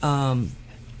that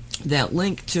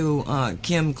link to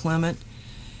Kim Clement,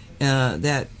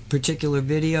 that particular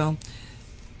video,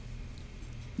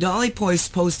 Dolly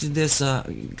posted this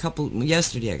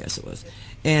yesterday, I guess it was,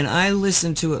 and I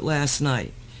listened to it last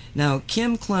night. Now,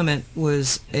 Kim Clement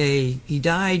he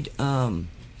died, he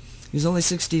was only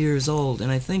 60 years old,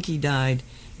 and I think he died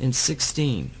in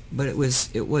 16, but it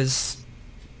was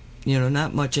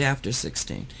not much after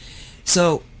 16.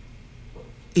 So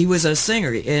he was a singer,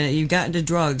 and he got into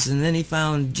drugs, and then he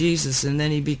found Jesus, and then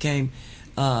he became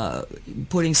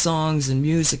putting songs and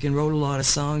music and wrote a lot of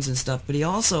songs and stuff. But he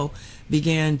also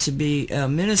began to be a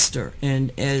minister,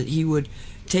 and he would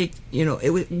take,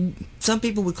 some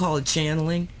people would call it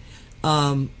channeling.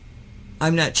 I'm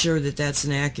not sure that that's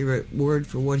an accurate word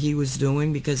for what he was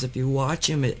doing, because if you watch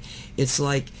him, it's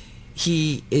like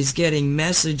he is getting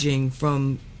messaging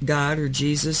from God or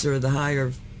Jesus or the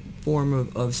higher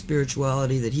form of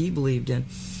spirituality that he believed in.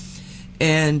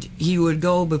 And he would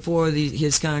go before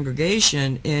his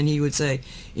congregation, and he would say,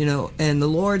 and the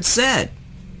Lord said,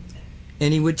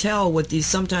 and he would tell what these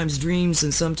sometimes dreams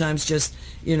and sometimes just,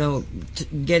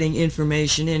 getting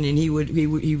information in, and he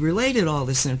related all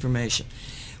this information.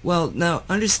 Well, now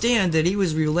understand that he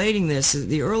was relating this.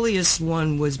 The earliest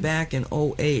one was back in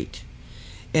 2008.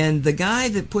 And the guy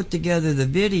that put together the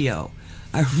video,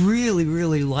 I really,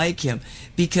 really like him,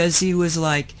 because he was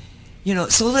like,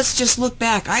 so let's just look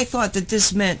back. I thought that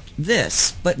this meant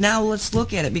this, but now let's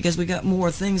look at it, because we got more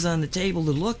things on the table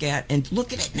to look at, and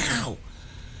look at it now.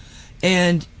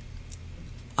 And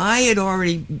I had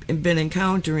already been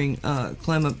encountering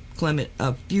Clement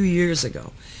a few years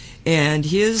ago, and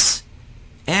his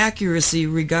accuracy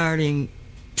regarding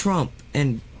Trump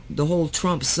and the whole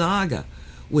Trump saga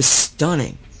was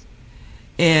stunning.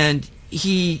 And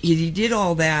he did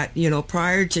all that,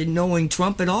 prior to knowing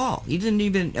Trump at all. He didn't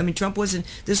even, Trump wasn't,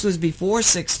 this was before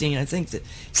 16. I think that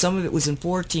some of it was in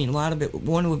 14. A lot of it,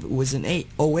 one of it was in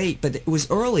 08, but it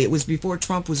was early. It was before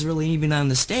Trump was really even on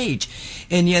the stage.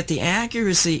 And yet the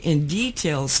accuracy and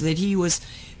details that he was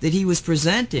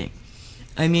presenting,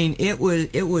 it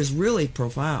was really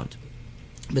profound.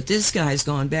 But this guy's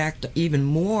gone back to even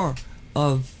more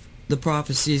of the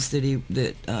prophecies that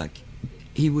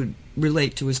he would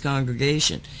relate to his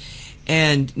congregation.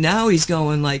 And now he's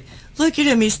going like, look at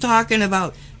him, he's talking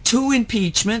about 2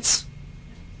 impeachments.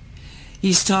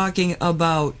 He's talking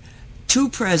about 2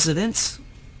 presidents.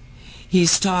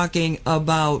 He's talking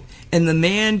about And the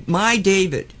man, my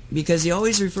David, because he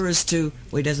always refers to,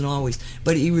 well, he doesn't always,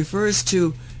 but he refers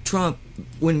to Trump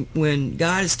when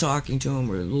God is talking to him,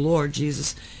 or the Lord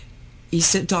Jesus,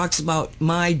 talks about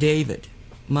my David.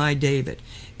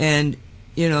 And,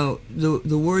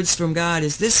 the words from God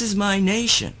is, this is my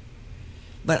nation,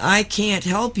 but I can't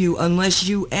help you unless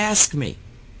you ask me.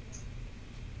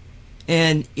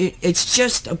 And it's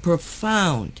just a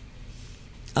profound,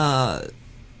 the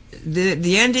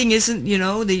ending isn't,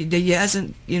 he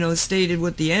hasn't, stated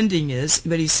what the ending is,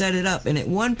 but he set it up. And at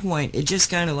one point, it just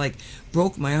kind of like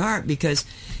broke my heart, because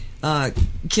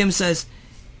Kim says,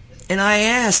 and I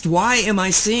asked, why am I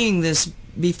seeing this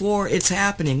before it's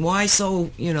happening? Why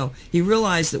so, he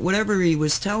realized that whatever he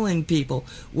was telling people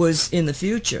was in the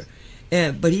future.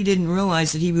 But he didn't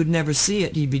realize that he would never see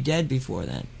it. He'd be dead before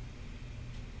then.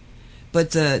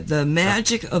 But the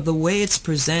magic of the way it's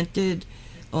presented,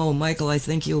 oh, Michael, I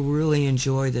think you'll really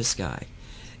enjoy this guy.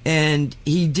 And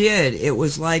he did. It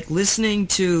was like listening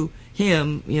to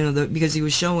him, because he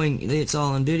was showing, it's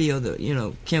all on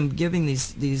video, Kim giving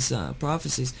these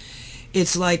prophecies.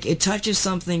 It's like it touches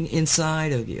something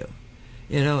inside of you.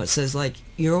 It says, like,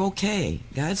 you're okay.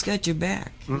 God's got your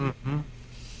back. Mm-hmm.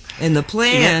 And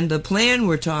the plan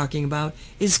we're talking about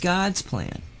is God's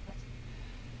plan.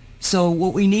 So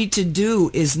what we need to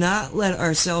do is not let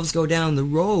ourselves go down the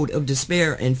road of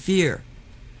despair and fear,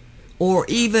 or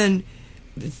even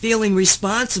feeling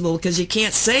responsible because you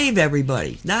can't save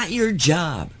everybody. Not your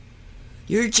job.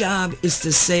 Your job is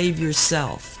to save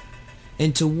yourself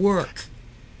and to work.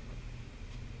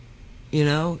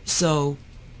 So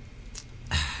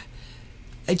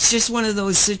it's just one of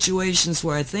those situations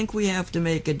where I think we have to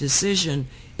make a decision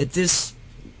at this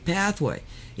pathway.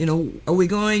 Are we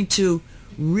going to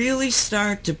really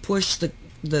start to push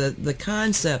the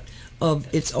concept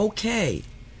of it's okay,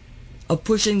 of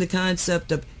pushing the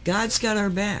concept of God's got our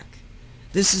back.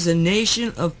 This is a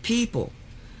nation of people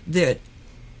that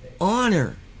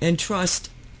honor and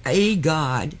trust a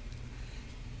God,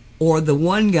 or the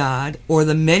one God, or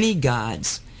the many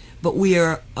gods, but we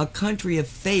are a country of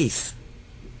faith,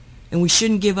 and we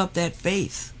shouldn't give up that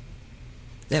faith,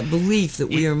 that belief that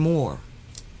we are more.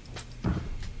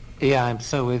 Yeah, I'm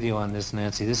so with you on this,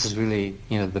 Nancy. This is really,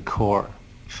 the core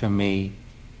for me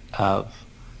of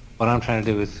what I'm trying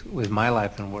to do with my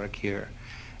life and work here.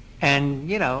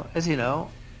 And, as you know,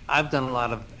 I've done a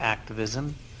lot of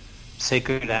activism,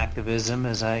 sacred activism,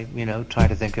 as I, try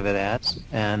to think of it as.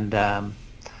 And,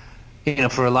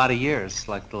 for a lot of years,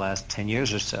 like the last 10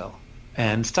 years or so,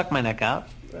 and stuck my neck out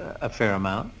a fair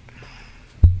amount.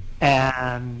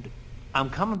 And I'm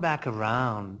coming back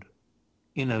around,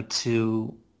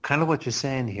 to kind of what you're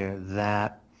saying here,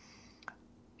 that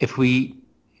if we,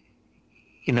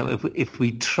 if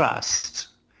we trust,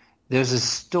 there's a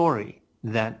story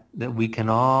that we can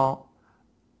all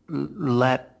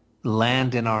let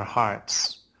land in our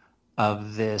hearts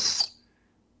of this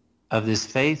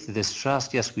faith, this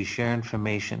trust. Yes, we share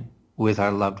information with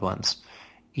our loved ones.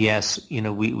 Yes,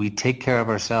 we take care of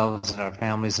ourselves and our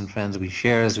families and friends. We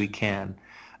share as we can.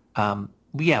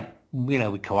 We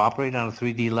cooperate on a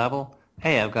 3D level.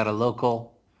 Hey, I've got a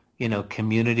local,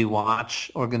 community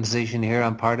watch organization here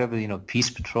I'm part of, Peace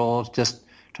Patrol, just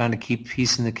trying to keep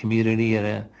peace in the community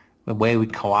in a way we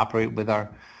cooperate with our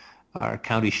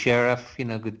county sheriff,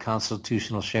 good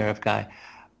constitutional sheriff guy.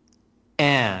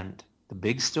 And the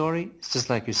big story, it's just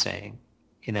like you're saying,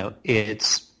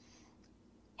 it's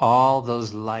all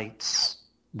those lights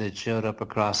that showed up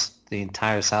across the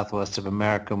entire southwest of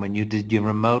America when you did your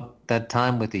remote that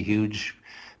time with the huge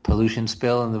pollution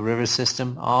spill in the river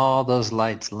system, all those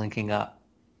lights linking up,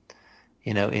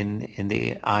 in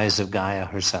the eyes of Gaia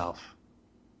herself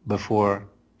before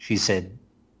she said,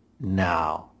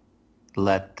 now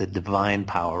let the divine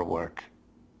power work.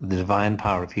 The divine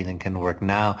power of healing can work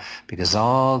now, because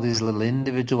all these little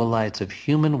individual lights of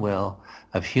human will,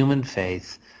 of human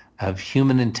faith, of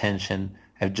human intention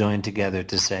have joined together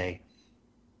to say,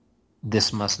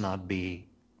 this must not be.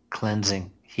 Cleansing,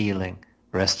 healing,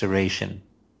 restoration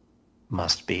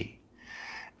must be.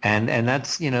 And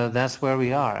that's, that's where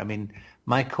we are. I mean,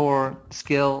 my core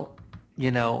skill,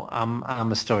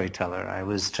 I'm a storyteller. I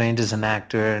was trained as an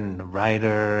actor and a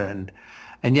writer, and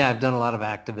yeah, I've done a lot of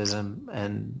activism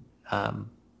and,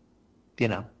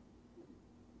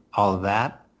 all of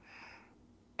that.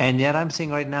 And yet I'm seeing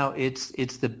right now it's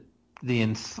the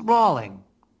enthralling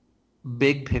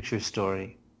big picture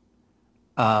story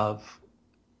of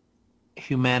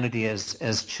humanity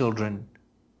as children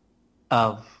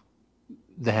of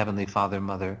the Heavenly Father,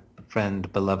 Mother,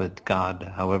 friend, beloved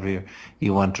God, however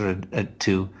you want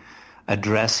to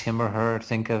address him or her,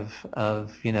 think of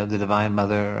the Divine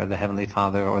Mother or the Heavenly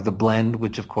Father or the blend,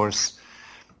 which of course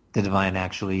the divine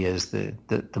actually is the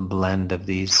blend of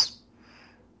these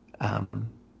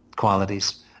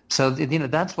qualities. So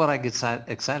that's what I get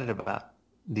excited about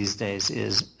these days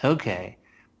is, okay,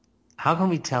 how can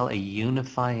we tell a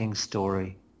unifying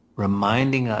story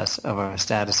reminding us of our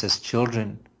status as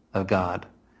children of God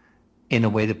in a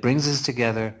way that brings us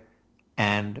together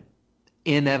and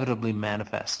inevitably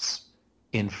manifests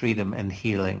in freedom and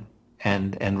healing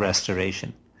and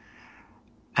restoration.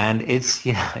 And it's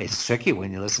tricky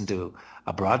when you listen to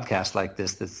a broadcast like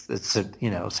this that's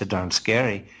so darn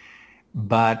scary,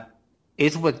 but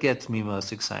it's what gets me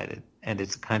most excited, and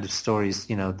it's the kind of stories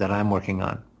that I'm working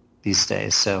on these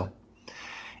days. So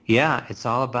yeah, it's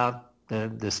all about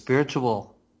the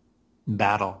spiritual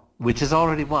battle, which is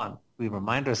already won. We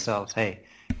remind ourselves, hey,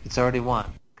 it's already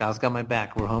won. God's got my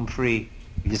back. We're home free.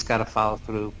 We just got to follow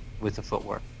through with the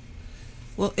footwork.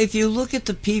 Well, if you look at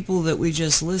the people that we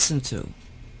just listened to,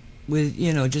 with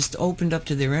just opened up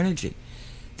to their energy,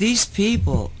 these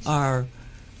people are,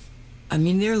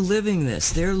 they're living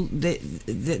this.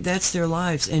 That's their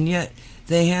lives, and yet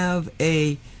they have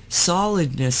a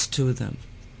solidness to them.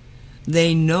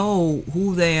 They know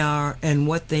who they are and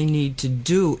what they need to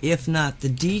do, if not the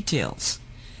details.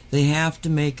 They have to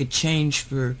make a change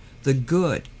for the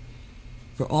good,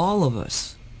 for all of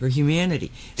us, for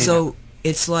humanity. Yeah. So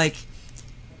it's like,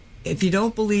 if you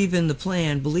don't believe in the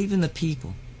plan, believe in the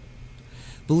people.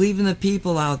 Believe in the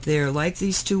people out there, like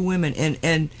these two women,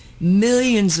 and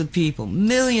millions of people,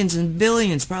 millions and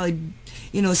billions, probably,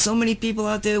 so many people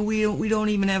out there, we don't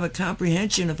even have a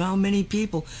comprehension of how many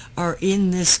people are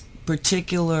in this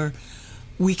particular,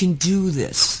 we can do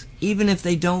this, even if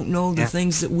they don't know the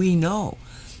things that we know.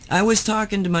 I was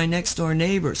talking to my next door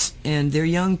neighbors, and they're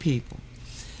young people.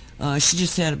 She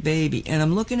just had a baby, and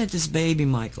I'm looking at this baby,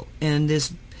 Michael, and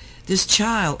this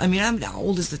child, I'm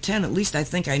old as the 10, at least I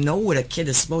think I know what a kid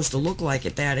is supposed to look like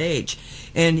at that age.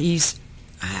 And he's,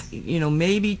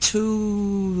 maybe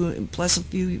 2 plus a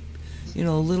few, a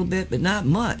little bit, but not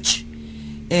much.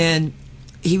 And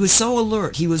he was so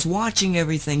alert. He was watching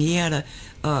everything. He had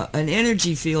an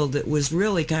energy field that was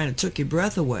really kind of took your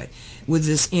breath away, with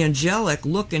this angelic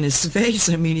look in his face.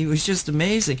 He was just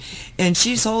amazing. And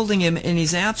she's holding him, and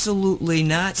he's absolutely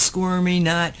not squirmy,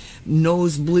 not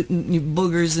nose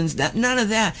boogers, and none of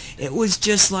that. It was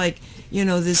just like,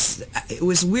 it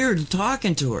was weird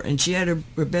talking to her, and she had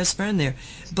her best friend there.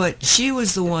 But she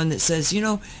was the one that says,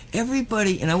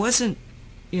 everybody, and I wasn't,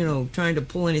 trying to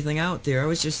pull anything out there. I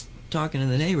was just talking to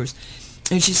the neighbors.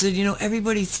 And she said,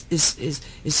 everybody is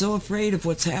so afraid of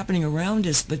what's happening around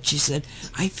us, but she said,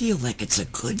 I feel like it's a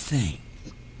good thing.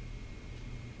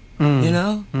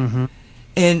 Mm-hmm.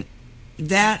 And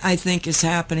that, I think, is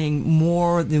happening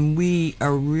more than we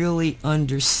are really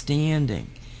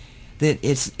understanding. That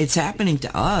it's happening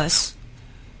to us,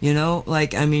 hey,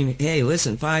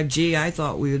 listen, 5G, I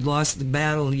thought we had lost the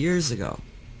battle years ago.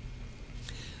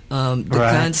 The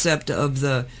concept of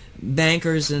the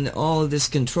bankers and all of this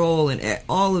control and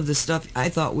all of this stuff, I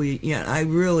thought I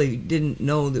really didn't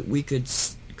know that we could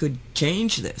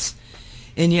change this.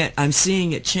 And yet I'm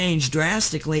seeing it change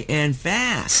drastically and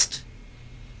fast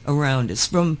around us,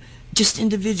 from just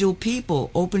individual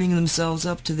people opening themselves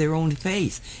up to their own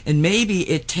faith. And maybe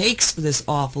it takes this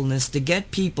awfulness to get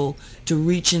people to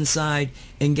reach inside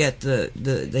and get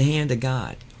the hand of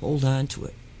God. Hold on to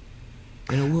it.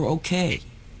 We're okay.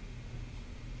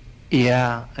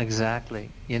 Yeah, exactly.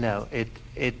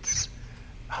 It's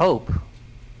hope.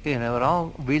 It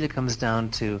all really comes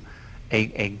down to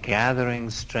a gathering,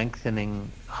 strengthening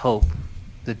hope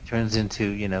that turns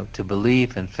into, to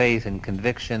belief and faith and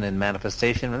conviction and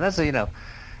manifestation. And that's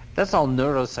all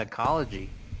neuropsychology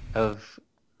of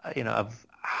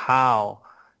how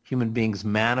human beings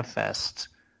manifest,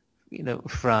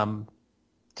 from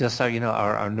just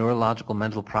our neurological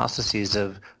mental processes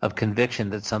of conviction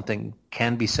that something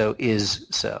can be so, is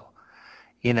so.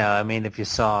 If you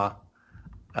saw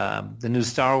the new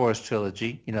Star Wars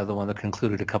trilogy, the one that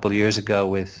concluded a couple of years ago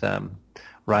with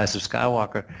Rise of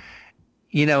Skywalker,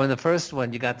 in the first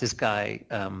one you got this guy,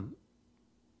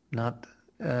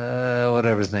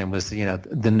 whatever his name was,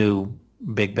 the new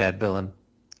big bad villain,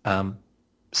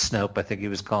 Snoke, I think he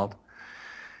was called.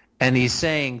 And he's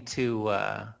saying to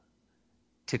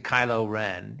Kylo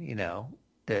Ren,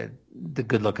 the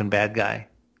good-looking bad guy,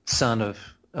 son of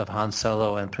Han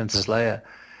Solo and Princess Leia,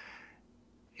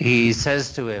 he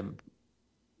says to him,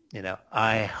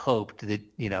 I hoped that,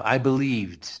 I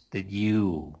believed that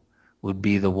you would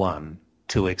be the one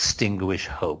to extinguish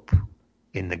hope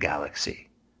in the galaxy.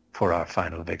 for our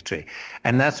final victory.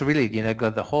 And that's really,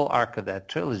 the whole arc of that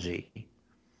trilogy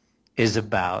is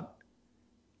about,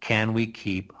 can we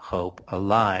keep hope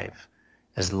alive?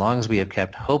 As long as we have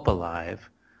kept hope alive,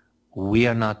 we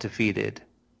are not defeated.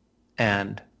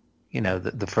 And,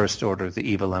 the First Order of the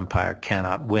evil empire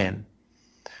cannot win.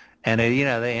 And, they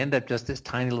end up just this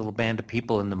tiny little band of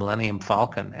people in the Millennium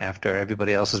Falcon after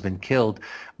everybody else has been killed.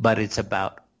 But it's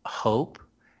about hope.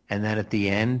 And then at the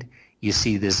end, you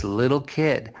see this little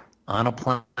kid on a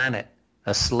planet,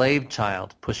 a slave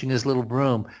child, pushing his little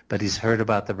broom, but he's heard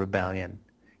about the rebellion.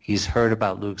 He's heard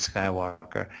about Luke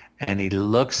Skywalker. And he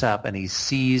looks up and he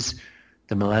sees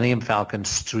the Millennium Falcon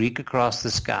streak across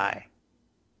the sky.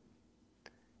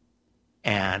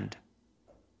 And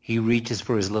he reaches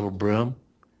for his little broom,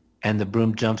 and the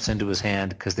broom jumps into his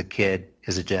hand because the kid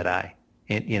is a Jedi.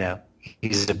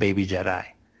 He's a baby Jedi.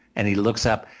 And he looks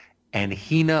up, and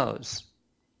he knows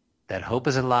that hope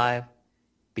is alive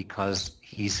because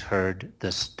he's heard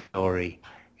the story.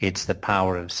 It's the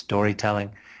power of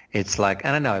storytelling. It's like,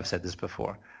 and I know I've said this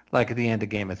before, like at the end of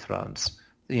Game of Thrones,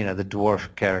 the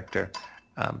dwarf character,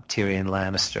 Tyrion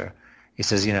Lannister, he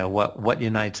says, what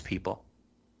unites people?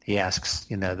 He asks,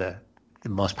 the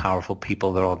most powerful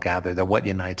people, they're all gathered. What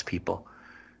unites people?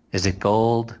 Is it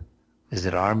gold? Is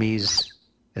it armies?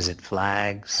 Is it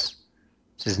flags?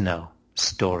 He says, no,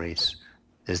 stories.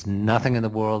 There's nothing in the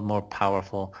world more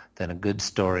powerful than a good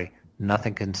story.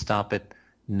 Nothing can stop it.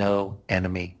 No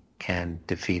enemy can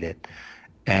defeat it.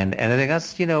 And I think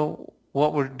that's,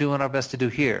 what we're doing our best to do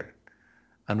here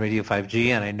on Radio 5G.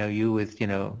 And I know you with,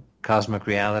 Cosmic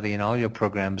Reality and all your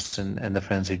programs and the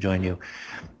friends who join you.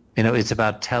 It's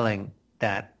about telling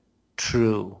that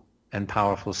true and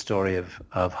powerful story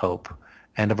of hope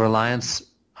and of reliance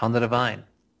on the divine.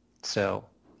 So,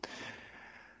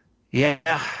 yeah,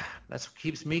 that's what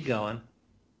keeps me going.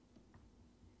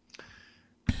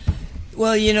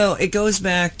 Well, it goes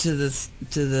back to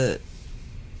the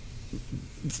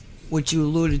what you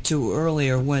alluded to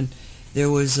earlier when there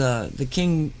was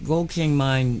the Gold King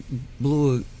mine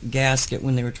blew a gasket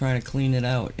when they were trying to clean it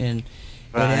out, and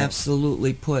right. It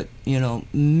absolutely put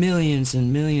millions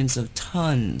and millions of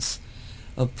tons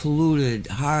of polluted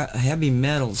heavy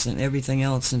metals and everything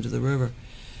else into the river.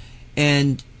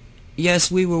 And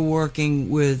yes, we were working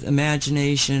with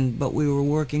imagination, but we were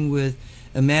working with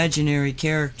imaginary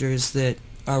characters that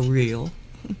are real,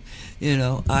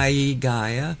 i.e.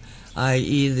 Gaia,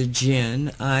 i.e. the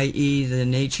jinn, i.e. the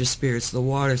nature spirits, the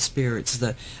water spirits.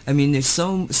 There's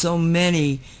so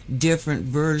many different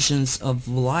versions of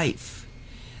life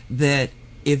that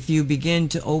if you begin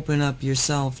to open up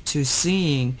yourself to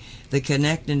seeing the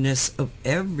connectedness of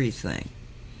everything,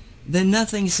 then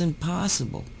nothing's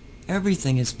impossible.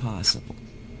 Everything is possible.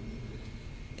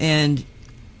 And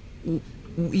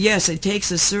yes, it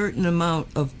takes a certain amount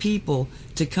of people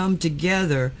to come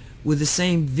together with the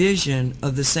same vision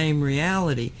of the same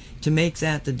reality to make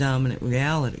that the dominant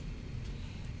reality.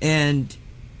 And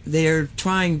they're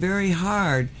trying very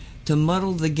hard to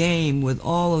muddle the game with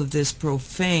all of this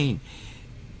profane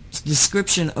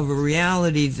description of a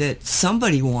reality that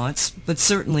somebody wants, but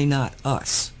certainly not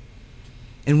us.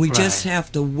 And we just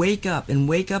have to wake up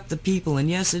the people. And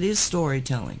yes, it is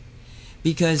storytelling,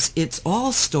 because it's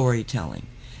all storytelling.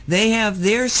 They have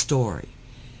their story.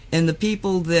 And the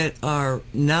people that are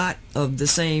not of the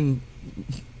same,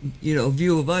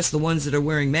 view of us, the ones that are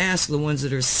wearing masks, the ones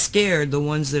that are scared, the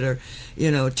ones that are,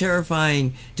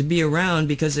 terrifying to be around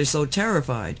because they're so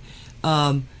terrified,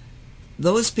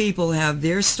 those people have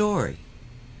their story.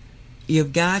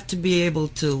 You've got to be able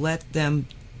to let them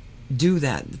do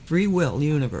that. Free will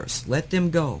universe. Let them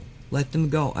go. Let them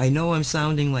go. I know I'm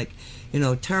sounding like,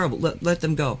 terrible. Let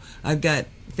them go. I've got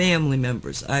family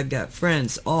members. I've got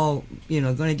friends all,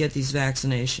 going to get these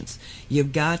vaccinations.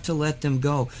 You've got to let them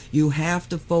go. You have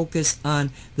to focus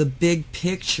on the big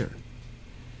picture.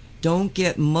 Don't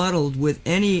get muddled with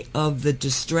any of the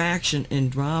distraction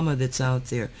and drama that's out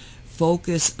there.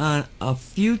 Focus on a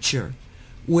future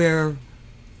where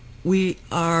we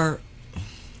are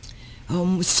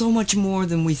so much more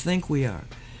than we think we are,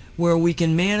 where we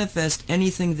can manifest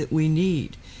anything that we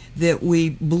need, that we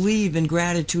believe in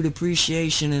gratitude,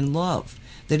 appreciation, and love,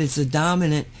 that it's a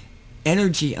dominant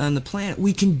energy on the planet.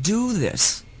 We can do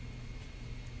this,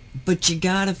 but you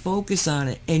got to focus on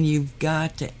it, and you've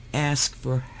got to ask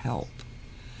for help.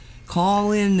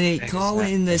 Call in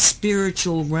the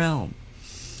spiritual realm.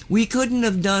 We couldn't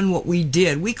have done what we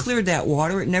did. We cleared that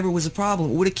water. It never was a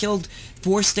problem. It would have killed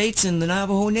 4 states in the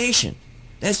Navajo Nation.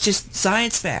 That's just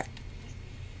science fact.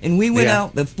 And we went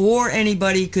out before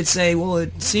anybody could say, well,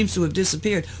 it seems to have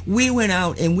disappeared. We went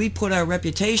out and we put our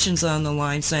reputations on the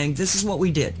line saying, this is what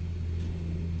we did.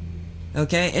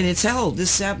 Okay, and it's held.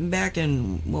 This happened back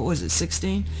in, what was it,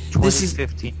 16?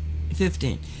 2015.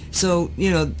 15. So,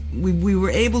 you know, we were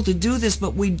able to do this,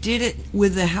 but we did it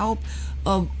with the help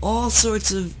of all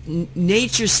sorts of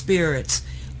nature spirits,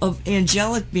 of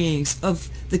angelic beings, of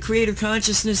the creator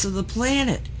consciousness of the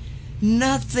planet.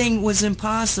 Nothing was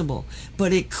impossible,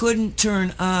 but it couldn't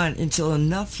turn on until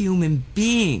enough human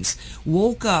beings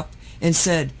woke up and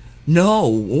said, no,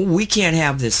 we can't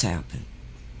have this happen.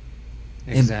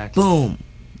 Exactly. And boom,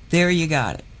 there you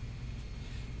got it.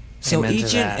 So Amen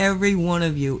each to and that. every one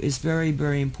of you is very,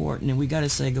 very important, and we got to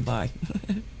say goodbye.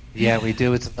 Yeah, we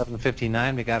do. It's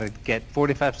 11:59. We got to get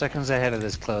 45 seconds ahead of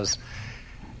this close.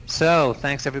 So,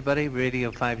 thanks everybody.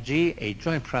 Radio 5G, a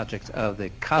joint project of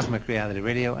the Cosmic Reality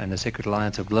Radio and the Sacred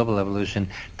Alliance of Global Evolution.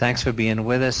 Thanks for being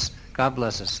with us. God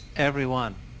bless us,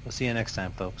 everyone. We'll see you next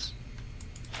time, folks.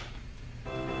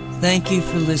 Thank you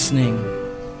for listening.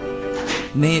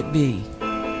 May it be.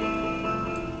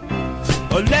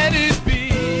 Let it be.